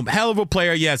the film. Hell of a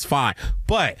player, yes, fine,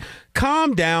 but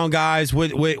calm down, guys,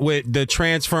 with the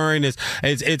transferring.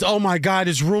 It's oh my God,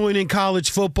 it's ruining college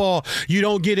football. You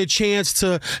don't get a chance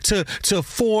to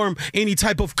form any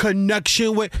type of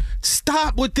connection with.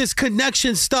 Stop with this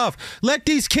connection stuff. Let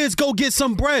these kids go get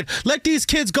some bread. Let these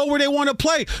kids go where they want to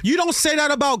play. You don't say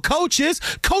that about coaches.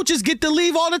 Coaches get to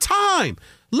leave all the time.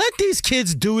 Let these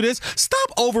kids do this.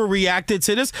 Stop overreacting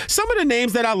to this. Some of the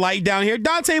names that I like down here,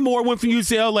 Dante Moore went from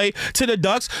UCLA to the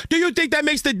Ducks. Do you think that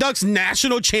makes the Ducks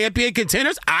national champion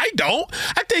contenders? I don't.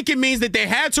 I think it means that they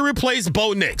had to replace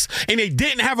Bo Nix, and they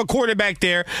didn't have a quarterback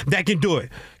there that can do it.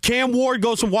 Cam Ward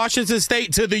goes from Washington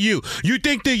State to the U. You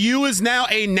think the U is now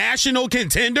a national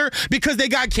contender because they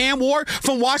got Cam Ward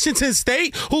from Washington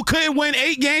State who couldn't win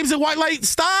 8 games in White Light?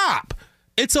 Stop.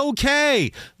 It's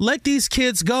okay. Let these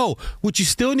kids go. What you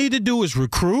still need to do is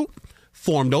recruit,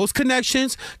 form those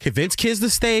connections, convince kids to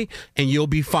stay, and you'll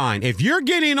be fine. If you're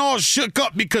getting all shook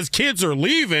up because kids are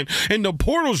leaving and the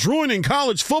portal's ruining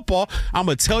college football, I'm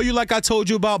going to tell you like I told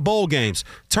you about bowl games.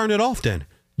 Turn it off then.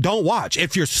 Don't watch.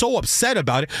 If you're so upset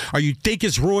about it or you think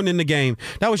it's ruining the game,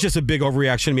 that was just a big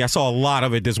overreaction to me. I saw a lot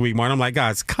of it this week, Martin. I'm like,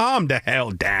 guys, calm the hell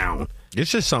down.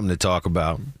 It's just something to talk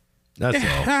about. That's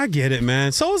all. I get it,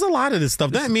 man. So is a lot of this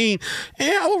stuff. That mean,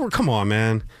 come on,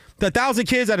 man. The 1,000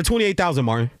 kids out of 28,000,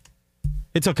 Martin.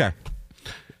 It's okay.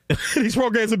 These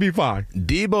programs will be fine.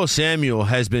 Deebo Samuel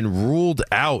has been ruled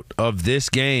out of this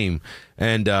game,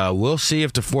 and we'll see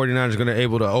if the 49ers are going to be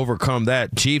able to overcome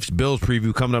that. Chiefs-Bills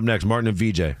preview coming up next. Martin and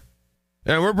Veejay.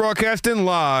 And we're broadcasting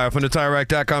live from the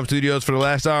TireRack.com studios for the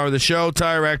last hour of the show.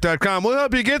 TireRack.com will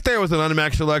help you get there with an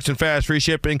unmatched selection, fast, free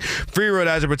shipping, free road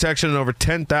hazard protection, and over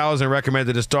 10,000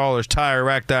 recommended installers.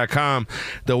 TireRack.com,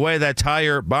 the way that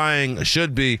tire buying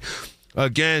should be.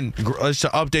 Again, let's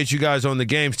update you guys on the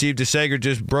game. Steve DeSager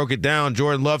just broke it down.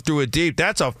 Jordan Love threw it deep.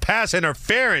 That's a pass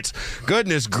interference.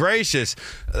 Goodness gracious.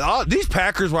 These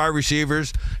Packers wide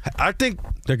receivers, I think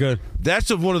they're good. That's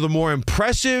one of the more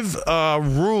impressive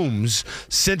rooms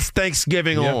since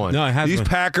Thanksgiving on. No, it has These been.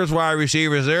 Packers wide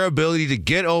receivers, their ability to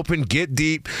get open, get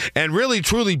deep, and really,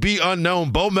 truly be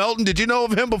unknown. Bo Melton, did you know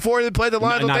of him before he played the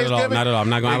Lions on Thanksgiving? Not at all. I'm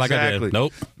not going like I did.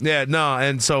 Nope. Yeah, no,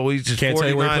 and so we just can't tell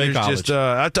you where he played college.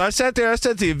 I sat there, I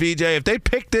said to you, VJ, if they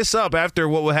pick this up after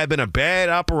what had been a bad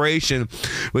operation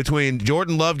between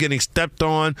Jordan Love getting stepped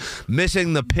on,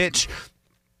 missing the pitch,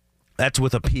 that's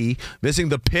with a P, missing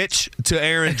the pitch to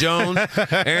Aaron Jones.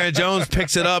 Aaron Jones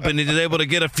picks it up and he's able to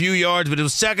get a few yards, but it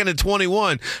was 2nd and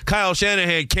 21. Kyle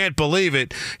Shanahan can't believe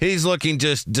it. He's looking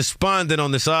just despondent on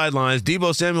the sidelines.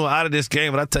 Deebo Samuel out of this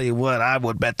game, but I tell you what, I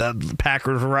would bet the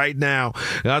Packers right now.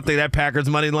 I think that Packers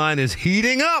money line is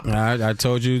heating up. I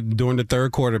told you during the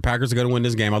third quarter, the Packers are going to win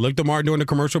this game. I looked at Mark during the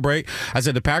commercial break. I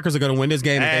said the Packers are going to win this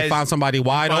game if they find somebody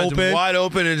wide open.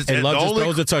 And Love just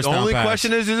throws a touchdown pass. The only pass.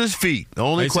 question is his feet. The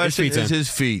only question is his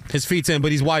feet. His feet's in,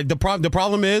 but he's wide. The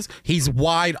problem is he's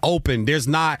wide open. There's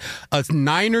not a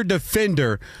Niner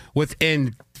defender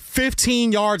within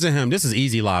 15 yards of him. This is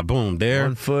easy live. Boom. There.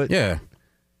 1 foot. Yeah.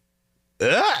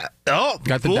 Got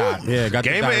the dot. Yeah, got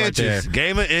Game the dot of right inches. there.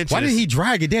 Game of inches. Why did he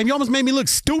drag it? Damn, you almost made me look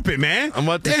stupid, man.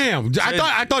 Damn.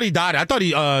 I thought he died. I thought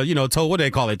he toe, what do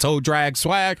they call it? Toe drag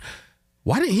swag.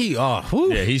 Why didn't he?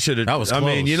 Yeah, he should have. That was close. I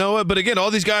mean, you know what? But again,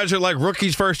 all these guys are like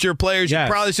rookies, first-year players. Yes.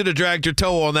 You probably should have dragged your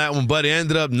toe on that one, but it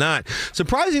ended up not.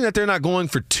 Surprising that they're not going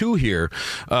for 2 here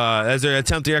as they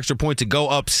attempt the extra point to go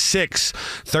up 6,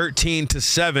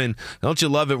 13-7. Don't you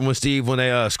love it when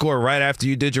they score right after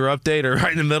you did your update or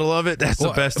right in the middle of it? That's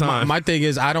the best time. My thing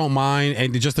is, I don't mind,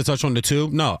 and just to touch on the 2,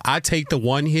 no, I take the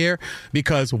 1 here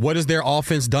because what has their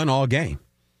offense done all game?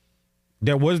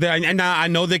 And now I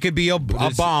know there could be a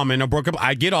bomb and a broken.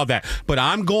 I get all that, but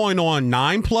I'm going on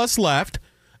 9+ left.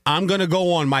 I'm going to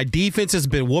go on. My defense has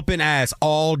been whooping ass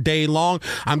all day long.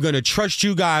 I'm going to trust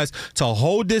you guys to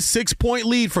hold this 6-point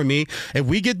lead for me. If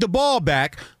we get the ball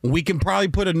back, we can probably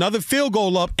put another field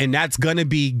goal up, and that's going to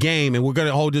be game. And we're going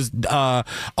to hold this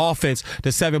offense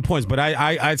to 7 points. But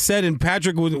I said, and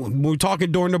Patrick, when we were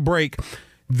talking during the break,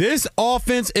 this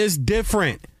offense is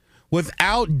different.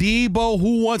 Without Debo,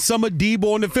 who wants some of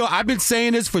Debo on the field? I've been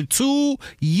saying this for 2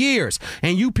 years,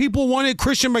 and you people wanted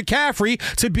Christian McCaffrey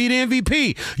to be the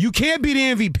MVP. You can't be the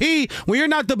MVP when you're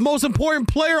not the most important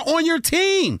player on your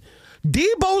team.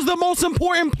 Debo's the most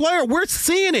important player. We're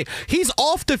seeing it. He's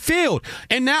off the field.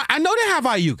 And now I know they have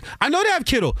Ayuk. I know they have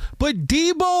Kittle. But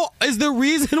Debo is the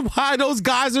reason why those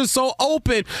guys are so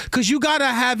open, because you got to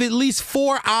have at least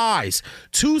 4 eyes,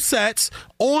 2 sets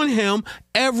on him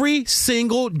every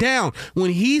single down. When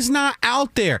he's not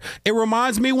out there, it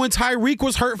reminds me when Tyreek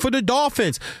was hurt for the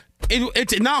Dolphins.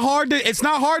 It's not hard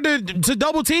to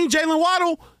double team Jalen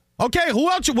Waddle. Okay,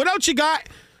 what else you got?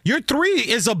 Your 3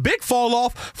 is a big fall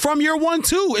off from your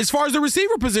 1-2 as far as the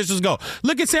receiver positions go.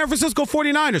 Look at San Francisco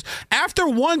 49ers. After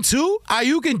 1-2,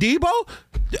 Ayuk and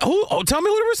Debo, tell me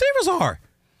who the receivers are.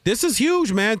 This is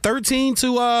huge, man. 13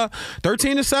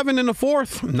 to 7 in the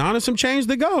fourth. 9 and some change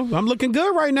to go. I'm looking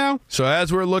good right now. So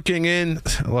as we're looking in,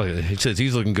 well, he says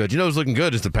he's looking good. You know who's looking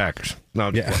good is the Packers. No,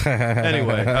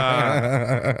 anyway,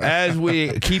 as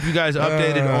we keep you guys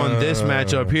updated on this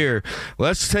matchup here,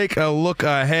 let's take a look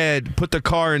ahead, put the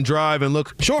car in drive, and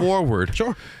look forward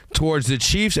towards the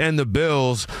Chiefs and the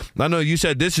Bills. I know you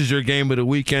said this is your game of the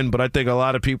weekend, but I think a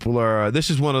lot of people are. This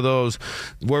is one of those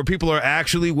where people are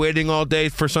actually waiting all day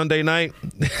for Sunday night.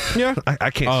 Yeah, I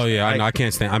can't. Oh yeah, I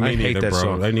can't stand. I hate that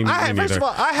bro. Song. First of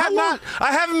all, I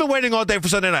haven't been waiting all day for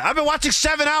Sunday night. I've been watching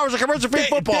 7 hours of commercial-free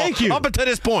football. Thank you. Up until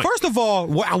this point. First of all,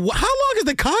 how long is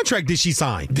the contract did she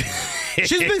sign?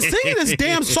 She's been singing this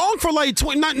damn song for like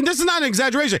this is not an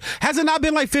exaggeration. Has it not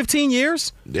been like 15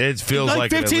 years? It feels like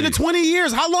 15 to 20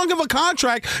 years. How long of a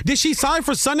contract did she sign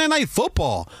for Sunday Night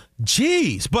Football?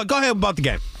 Jeez. But go ahead about the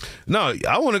game. No,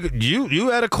 I want to.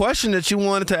 You had a question that you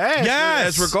wanted to ask. Yes.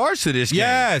 As regards to this game.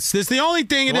 Yes. This is the only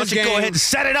thing in this game. Go ahead and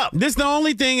set it up. This is the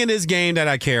only thing in this game that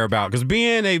I care about. Because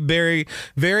being a very,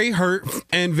 very hurt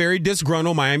and very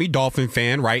disgruntled Miami Dolphin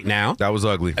fan right now. That was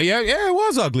ugly. Yeah, it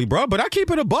was ugly, bro. But I keep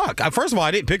it a buck. First of all,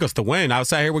 I didn't pick us to win. I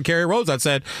sat here with Kerry Rhodes. I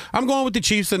said, I'm going with the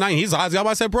Chiefs tonight. He's Ozzy.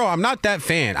 I said, bro, I'm not that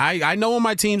fan. I know when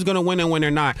my team's going to win and when they're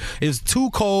not. It's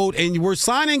too cold, and we're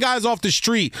signing guys off the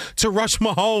street to rush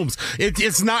Mahomes.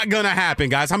 It's not going to happen,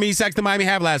 guys. How many sacks did Miami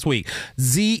have last week?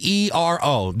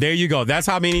 0. There you go. That's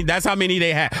how many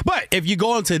they had. But if you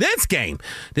go into this game,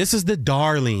 this is the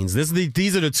darlings.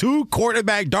 These are the 2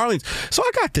 quarterback darlings. So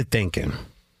I got to thinking,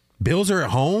 Bills are at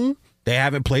home. They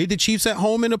haven't played the Chiefs at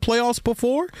home in the playoffs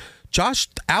before. Josh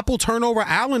Apple turnover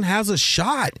Allen has a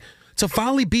shot to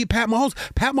finally beat Pat Mahomes.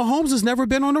 Pat Mahomes has never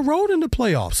been on the road in the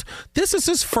playoffs. This is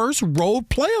his first road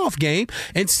playoff game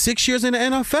in 6 years in the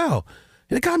NFL.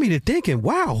 And it got me to thinking,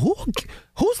 wow,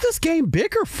 who's this game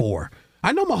bigger for?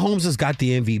 I know Mahomes has got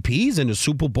the MVPs in the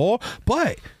Super Bowl,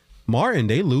 but Martin,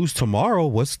 they lose tomorrow.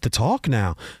 What's the talk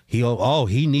now? He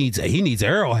needs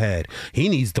Arrowhead. He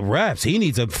needs the refs. He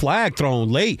needs a flag thrown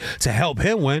late to help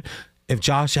him win. If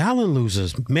Josh Allen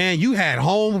loses, man, you had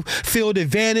home field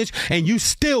advantage and you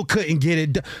still couldn't get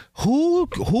it done.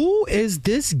 Who is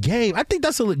this game? I think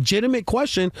that's a legitimate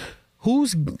question.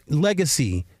 Whose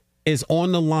legacy is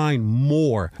on the line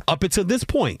more up until this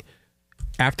point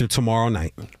after tomorrow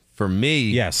night? For me,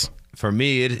 yes. For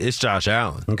me, it's Josh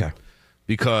Allen. Okay.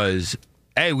 Because,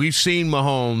 hey, we've seen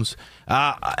Mahomes,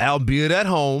 albeit at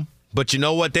home, but you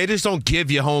know what? They just don't give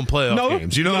you home playoff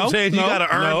games. You know what I'm saying? You got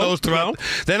to earn those throughout.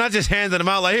 They're not just handing them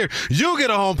out like, here, you get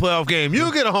a home playoff game. You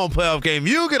get a home playoff game.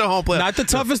 You get a home playoff. Not the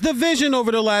toughest division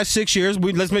over the last 6 years.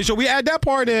 Let's make sure we add that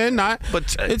part in.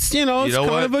 But it's, it's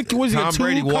kind of a Tom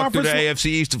Brady walked through the AFC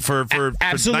East for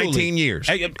 19 years.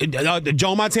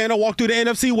 Joe Montana walked through the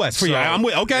NFC West for you. I'm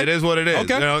with, okay. It is what it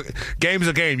is. Okay. Game's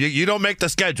a game. You don't make the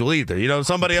schedule either.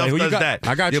 Somebody else does that.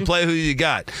 I got you. You play who you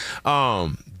got.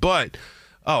 But...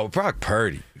 Oh, Brock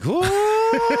Purdy. This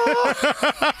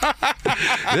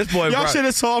boy, y'all should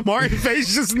have saw Martin's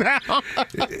face just now.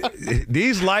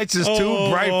 These lights is too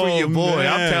bright for your boy.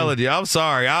 Man. I'm telling you. I'm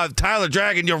sorry. Tyler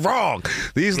Dragon, you're wrong.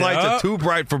 These lights are too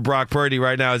bright for Brock Purdy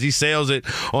right now as he sails it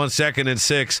on 2nd and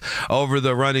 6 over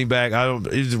the running back.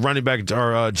 He's running back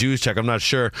or Juice check. I'm not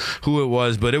sure who it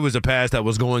was, but it was a pass that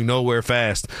was going nowhere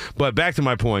fast. But back to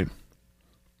my point.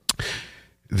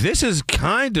 This is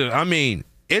kind of,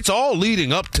 it's all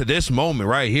leading up to this moment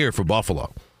right here for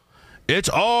Buffalo. It's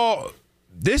all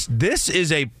this is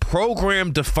a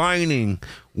program-defining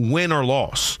win or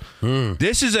loss.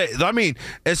 This is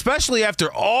especially after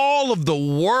all of the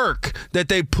work that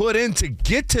they put in to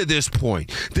get to this point.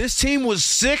 This team was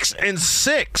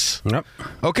 6-6. Yep.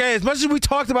 Okay, as much as we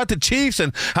talked about the Chiefs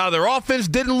and how their offense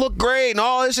didn't look great and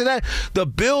all this and that, the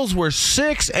Bills were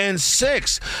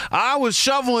 6-6. I was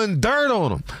shoveling dirt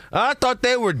on them. I thought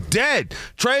they were dead.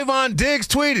 Trayvon Diggs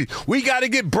tweeted, "We got to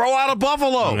get bro out of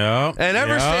Buffalo." Yep. And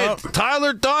ever since,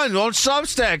 Tyler Dunn on his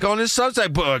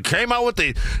Substack, came out with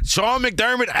the Sean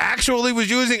McDermott actually was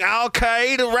using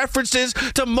Al-Qaeda references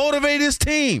to motivate his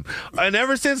team. And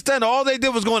ever since then, all they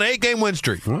did was go on an 8-game win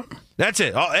streak. That's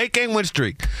it. 8-game win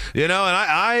streak. And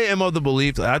I am of the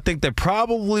belief that I think they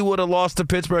probably would have lost to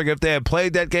Pittsburgh if they had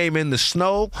played that game in the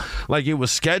snow like it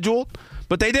was scheduled.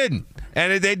 But they didn't.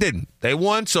 And they didn't. They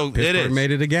won, so Pittsburgh it is.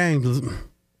 made it a game.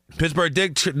 Pittsburgh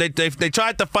did. They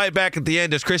tried to fight back at the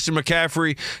end as Christian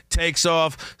McCaffrey takes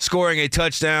off, scoring a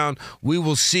touchdown. We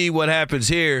will see what happens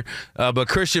here. But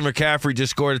Christian McCaffrey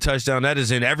just scored a touchdown. That is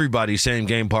in everybody's same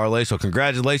game parlay. So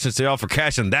congratulations to y'all for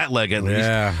cashing that leg at least.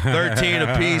 Yeah. 13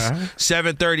 apiece,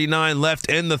 7:39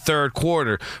 left in the third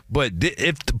quarter. But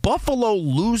if Buffalo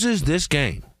loses this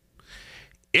game,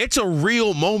 it's a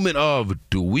real moment of,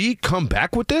 do we come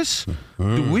back with this?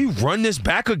 Do we run this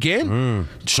back again?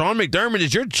 Sean McDermott,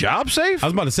 is your job safe? I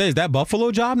was about to say, is that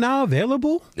Buffalo job now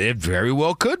available? It very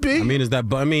well could be.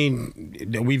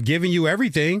 We've given you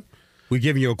everything. We've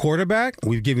given you a quarterback.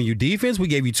 We've given you defense. We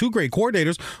gave you two great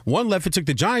coordinators. One left and took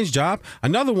the Giants' job.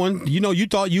 Another one, you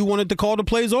thought you wanted to call the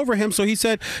plays over him. So he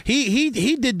said he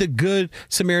did the good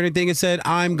Samaritan thing and said,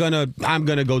 I'm gonna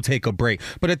go take a break.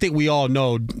 But I think we all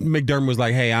know McDermott was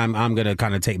like, hey, I'm gonna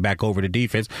kind of take back over the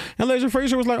defense. And Laser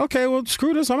Frazier was like, okay, well,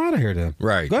 screw this. I'm out of here then.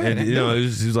 Right. Go ahead. And, he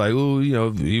was like,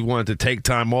 he wanted to take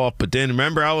time off. But then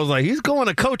remember, I was like, he's going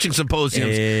to coaching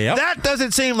symposiums. Yep. That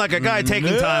doesn't seem like a guy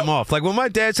taking time off. Like when my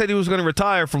dad said he was going to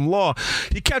retire from law,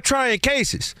 he kept trying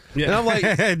cases. Yeah. And I'm like,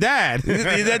 Dad,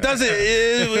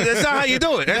 that's not how you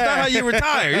do it. That's not how you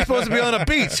retire. You're supposed to be on a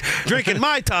beach drinking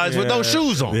Mai Tais with no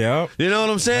shoes on. Yep. You know what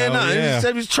I'm saying? He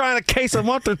said he was trying a case a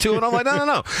month or two, and I'm like,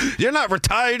 no. You're not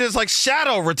retired. You're just like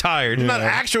shadow retired. You're not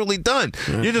actually done.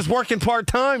 You're just working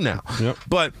part-time now. Yep.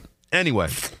 But anyway.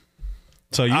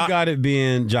 So you got it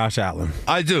being Josh Allen.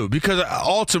 I do, because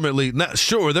ultimately,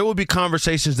 sure, there will be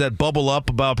conversations that bubble up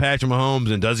about Patrick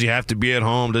Mahomes and does he have to be at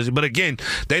home? But again,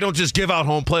 they don't just give out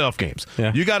home playoff games.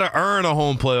 Yeah. You got to earn a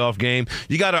home playoff game.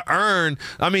 You got to earn.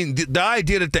 I mean, the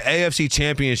idea that the AFC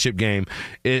Championship game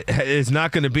is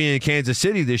not going to be in Kansas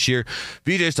City this year,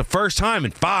 Veejay, it's the first time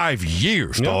in 5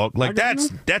 years, dog. Like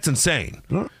that's insane.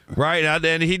 Right?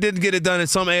 And he didn't get it done in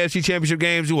some AFC Championship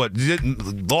games.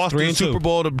 Lost the Super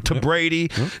Bowl to Brady,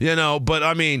 but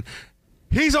I mean,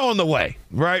 he's on the way,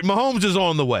 right? Mahomes is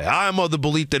on the way. I am of the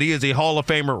belief that he is a Hall of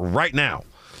Famer right now.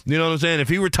 You know what I'm saying? If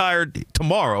he retired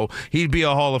tomorrow, he'd be a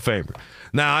Hall of Famer.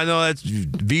 Now, I know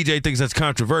Veejay thinks that's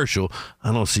controversial.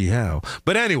 I don't see how.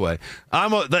 But anyway,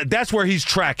 that's where he's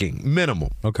tracking, minimum.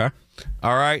 Okay.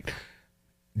 All right?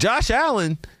 Josh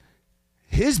Allen,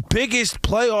 his biggest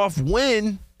playoff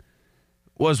win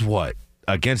was what?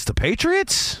 Against the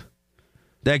Patriots?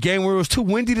 That game where it was too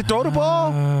windy to throw the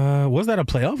ball? Was that a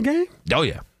playoff game? Oh,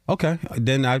 yeah. Okay.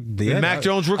 Then Mac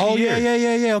Jones rookie year.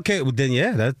 Yeah. Okay. Well,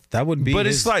 then, that would be. But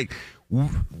it's like.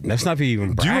 That's not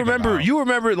even. Do you remember? You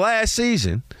remember last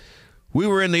season? We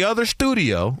were in the other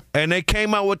studio, and they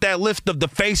came out with that list of the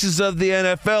faces of the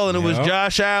NFL, and it was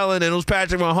Josh Allen, and it was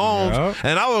Patrick Mahomes,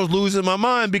 and I was losing my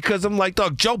mind because I'm like,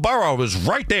 dog, Joe Burrow was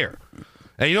right there.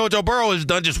 And you know what Joe Burrow has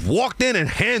done? Just walked in and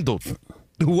handled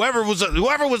whoever was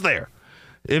there.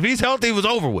 If he's healthy, it was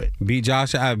over with. Beat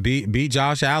Josh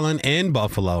Allen in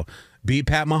Buffalo. Beat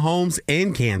Pat Mahomes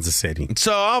in Kansas City.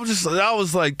 So I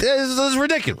was like, this is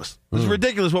ridiculous. This is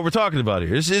ridiculous what we're talking about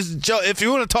here. If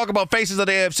you want to talk about faces of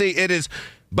the AFC, it is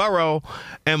Burrow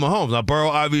and Mahomes. Now, Burrow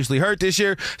obviously hurt this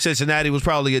year. Cincinnati was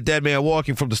probably a dead man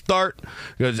walking from the start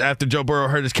because after Joe Burrow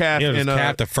hurt his calf.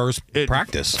 Yeah, the first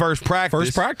practice. First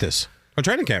practice. Or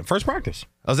training camp. First practice.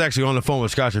 I was actually on the phone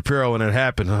with Scott Shapiro when it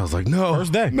happened. And I was like, no,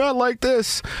 first day. Not like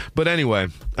this. But anyway,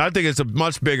 I think it's a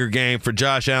much bigger game for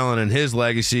Josh Allen and his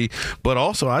legacy. But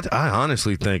also, I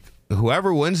honestly think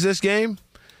whoever wins this game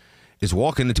is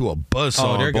walking into a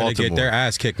buzzsaw. They're going to get their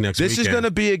ass kicked next weekend. This is going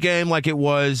to be a game like it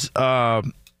was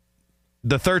the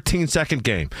 13-second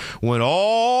game. When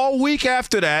all week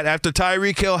after that, after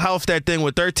Tyreek Hill housed that thing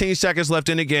with 13 seconds left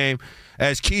in the game,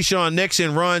 as Keyshawn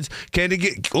Nixon runs, he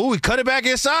cut it back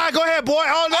inside. Go ahead, boy.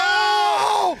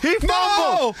 Oh, no! He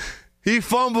fumbled. He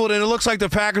fumbled, and it looks like the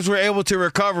Packers were able to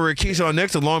recover it. Keyshawn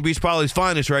Nixon, Long Beach Poly's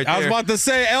finest right there. I was about to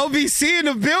say, LBC in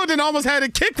the building almost had a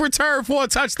kick return for a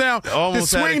touchdown to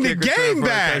swing the game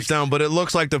back. Touchdown, but it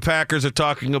looks like the Packers are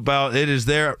talking about it is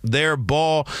their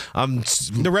ball.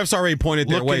 The refs already pointed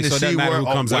their way, so it doesn't matter who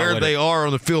comes out with it. Where they are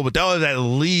on the field, but that was at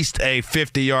least a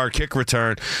 50-yard kick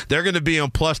return. They're going to be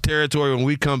in plus territory when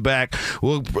we come back.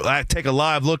 We'll take a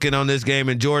live look in on this game,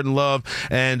 and Jordan Love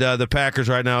and the Packers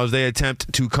right now as they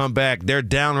attempt to come back. They're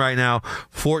down right now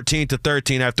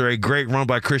 14-13 after a great run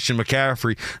by Christian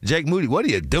McCaffrey. Jake Moody, what are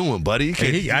you doing, buddy?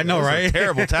 I know, right? A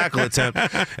terrible tackle attempt.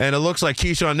 And it looks like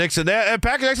Keyshawn Nixon.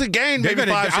 Packers actually gained maybe 5-6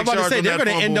 yards. I'm about to say, they're going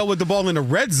to end up with the ball in the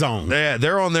red zone. Yeah,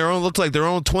 they're on their own, looks like their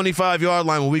own 25-yard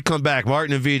line when we come back.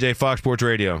 Martin and Veejay, Fox Sports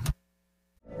Radio.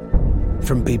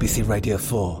 From BBC Radio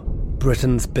 4,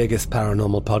 Britain's biggest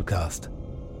paranormal podcast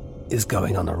is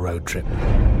going on a road trip.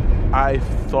 I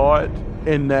thought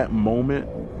in that moment,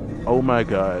 oh my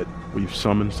God, we've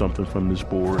summoned something from this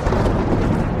board.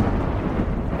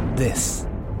 This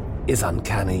is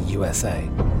Uncanny USA.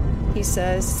 He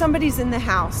says, somebody's in the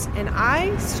house, and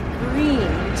I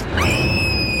screamed.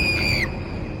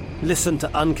 Listen to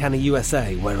Uncanny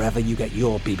USA wherever you get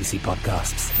your BBC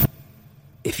podcasts,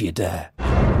 if you dare.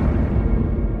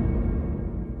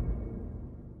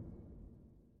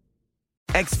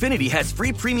 Xfinity has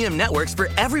free premium networks for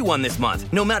everyone this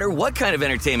month, no matter what kind of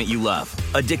entertainment you love.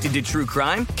 Addicted to true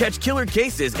crime? Catch killer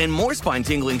cases and more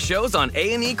spine-tingling shows on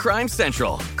A&E Crime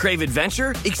Central. Crave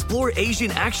adventure? Explore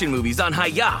Asian action movies on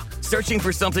Hi-Ya. Searching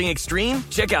for something extreme?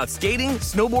 Check out skating,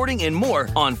 snowboarding, and more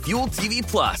on Fuel TV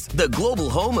Plus, the global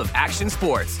home of action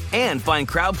sports. And find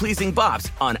crowd-pleasing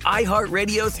bops on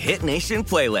iHeartRadio's Hit Nation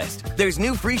playlist. There's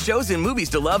new free shows and movies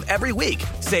to love every week.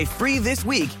 Say free this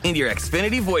week in your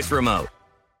Xfinity voice remote.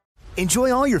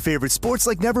 Enjoy all your favorite sports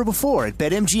like never before at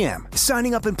BetMGM.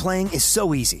 Signing up and playing is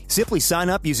so easy. Simply sign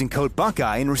up using code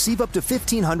Buckeye and receive up to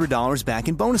 $1,500 back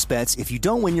in bonus bets if you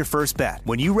don't win your first bet.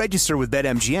 When you register with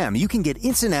BetMGM, you can get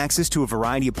instant access to a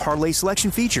variety of parlay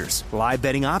selection features, live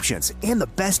betting options, and the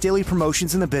best daily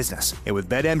promotions in the business. And with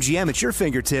BetMGM at your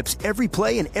fingertips, every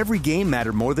play and every game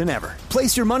matter more than ever.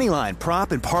 Place your moneyline,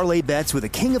 prop, and parlay bets with the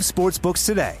king of sportsbooks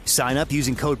today. Sign up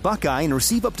using code Buckeye and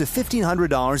receive up to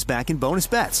 $1,500 back in bonus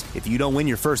bets if you don't win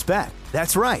your first bet.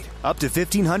 That's right, up to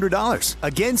 $1,500.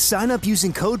 Again, sign up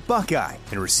using code Buckeye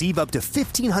and receive up to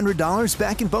 $1,500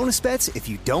 back in bonus bets if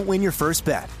you don't win your first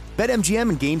bet. BetMGM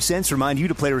and GameSense remind you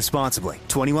to play responsibly.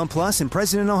 21 plus and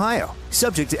present in Ohio.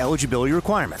 Subject to eligibility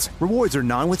requirements. Rewards are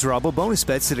non-withdrawable bonus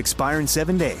bets that expire in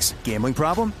 7 days. Gambling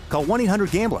problem? Call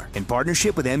 1-800-GAMBLER in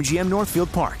partnership with MGM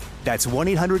Northfield Park. That's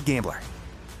 1-800-GAMBLER.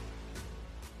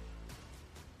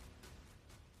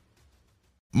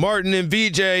 Martin and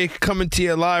Veejay coming to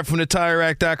you live from the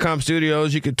TireRack.com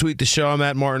studios. You can tweet the show. I'm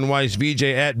at Martin Weiss.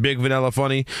 Veejay at Big Vanilla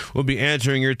Funny. We'll be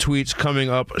answering your tweets coming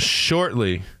up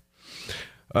shortly.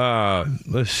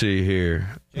 Let's see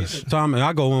here. Thomas,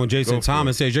 I go on. Jason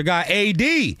Thomas says your guy AD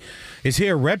is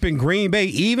here repping Green Bay,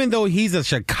 even though he's a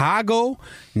Chicago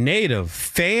native.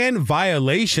 Fan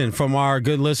violation from our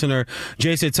good listener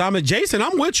Jason Thomas. Jason,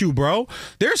 I'm with you, bro.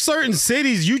 There's certain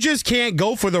cities you just can't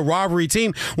go for the rivalry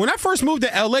team. When I first moved to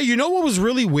LA, you know what was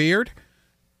really weird?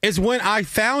 Is when I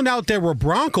found out there were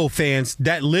Bronco fans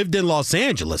that lived in Los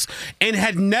Angeles and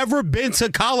had never been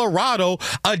to Colorado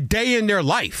a day in their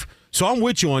life. So I'm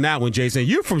with you on that one, Jason.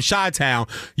 You're from Chi-Town.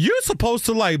 You're supposed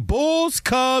to like Bulls,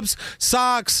 Cubs,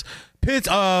 Sox, Pitts.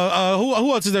 Who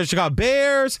else is there? Chicago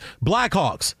Bears,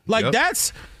 Blackhawks. Like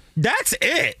that's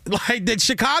it. Like that.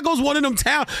 Chicago's one of them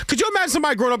towns. Could you imagine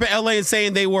somebody growing up in LA and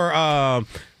saying they were a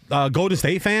Golden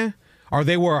State fan, or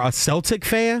they were a Celtic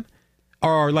fan,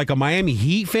 or like a Miami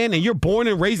Heat fan, and you're born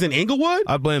and raised in Inglewood?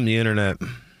 I blame the internet.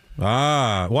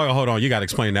 Well, hold on. You got to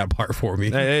explain that part for me.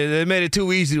 They made it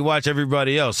too easy to watch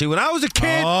everybody else. See, when I was a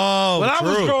kid, I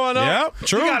was growing up,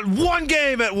 you got one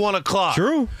game at 1 o'clock.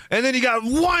 True. And then you got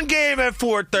one game at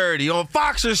 4:30 on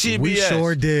Fox or CBS. We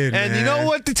sure did, And man. you know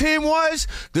what the team was?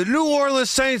 The New Orleans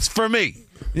Saints for me.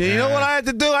 You know what I had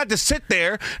to do? I had to sit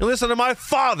there and listen to my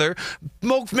father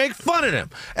make fun of them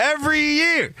every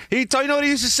year. You know what he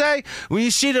used to say? When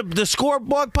you see the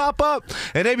scoreboard pop up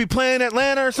and they be playing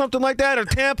Atlanta or something like that, or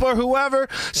Tampa or whoever,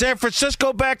 San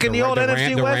Francisco back in the old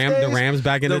NFC West days. The Rams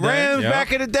back in the day. The Rams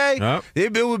back in the day. Yep.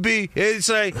 It'd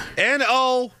say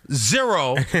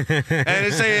NO0 and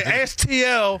it'd say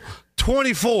STL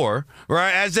 24,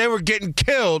 right, as they were getting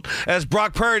killed, as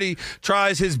Brock Purdy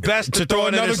tries his best to throw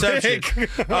an interception.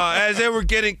 As they were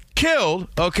getting killed,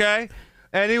 okay?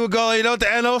 And he would go, you know what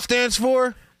the NO stands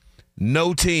for?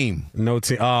 No team. No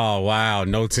team. Oh, wow.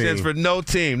 No team. Stands for no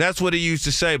team. That's what he used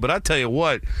to say. But I tell you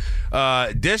what,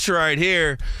 This right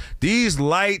here, these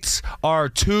lights are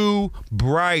too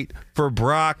bright for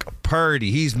Brock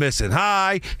Purdy. He's missing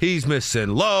high, he's missing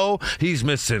low, he's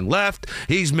missing left,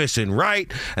 he's missing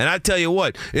right. And I tell you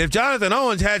what, if Jonathan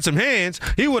Owens had some hands,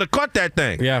 he would have caught that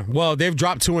thing. Yeah, well, they've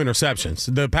dropped 2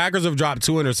 interceptions. The Packers have dropped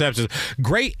 2 interceptions.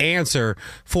 Great answer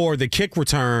for the kick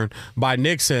return by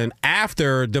Nixon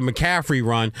after the McCaffrey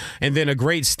run, and then a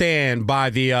great stand by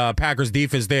the Packers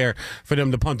defense there for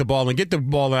them to punt the ball and get the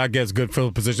ball in, I guess, good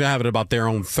field position. Have it about their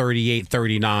own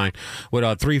 38-39 with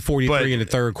 3:43 in the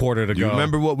third quarter to go. You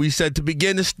remember what we said to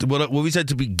begin this? What we said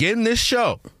to begin this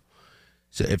show?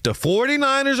 So if the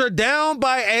 49ers are down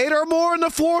by 8 or more in the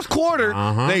fourth quarter,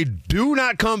 they do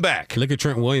not come back. Look at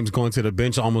Trent Williams going to the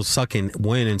bench, almost sucking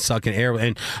wind and sucking air,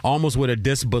 and almost with a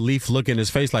disbelief look in his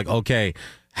face, like, okay,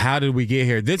 how did we get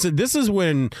here? This is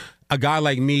when a guy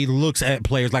like me looks at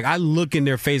players. Like, I look in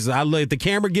their faces. I look. If the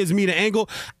camera gives me the angle,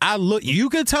 I look. You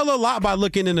can tell a lot by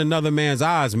looking in another man's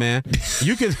eyes, man.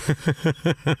 You can.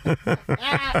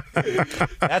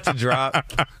 That's a drop.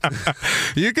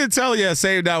 You can tell. Yeah,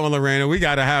 save that one, Lorena. We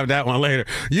got to have that one later.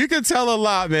 You can tell a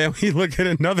lot, man, when you look at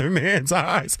another man's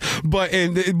eyes. But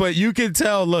you can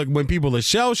tell. Look, when people are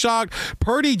shell shocked,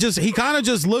 Purdy he kind of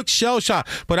just looks shell shocked.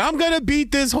 But I'm gonna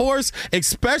beat this horse,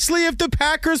 especially if the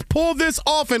Packers pull this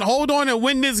off and hold on and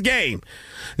win this game.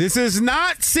 This is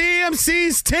not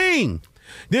CMC's team.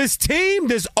 This team,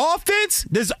 this offense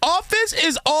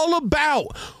is all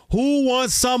about who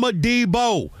wants some of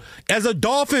Debo. As a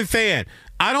Dolphin fan,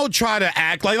 I don't try to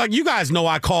act like you guys know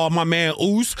I call my man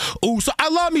Oos. I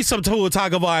love me some Tua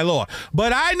Tagovailoa,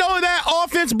 but I know that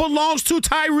offense belongs to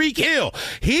Tyreek Hill.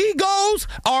 He goes,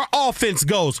 our offense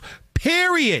goes.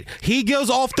 Period. He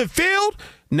goes off the field.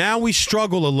 Now we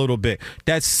struggle a little bit.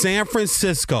 That's San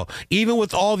Francisco. Even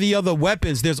with all the other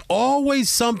weapons, there's always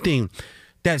something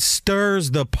that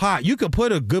stirs the pot. You could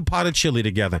put a good pot of chili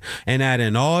together and add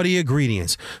in all the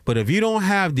ingredients. But if you don't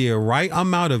have the right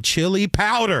amount of chili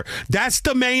powder, that's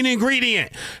the main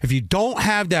ingredient. If you don't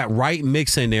have that right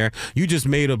mix in there, you just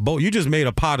made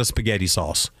a pot of spaghetti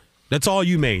sauce. That's all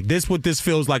you made. This what this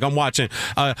feels like. I'm watching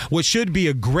what should be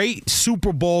a great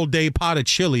Super Bowl day pot of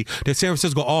chili. The San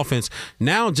Francisco offense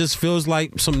now just feels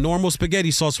like some normal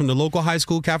spaghetti sauce from the local high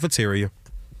school cafeteria.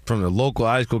 From the local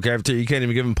high school cafeteria, you can't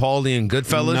even give him Paulie and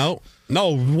Goodfellas?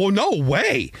 No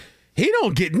way. He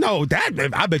don't get that.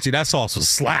 I bet you that sauce was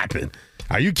slapping.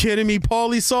 Are you kidding me?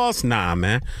 Paulie sauce? Nah,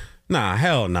 man. Nah,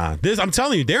 hell nah. I'm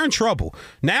telling you, they're in trouble.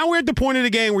 Now we're at the point of the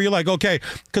game where you're like, okay,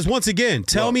 because once again,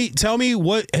 tell me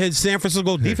what has San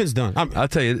Francisco defense done? I'll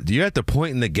tell you, you're at the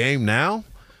point in the game now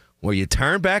where you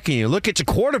turn back and you look at your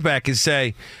quarterback and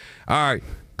say, all right,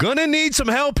 gonna need some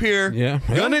help here. Yeah.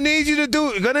 Gonna need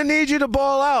you to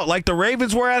ball out like the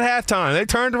Ravens were at halftime. They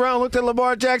turned around, looked at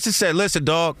Lamar Jackson, said, listen,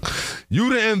 dog, you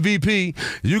the MVP.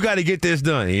 You got to get this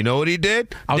done. And you know what he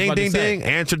did? Ding, ding, ding,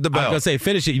 answered the bell. I was going to say,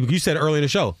 finish it. You said earlier in the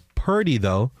show. Purdy,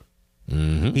 though,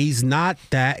 he's not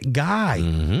that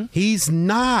guy. He's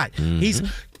not. He's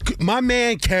my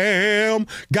man Cam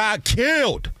got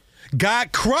killed,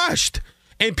 got crushed.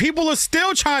 And people are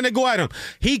still trying to go at him.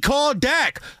 He called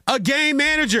Dak a game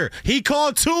manager. He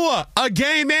called Tua a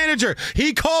game manager.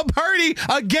 He called Purdy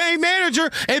a game manager,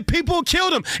 and people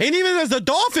killed him. And even as a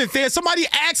Dolphin fan, somebody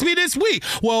asked me this week,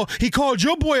 well, he called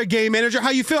your boy a game manager. How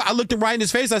you feel? I looked him right in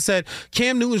his face. I said,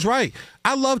 Cam Newton's right.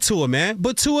 I love Tua, man,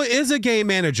 but Tua is a game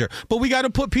manager. But we got to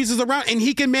put pieces around, and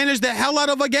he can manage the hell out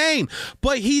of a game.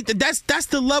 But that's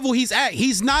the level he's at.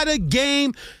 He's not a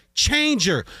game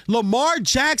changer. Lamar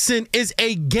Jackson is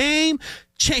a game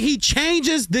he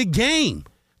changes the game.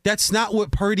 That's not what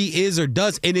Purdy is or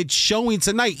does, and it's showing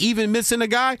tonight. Even missing a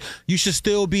guy, you should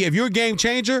still be. If you're a game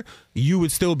changer, you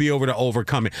would still be over to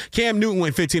overcome it. Cam Newton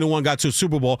went 15-1, got to a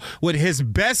Super Bowl with his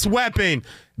best weapon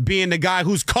being the guy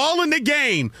who's calling the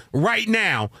game right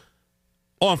now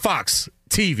on Fox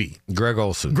TV. Greg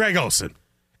Olsen.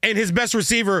 And his best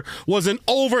receiver was an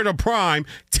over the prime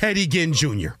Teddy Ginn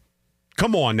Jr.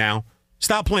 Come on now.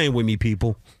 Stop playing with me,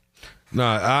 people. No,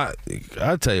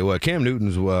 I'll tell you what, Cam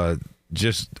Newton's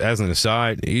just as an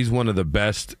aside, he's one of the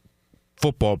best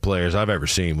football players I've ever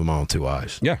seen with my own two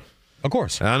eyes. Yeah, of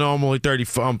course. And I know I'm only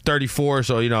 34,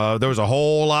 so, there was a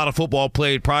whole lot of football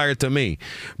played prior to me.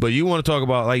 But you want to talk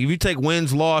about, like, if you take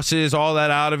wins, losses, all that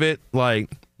out of it,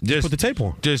 like, just put the tape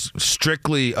on. Just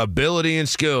strictly ability and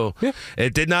skill. Yeah.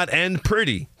 It did not end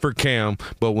pretty for Cam,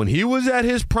 but when he was at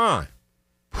his prime,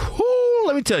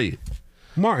 let me tell you.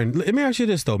 Martin, let me ask you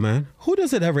this, though, man. Who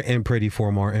does it ever end pretty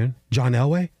for, Martin? John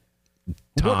Elway?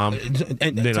 Tom.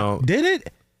 Did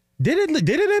it? Did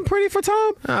it end pretty for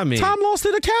Tom? I mean, Tom lost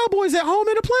to the Cowboys at home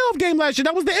in a playoff game last year.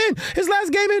 That was the end. His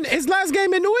last game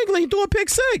in New England, he threw a pick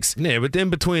 6. Yeah, but in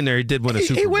between there, he did win a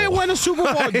Super Bowl. He won a Super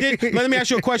Bowl. Let me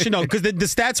ask you a question though, because the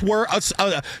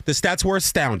stats were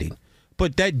astounding.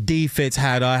 But that defense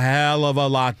had a hell of a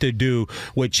lot to do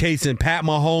with chasing Pat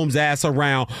Mahomes' ass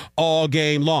around all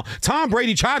game long. Tom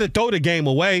Brady tried to throw the game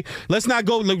away. Let's not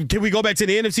go. Can we go back to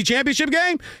the NFC Championship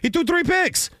game? He threw 3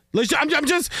 picks. I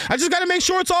just got to make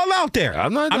sure it's all out there.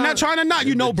 I'm not trying to not.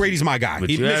 You know, Brady's my guy.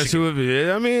 It's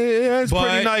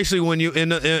pretty nicely when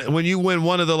you win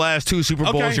one of the last 2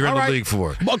 Super Bowls you're in the league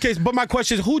for. Okay, but my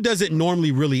question is, who does it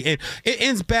normally really end? It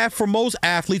ends bad for most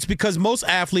athletes because most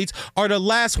athletes are the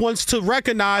last ones to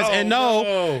recognize are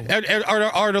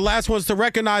the last ones to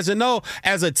recognize and know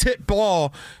as a tip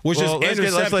ball, which is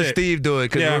intercepted. Let's let Steve do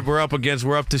it because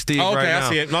we're up to Steve right now. Okay, I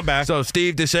see it. Not bad. So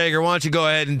Steve DeShager, why don't you go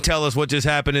ahead and tell us what just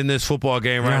happened in this football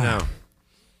game right now?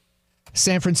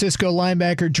 San Francisco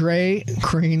linebacker Dre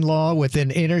Greenlaw with an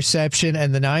interception,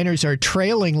 and the Niners are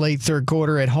trailing late third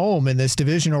quarter at home in this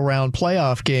divisional round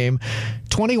playoff game.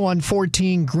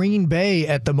 21-14 Green Bay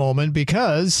at the moment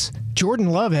because Jordan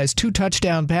Love has 2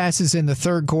 touchdown passes in the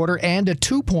third quarter and a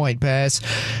 2-point pass.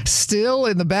 Still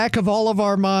in the back of all of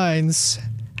our minds,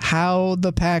 how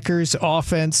the Packers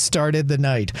offense started the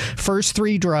night. First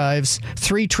 3 drives,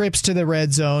 3 trips to the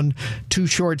red zone, 2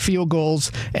 short field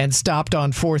goals, and stopped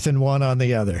on 4th and 1 on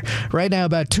the other. Right now,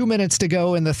 about 2 minutes to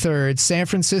go in the third. San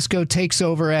Francisco takes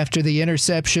over after the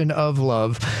interception of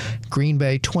Love. Green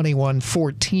Bay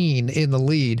 21-14 in the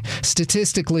lead.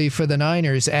 Statistically for the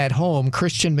Niners at home,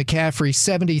 Christian McCaffrey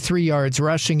 73 yards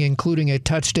rushing, including a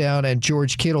touchdown, and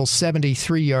George Kittle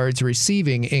 73 yards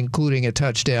receiving, including a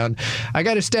touchdown. I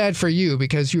got to stat for you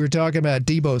because you were talking about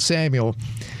Deebo Samuel.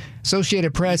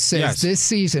 Associated Press says this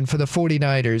season for the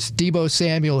 49ers, Deebo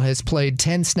Samuel has played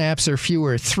 10 snaps or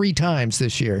fewer 3 times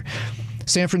this year.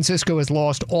 San Francisco has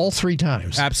lost all 3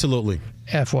 times. Absolutely.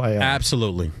 FYI.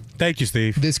 Absolutely. Thank you,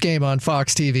 Steve. This game on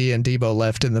Fox TV, and Deebo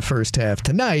left in the first half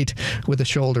tonight with a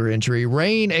shoulder injury.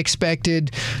 Rain expected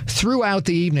throughout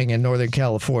the evening in Northern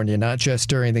California, not just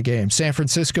during the game. San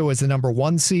Francisco is the number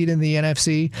 1 seed in the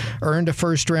NFC, earned a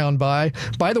first-round bye.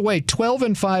 By the way,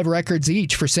 12-5 records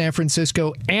each for San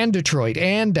Francisco and Detroit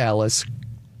and Dallas.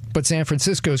 But San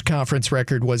Francisco's conference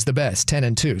record was the best,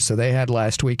 10-2, so they had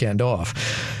last weekend off.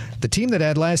 The team that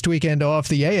had last weekend off,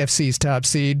 the AFC's top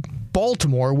seed,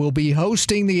 Baltimore, will be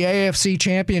hosting the AFC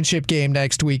Championship game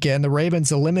next weekend. The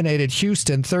Ravens eliminated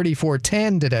Houston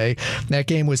 34-10 today. That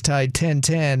game was tied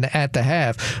 10-10 at the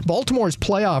half. Baltimore's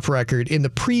playoff record in the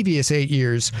previous 8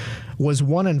 years was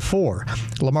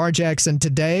 1-4. Lamar Jackson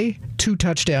today, 2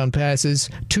 touchdown passes,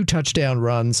 2 touchdown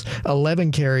runs,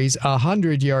 11 carries,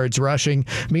 100 yards rushing.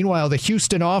 Meanwhile, the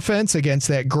Houston offense against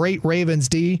that great Ravens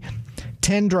D,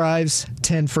 10 drives,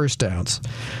 10 first downs.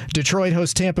 Detroit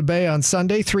hosts Tampa Bay on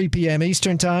Sunday, 3 p.m.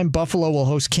 Eastern Time. Buffalo will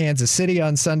host Kansas City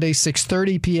on Sunday,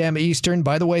 6:30 p.m. Eastern.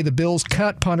 By the way, the Bills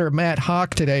cut punter Matt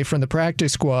Hawk today from the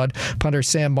practice squad. Punter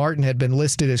Sam Martin had been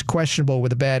listed as questionable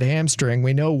with a bad hamstring.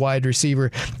 We know wide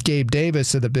receiver Gabe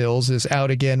Davis of the Bills is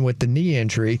out again with the knee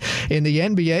injury. In the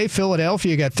NBA,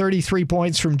 Philadelphia got 33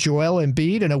 points from Joel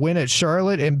Embiid in a win at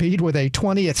Charlotte. Embiid with a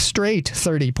 20th straight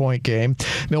 30-point game.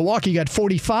 Milwaukee got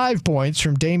 45 points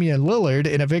from Damian Lillard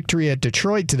in a victory at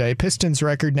Detroit today. Pistons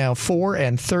record now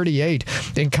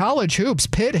 4-38. In college hoops,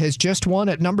 Pitt has just won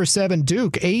at number 7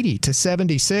 Duke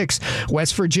 80-76.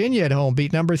 West Virginia at home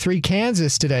beat number 3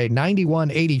 Kansas today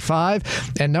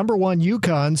 91-85. And number 1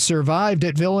 UConn survived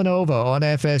at Villanova on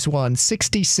FS1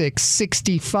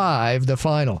 66-65 the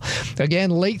final. Again,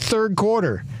 late third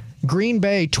quarter. Green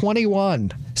Bay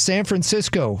 21, San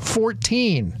Francisco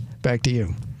 14. Back to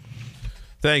you.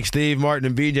 Thanks, Steve, Martin,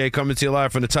 and Veejay coming to you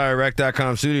live from the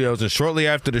TireRack.com studios. And shortly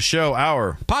after the show,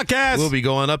 our podcast will be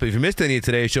going up. If you missed any of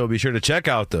today's show, be sure to check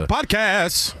out the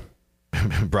podcast.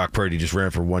 Brock Purdy just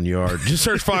ran for 1 yard. Just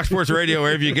search Fox Sports Radio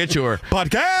wherever you get your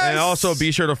podcast. And also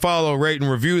be sure to follow, rate, and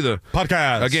review the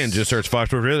podcast. Again, just search Fox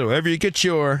Sports Radio wherever you get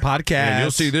your podcast. And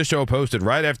you'll see this show posted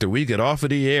right after we get off of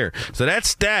the air. So that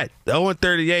stat,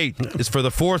 0-38, is for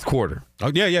the fourth quarter. Oh,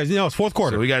 yeah, it's fourth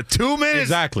quarter. So we got 2 minutes.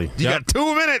 Exactly. You got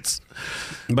 2 minutes.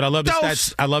 But I love the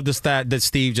stats. I love the stat that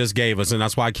Steve just gave us, and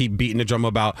that's why I keep beating the drum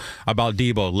about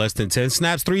Deebo. Less than 10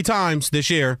 snaps 3 times this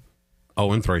year.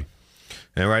 0-3.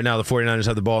 And right now the 49ers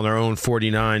have the ball on their own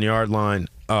 49-yard line,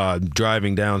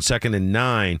 driving down 2nd and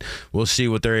 9. We'll see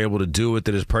what they're able to do with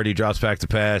it as Purdy drops back to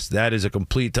pass. That is a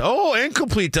incomplete to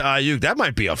Ayuk. That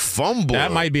might be a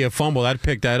fumble. I'd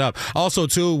pick that up. Also,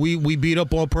 too, we beat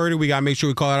up on Purdy. We got to make sure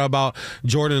we call out about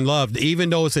Jordan Love. Even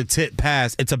though it's a tip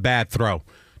pass, it's a bad throw.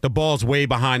 The ball's way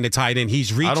behind the tight end.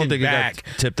 He's reaching back. I don't think it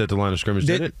got tipped at the line of scrimmage,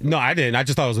 did it? No, I didn't. I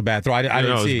just thought it was a bad throw. I didn't see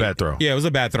it was a bad throw. Yeah, it was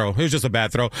a bad throw. It was just a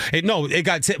bad throw. It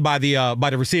got tipped by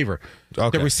the receiver.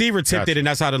 Okay. The receiver tipped it, and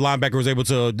that's how the linebacker was able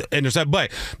to intercept.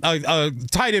 But a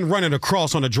tight end running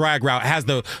across on a drag route has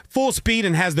the full speed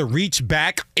and has the reach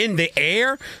back in the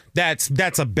air. That's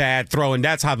a bad throw, and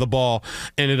that's how the ball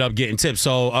ended up getting tipped.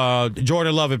 So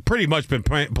Jordan Love had pretty much been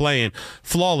playing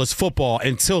flawless football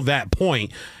until that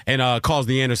point and caused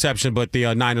the interception. But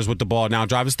the Niners with the ball now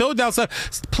driving. Still down.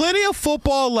 Plenty of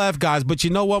football left, guys. But you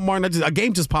know what, Martin? A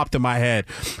game just popped in my head.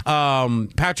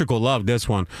 Patrick will love this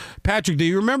one. Patrick, do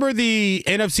you remember the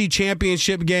NFC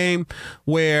Championship game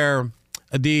where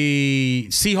the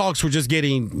Seahawks were just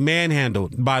getting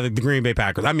manhandled by the Green Bay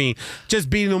Packers? I mean, just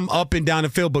beating them up and down the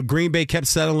field, but Green Bay kept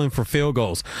settling for field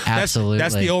goals. Absolutely.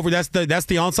 That's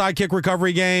the onside kick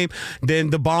recovery game. Then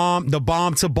the bomb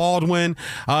to Baldwin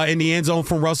in the end zone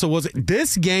from Russell.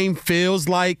 This game feels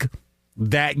like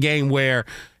that game where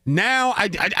now I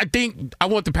think I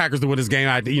want the Packers to win this game.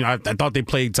 I thought they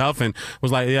played tough and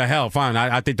was like, yeah, hell, fine.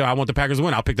 I think I want the Packers to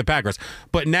win. I'll pick the Packers.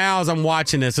 But now as I'm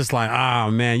watching this, it's like, oh,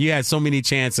 man, you had so many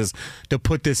chances to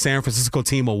put this San Francisco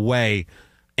team away,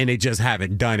 and they just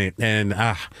haven't done it. And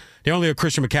they're only a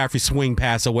Christian McCaffrey swing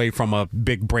pass away from a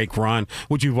big break run,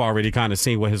 which you've already kind of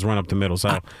seen with his run up the middle.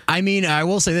 So I mean, I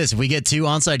will say this: if we get 2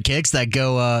 onside kicks that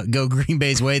go Green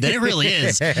Bay's way, then it really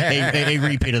is a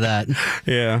repeat of that.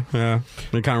 Yeah,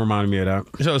 it kind of reminded me of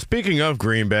that. So speaking of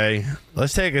Green Bay,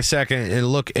 let's take a second and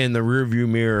look in the rearview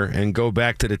mirror and go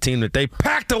back to the team that they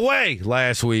packed away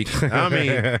last week. I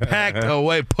mean, packed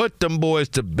away, put them boys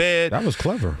to bed. That was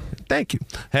clever. Thank you.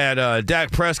 Had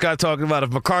Dak Prescott talking about if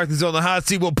McCarthy's on the hot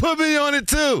seat, well, put me on it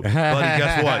too. Buddy,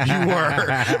 guess what? You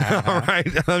were. All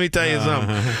right, let me tell you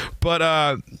something.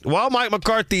 But while Mike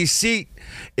McCarthy's seat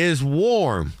is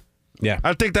warm,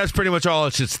 I think that's pretty much all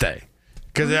it should stay.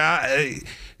 Because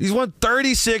he's won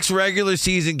 36 regular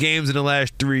season games in the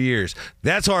last 3 years.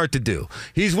 That's hard to do.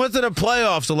 He's went to the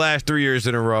playoffs the last 3 years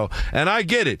in a row, and I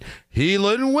get it. He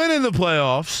didn't win in the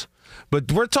playoffs. But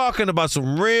we're talking about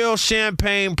some real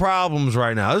champagne problems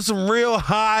right now. There's some real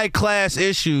high-class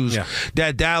issues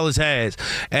that Dallas has.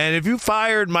 And if you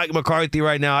fired Mike McCarthy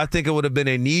right now, I think it would have been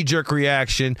a knee-jerk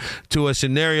reaction to a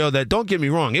scenario that, don't get me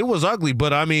wrong, it was ugly.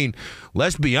 But, I mean,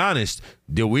 let's be honest.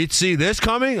 Did we see this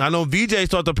coming? I know Veejay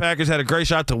thought the Packers had a great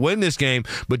shot to win this game,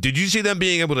 but did you see them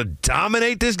being able to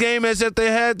dominate this game as if they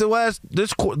had throughout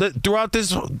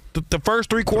the first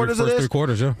 3 quarters of this? 3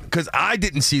 quarters, yeah. Because I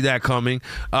didn't see that coming.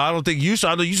 I don't think you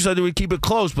saw. I know you said they would keep it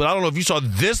close, but I don't know if you saw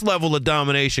this level of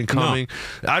domination coming.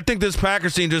 No. I think this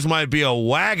Packers team just might be a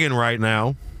wagon right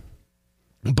now.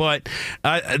 But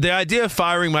the idea of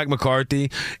firing Mike McCarthy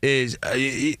is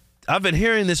I've been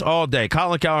hearing this all day.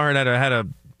 Colin Cowherd had a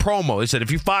promo. He said,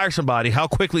 if you fire somebody, how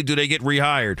quickly do they get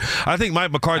rehired? I think Mike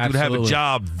McCarthy would have a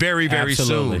job very, very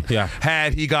soon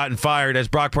had he gotten fired as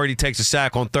Brock Purdy takes a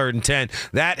sack on 3rd and 10.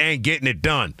 That ain't getting it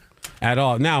done. At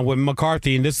all. Now, with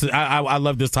McCarthy, and this is I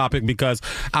love this topic because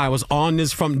I was on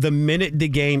this from the minute the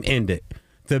game ended.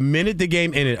 The minute the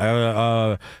game ended,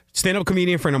 stand-up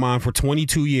comedian friend of mine for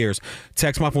 22 years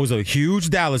text my phone, was a huge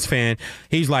Dallas fan.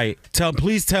 He's like,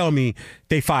 please tell me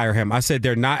they fire him. I said,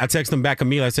 they're not. I texted him back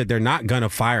immediately. I said, they're not going to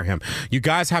fire him. You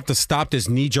guys have to stop this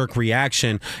knee-jerk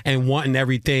reaction and wanting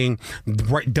everything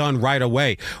done right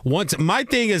away. My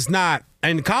thing is not,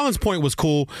 and Colin's point was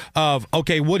cool of,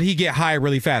 okay, would he get hired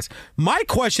really fast? My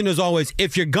question is always,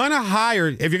 if you're going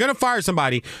to fire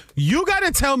somebody, you got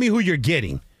to tell me who you're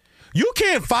getting. You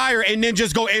can't fire and then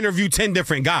just go interview 10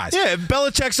 different guys. Yeah, if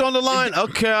Belichick's on the line,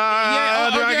 okay.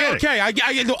 I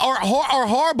get it. Or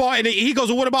Harbaugh, and he goes,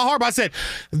 well, what about Harbaugh? I said,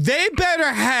 they better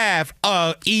have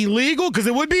illegal, because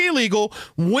it would be illegal,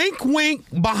 wink, wink,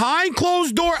 behind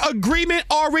closed door agreement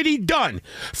already done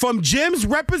from Jim's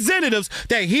representatives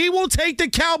that he will take the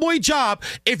Cowboy job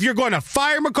if you're going to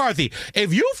fire McCarthy.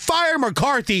 If you fire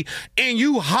McCarthy and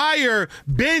you hire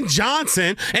Ben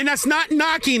Johnson, and that's not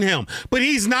knocking him, but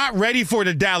he's not ready for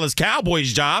the Dallas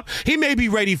Cowboys job. He may be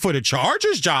ready for the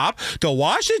Chargers job, the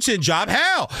Washington job.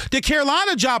 Hell, the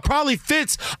Carolina job probably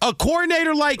fits a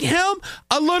coordinator like him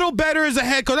a little better as a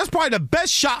head coach. That's probably the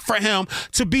best shot for him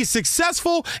to be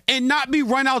successful and not be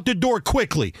run out the door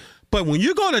quickly. But when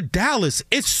you go to Dallas,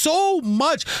 it's so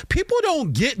much. People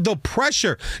don't get the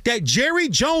pressure that Jerry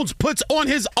Jones puts on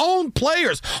his own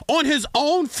players, on his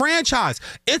own franchise.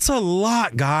 It's a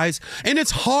lot, guys, and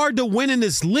it's hard to win in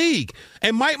this league.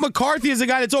 And Mike McCarthy is a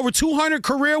guy that's over 200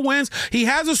 career wins. He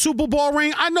has a Super Bowl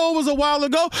ring. I know it was a while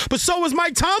ago, but so was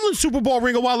Mike Tomlin's Super Bowl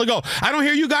ring a while ago. I don't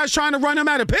hear you guys trying to run him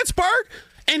out of Pittsburgh,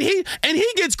 and he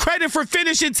gets credit for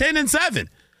finishing 10-7.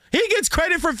 He gets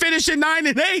credit for finishing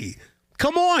 9-8.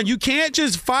 Come on, you can't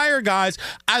just fire guys.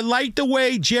 I like the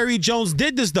way Jerry Jones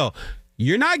did this, though.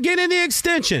 You're not getting the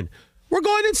extension. We're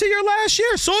going into your last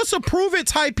year, so it's a prove-it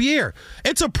type year.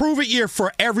 It's a prove-it year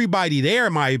for everybody there,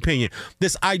 in my opinion.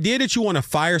 This idea that you want to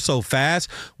fire so fast,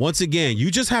 once again,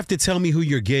 you just have to tell me who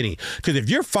you're getting. Because if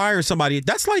you're firing somebody,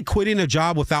 that's like quitting a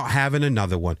job without having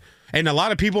another one. And a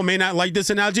lot of people may not like this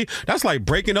analogy. That's like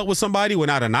breaking up with somebody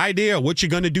without an idea of what you're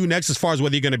going to do next as far as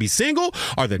whether you're going to be single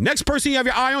or the next person you have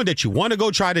your eye on that you want to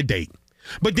go try to date.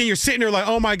 But then you're sitting there like,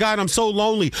 oh, my God, I'm so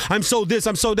lonely. I'm so this,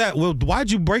 I'm so that. Well, why'd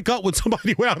you break up with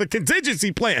somebody without a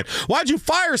contingency plan? Why'd you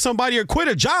fire somebody or quit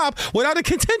a job without a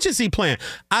contingency plan?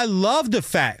 I love the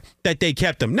fact that they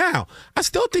kept him. Now, I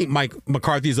still think Mike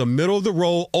McCarthy is a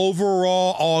middle-of-the-road,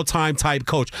 overall, all-time type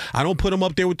coach. I don't put him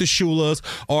up there with the Shulas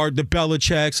or the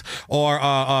Belichicks or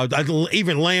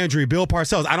even Landry, Bill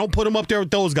Parcells. I don't put him up there with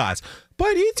those guys.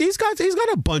 But he's got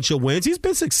a bunch of wins. He's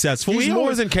been successful. He's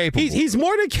more than capable. He's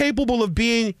more than capable of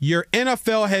being your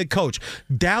NFL head coach.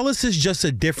 Dallas is just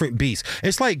a different beast.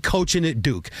 It's like coaching at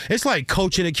Duke. It's like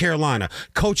coaching at Carolina,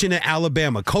 coaching at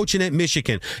Alabama, coaching at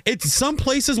Michigan. It's some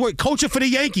places where coaching for the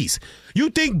Yankees.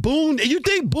 You think Boone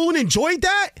enjoyed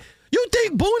that? You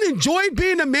think Boone enjoyed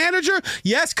being the manager?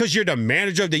 Yes, because you're the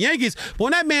manager of the Yankees. But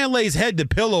when that man lays head to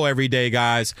pillow every day,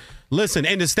 guys, listen,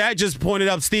 and the stat just pointed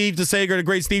up, Steve DeSager, the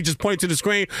great Steve, just pointed to the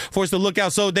screen for us to look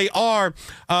out. So they are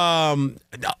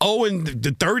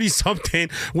 0-30-something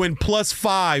when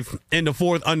 +5 in the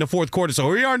fourth quarter. So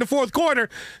here we are in the fourth quarter.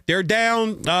 They're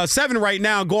down 7 right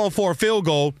now, going for a field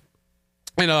goal.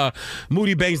 And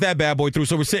Moody bangs that bad boy through.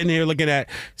 So we're sitting here looking at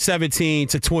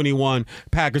 17-21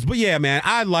 Packers. But, yeah, man,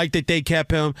 I like that they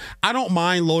kept him. I don't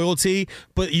mind loyalty.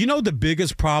 But you know the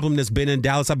biggest problem that's been in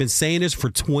Dallas? I've been saying this for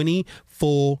 20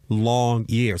 full long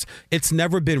years. It's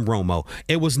never been Romo.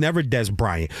 It was never Des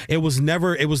Bryant.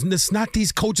 It's not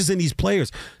these coaches and these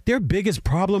players. Their biggest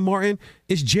problem, Martin,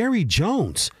 is Jerry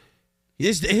Jones.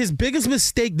 His biggest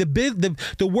mistake,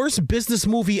 the worst business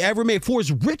move he ever made, for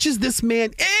as rich as this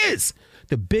man is.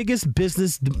 The biggest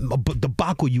business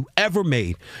debacle you ever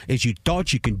made is you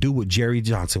thought you can do what Jimmy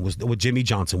Johnson was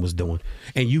doing,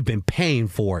 and you've been paying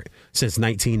for it since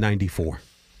 1994.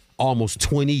 Almost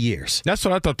 20 years. That's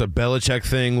what I thought the Belichick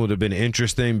thing would have been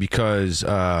interesting because,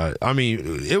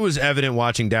 it was evident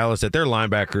watching Dallas that their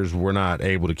linebackers were not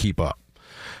able to keep up.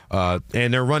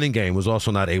 And their running game was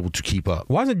also not able to keep up.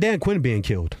 Why isn't Dan Quinn being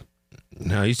killed?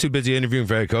 No, he's too busy interviewing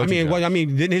for head coach.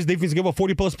 Didn't his defense give up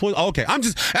 40-plus points? Oh, okay, I'm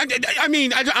just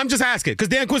asking because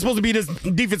Dan Quinn's supposed to be this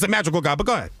defensive magical guy. But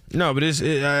go ahead. No, but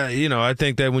I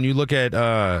think that when you look at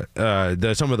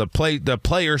some of the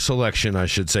player selection, I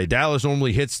should say, Dallas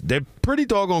normally hits. They're pretty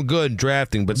doggone good in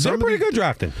drafting, but they're pretty good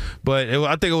drafting. But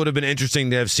I think it would have been interesting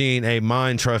to have seen a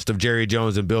mind trust of Jerry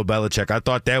Jones and Bill Belichick. I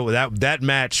thought that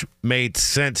match made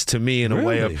sense to me in a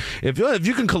way of if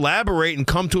you can collaborate and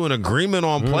come to an agreement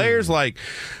on players like.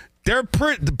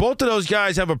 Both of those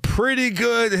guys have a pretty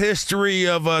good history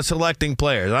of selecting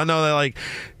players. I know that like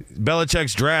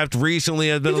Belichick's draft recently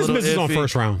has been a little misses iffy. On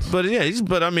first round. But yeah, he's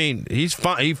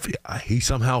fine. He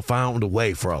somehow found a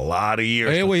way for a lot of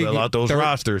years to fill out those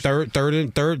rosters.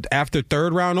 After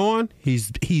third round on,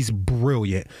 he's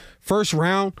brilliant. First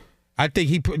round. I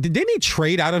think didn't he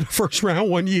trade out of the first round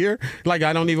one year? Like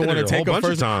I don't even want to take a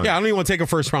first. Yeah, I don't even want to take a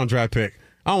first round draft pick.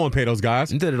 I don't want to pay those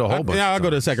guys. You did it a whole bunch. Yeah, I'll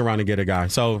go to the second round and get a guy.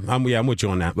 So I'm with you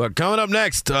on that. But coming up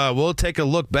next, we'll take a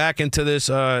look back into this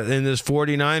in this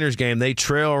 49ers game. They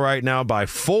trail right now by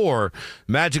 4.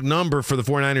 Magic number for the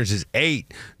 49ers is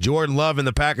 8. Jordan Love and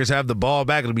the Packers have the ball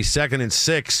back. It'll be 2nd and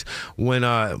 6 when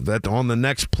on the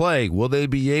next play. Will they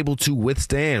be able to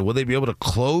withstand? Will they be able to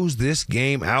close this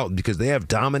game out because they have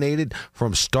dominated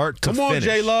from start to finish? Come on,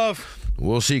 J Love.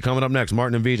 We'll see. Coming up next,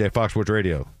 Martin and Veejay, Fox Sports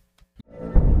Radio.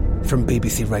 From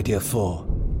BBC Radio 4,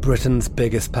 Britain's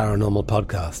biggest paranormal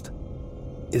podcast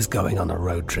is going on a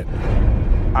road trip.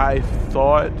 I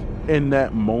thought in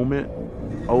that moment,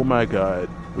 oh my God,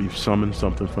 we've summoned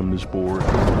something from this board.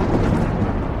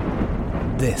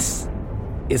 This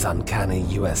is Uncanny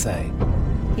USA.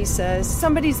 He says,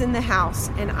 somebody's in the house,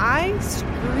 and I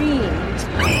screamed.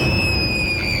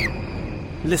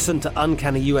 Listen to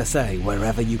Uncanny USA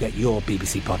wherever you get your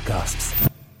BBC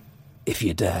podcasts, if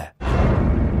you dare.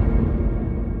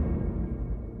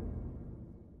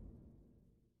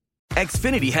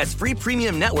 Xfinity has free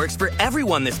premium networks for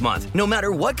everyone this month, no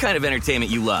matter what kind of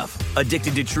entertainment you love.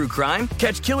 Addicted to true crime?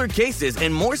 Catch killer cases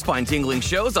and more spine-tingling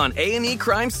shows on A&E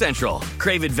Crime Central.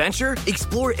 Crave adventure?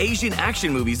 Explore Asian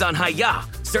action movies on Hi-Ya.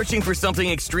 Searching for something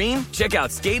extreme? Check out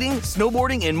skating,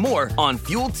 snowboarding, and more on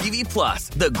Fuel TV Plus,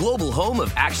 the global home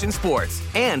of action sports.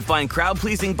 And find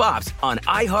crowd-pleasing bops on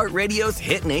iHeartRadio's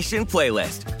Hit Nation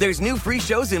playlist. There's new free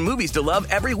shows and movies to love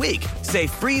every week. Say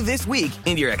free this week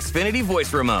in your Xfinity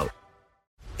voice remote.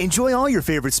 Enjoy all your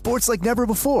favorite sports like never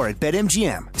before at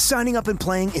BetMGM. Signing up and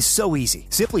playing is so easy.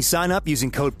 Simply sign up using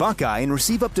code Buckeye and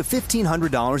receive up to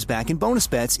 $1,500 back in bonus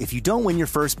bets if you don't win your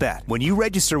first bet. When you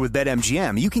register with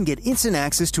BetMGM, you can get instant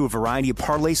access to a variety of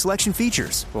parlay selection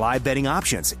features, live betting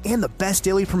options, and the best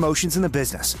daily promotions in the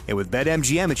business. And with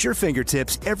BetMGM at your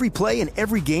fingertips, every play and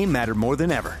every game matter more than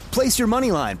ever. Place your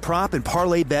moneyline, prop, and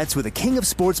parlay bets with the king of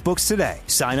sportsbooks today.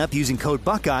 Sign up using code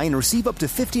Buckeye and receive up to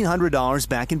 $1,500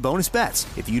 back in bonus bets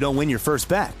if you don't win your first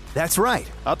bet. That's right,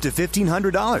 up to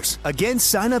 $1,500. Again,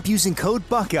 sign up using code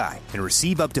Buckeye and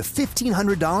receive up to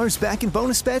 $1,500 back in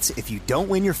bonus bets if you don't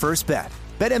win your first bet.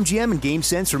 BetMGM and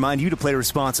GameSense remind you to play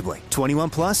responsibly. 21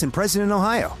 plus and present in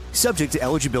Ohio. Subject to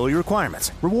eligibility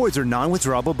requirements. Rewards are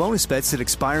non-withdrawable bonus bets that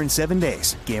expire in 7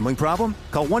 days. Gambling problem?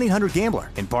 Call 1-800-GAMBLER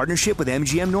in partnership with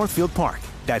MGM Northfield Park.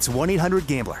 That's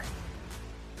 1-800-GAMBLER.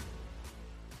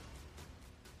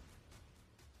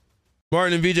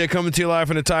 Martin and Veejay coming to you live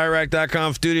from the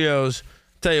TireRack.com studios.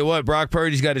 Tell you what, Brock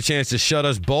Purdy's got a chance to shut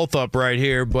us both up right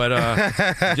here, but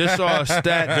just saw a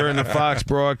stat during the Fox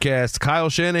broadcast. Kyle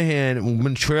Shanahan,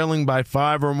 when trailing by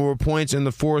 5 or more points in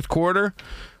the fourth quarter,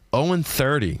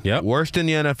 0-30. Yep. Worst in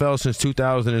the NFL since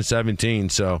 2017.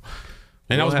 So,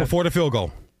 and that was before the field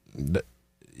goal.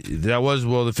 That was,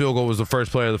 well, the field goal was the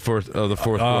first play of the fourth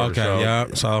quarter. Okay,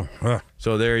 so,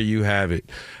 so there you have it.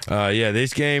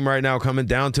 This game right now coming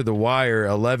down to the wire.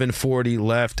 11:40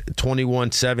 left,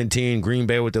 21-17. Green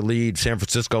Bay with the lead. San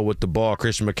Francisco with the ball.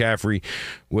 Christian McCaffrey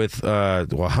with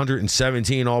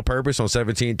 117 all-purpose on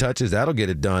 17 touches. That'll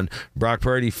get it done. Brock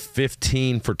Purdy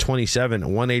 15 for 27,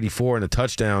 184 and a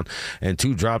touchdown, and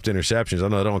 2 dropped interceptions. I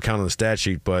know I don't count on the stat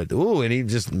sheet, but and he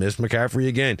just missed McCaffrey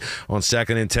again on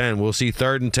 2nd and 10. We'll see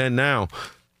 3rd and 10 now.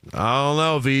 I don't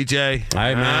know, Veejay.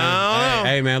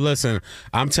 Hey, man, listen.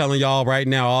 I'm telling y'all right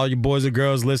now, all you boys and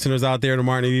girls, listeners out there to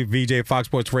Martin and Veejay, Fox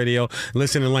Sports Radio,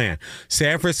 listen and land.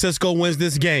 San Francisco wins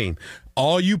this game.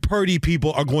 All you Purdy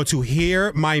people are going to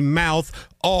hear my mouth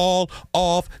all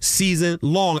off season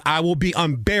long. I will be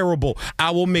unbearable.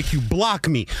 I will make you block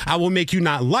me. I will make you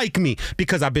not like me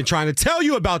because I've been trying to tell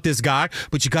you about this guy,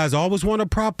 but you guys always want to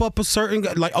prop up a certain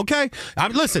guy. Like, okay,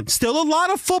 listen, still a lot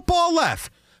of football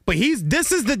left. But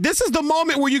this is the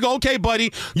moment where you go, okay,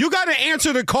 buddy, you got to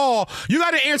answer the call. You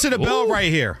got to answer the bell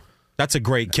right here. That's a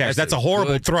great catch. That's a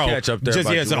horrible throw. Catch up there.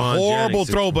 It's a horrible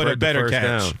throw, but a better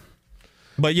catch. Down.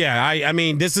 But yeah, I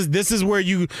mean, this is where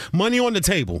you money on the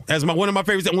table. As one of my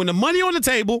favorites. When the money on the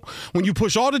table, when you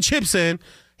push all the chips in,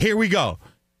 here we go.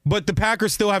 But the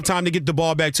Packers still have time to get the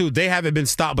ball back, too. They haven't been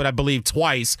stopped, but I believe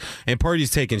twice. And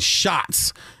Purdy's taking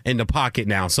shots in the pocket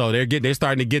now. So they're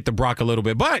starting to get the Brock a little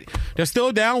bit. But they're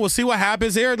still down. We'll see what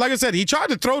happens here. Like I said, he tried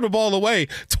to throw the ball away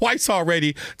twice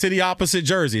already to the opposite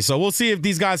jersey. So we'll see if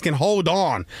these guys can hold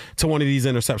on to one of these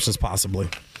interceptions possibly.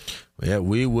 Yeah,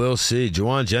 we will see.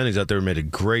 Juwan Jennings out there made a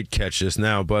great catch just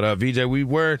now. But,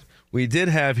 Veejay, we did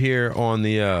have here on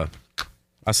the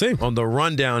on the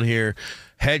rundown here,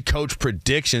 head coach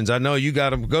predictions. I know you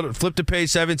got them. Flip to page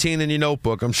 17 in your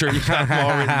notebook. I'm sure you got them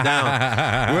all written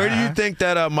down. Where do you think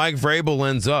that Mike Vrabel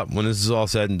ends up when this is all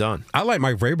said and done? I like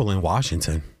Mike Vrabel in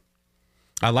Washington.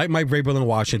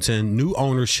 New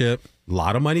ownership, a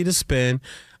lot of money to spend.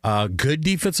 Good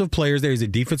defensive players there. He's a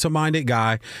defensive-minded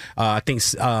guy. I think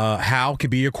Hal could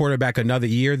be your quarterback another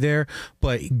year there,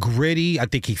 but gritty. I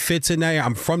think he fits in there.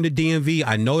 I'm from the DMV.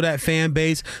 I know that fan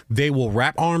base. They will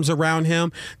wrap arms around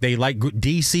him. They like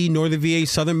D.C., Northern VA,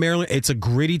 Southern Maryland. It's a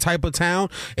gritty type of town.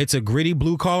 It's a gritty,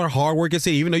 blue-collar, hard-working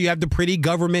city. Even though you have the pretty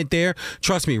government there,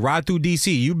 trust me, ride through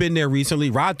D.C. You've been there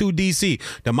recently. Ride through D.C.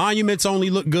 The monuments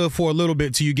only look good for a little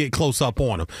bit till you get close up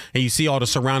on them, and you see all the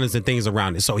surroundings and things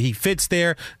around it. So he fits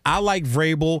there. I like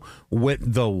Vrabel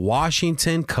with the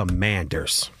Washington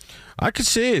Commanders. I could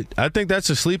see it. I think that's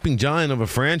a sleeping giant of a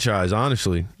franchise,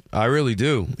 honestly. I really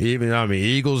do.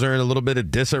 Eagles are in a little bit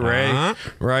of disarray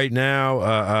right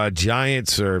now.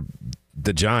 Giants are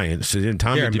the Giants. And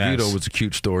Tommy DeVito was a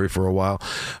cute story for a while.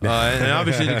 And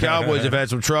obviously the Cowboys have had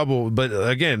some trouble. But,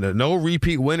 again, no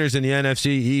repeat winners in the NFC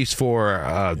East for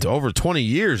over 20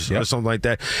 years or something like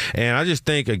that. And I just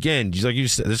think, again, like you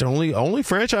said, there's only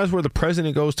franchise where the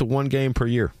president goes to one game per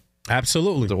year.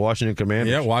 Absolutely. The Washington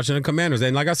Commanders. Yeah, Washington Commanders.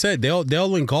 And like I said,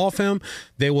 they'll engulf him.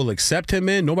 They will accept him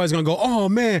in. Nobody's going to go, oh,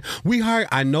 man, we hired.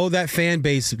 I know that fan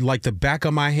base like the back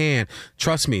of my hand.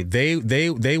 Trust me,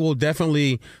 they will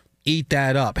definitely eat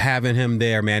that up having him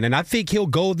there, man. And I think he'll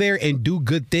go there and do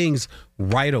good things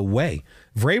right away.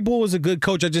 Vrabel was a good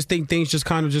coach. I just think things just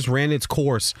kind of just ran its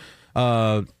course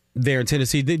there in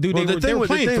Tennessee. They were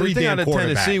playing three damn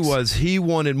quarterbacks. Tennessee was he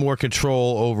wanted more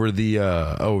control over the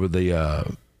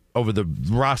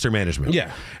roster management.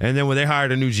 Yeah. And then when they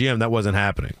hired a new GM, that wasn't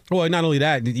happening. Well, not only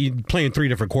that, you're playing three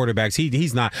different quarterbacks.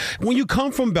 He's not. When you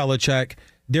come from Belichick,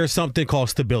 there's something called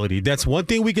stability. That's one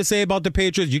thing we can say about the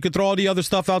Patriots. You can throw all the other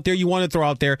stuff out there you want to throw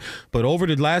out there, but over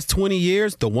the last 20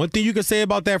 years, the one thing you can say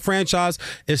about that franchise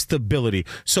is stability.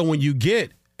 So when you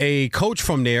get a coach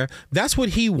from there, that's what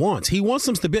he wants. He wants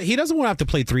some stability. He doesn't want to have to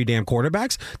play three damn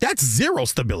quarterbacks. That's zero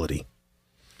stability.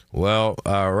 Well,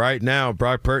 right now,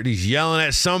 Brock Purdy's yelling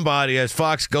at somebody as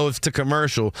Fox goes to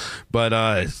commercial,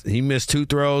 but he missed two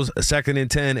throws, a 2nd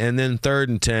and 10, and then 3rd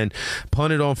and 10.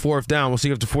 Punted on 4th down. We'll see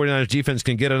if the 49ers defense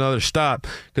can get another stop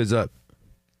because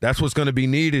that's what's going to be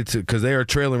needed because they are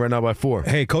trailing right now by 4.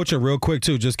 Hey, coaching real quick,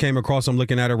 too. Just came across, I'm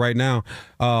looking at it right now.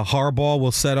 Harbaugh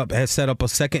has set up a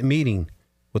second meeting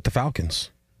with the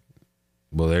Falcons.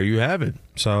 Well, there you have it.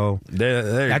 So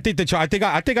I think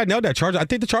I nailed that charge. I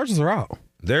think the Chargers are out.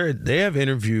 They have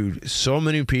interviewed so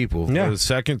many people for the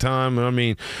second time. I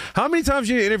mean, how many times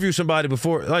do you interview somebody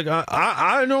before? Like,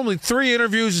 I normally 3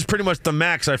 interviews is pretty much the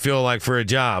max, I feel like, for a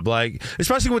job. Like,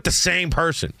 especially with the same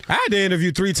person. I had to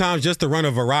interview 3 times just to run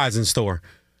a Verizon store.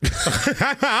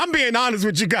 I'm being honest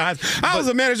with you guys. I was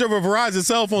a manager of a Verizon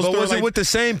cell phone store. But was it with the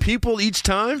same people each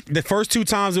time? The first 2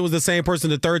 times it was the same person.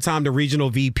 The 3rd time the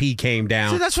regional VP came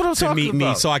down. See, that's what I'm to talking meet me,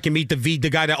 about. so I can meet the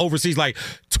guy that oversees like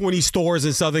 20 stores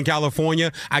in Southern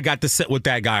California. I got to sit with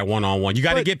that guy one-on-one. You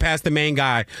got to get past the main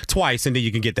guy twice, and then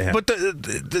you can get to him. But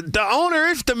the owner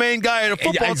is the main guy at a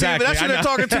football team. But that's what they're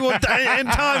talking to in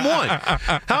time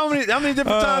 1. How many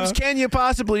different times can you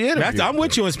possibly interview? I'm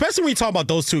with you, especially when you talk about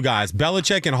those 2 guys,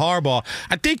 Belichick and Harbaugh.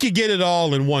 I think you get it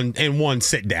all in one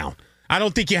sit down. I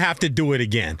don't think you have to do it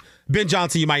again. Ben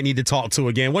Johnson, you might need to talk to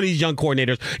again. One of these young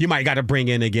coordinators, you might got to bring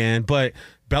in again. But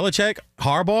Belichick,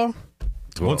 Harbaugh,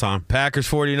 one time. Packers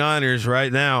 49ers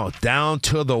right now down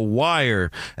to the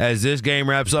wire as this game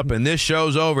wraps up and this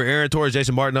show's over. Aaron Torres,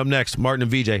 Jason Martin up next. Martin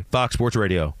and Veejay, Fox Sports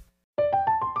Radio.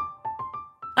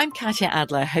 I'm Katya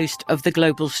Adler, host of The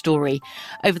Global Story.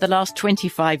 Over the last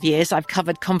 25 years, I've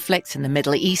covered conflicts in the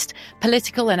Middle East,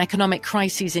 political and economic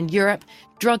crises in Europe,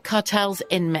 drug cartels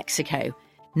in Mexico.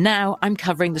 Now I'm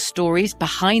covering the stories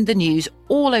behind the news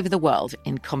all over the world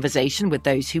in conversation with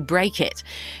those who break it.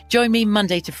 Join me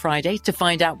Monday to Friday to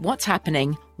find out what's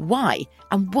happening, why,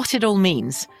 and what it all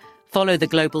means. Follow The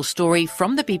Global Story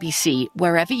from the BBC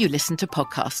wherever you listen to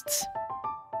podcasts.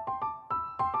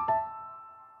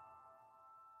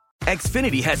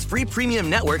 Xfinity has free premium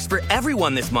networks for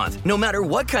everyone this month, no matter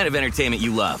what kind of entertainment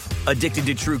you love. Addicted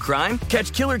to true crime?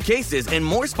 Catch killer cases and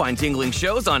more spine-tingling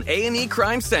shows on A&E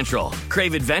Crime Central.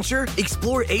 Crave adventure?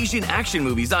 Explore Asian action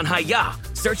movies on Hi-Ya.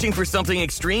 Searching for something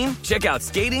extreme? Check out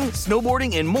skating,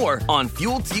 snowboarding, and more on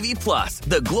Fuel TV Plus,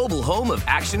 the global home of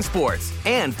action sports.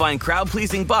 And find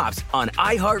crowd-pleasing bops on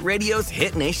iHeartRadio's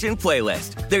Hit Nation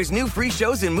playlist. There's new free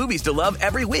shows and movies to love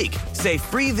every week. Say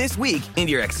free this week in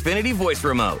your Xfinity voice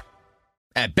remote.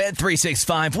 At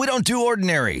Bet365, we don't do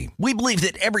ordinary. We believe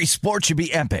that every sport should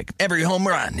be epic. Every home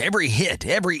run, every hit,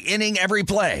 every inning, every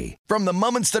play. From the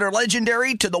moments that are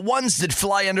legendary to the ones that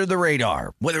fly under the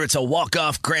radar. Whether it's a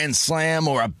walk-off grand slam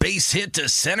or a base hit to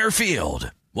center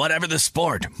field. Whatever the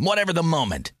sport, whatever the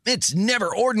moment. It's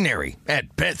never ordinary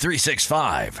at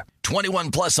Bet365.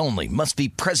 21 plus only. Must be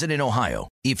present in Ohio.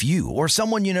 If you or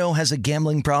someone you know has a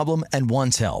gambling problem and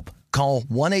wants help, call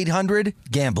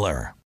 1-800-GAMBLER.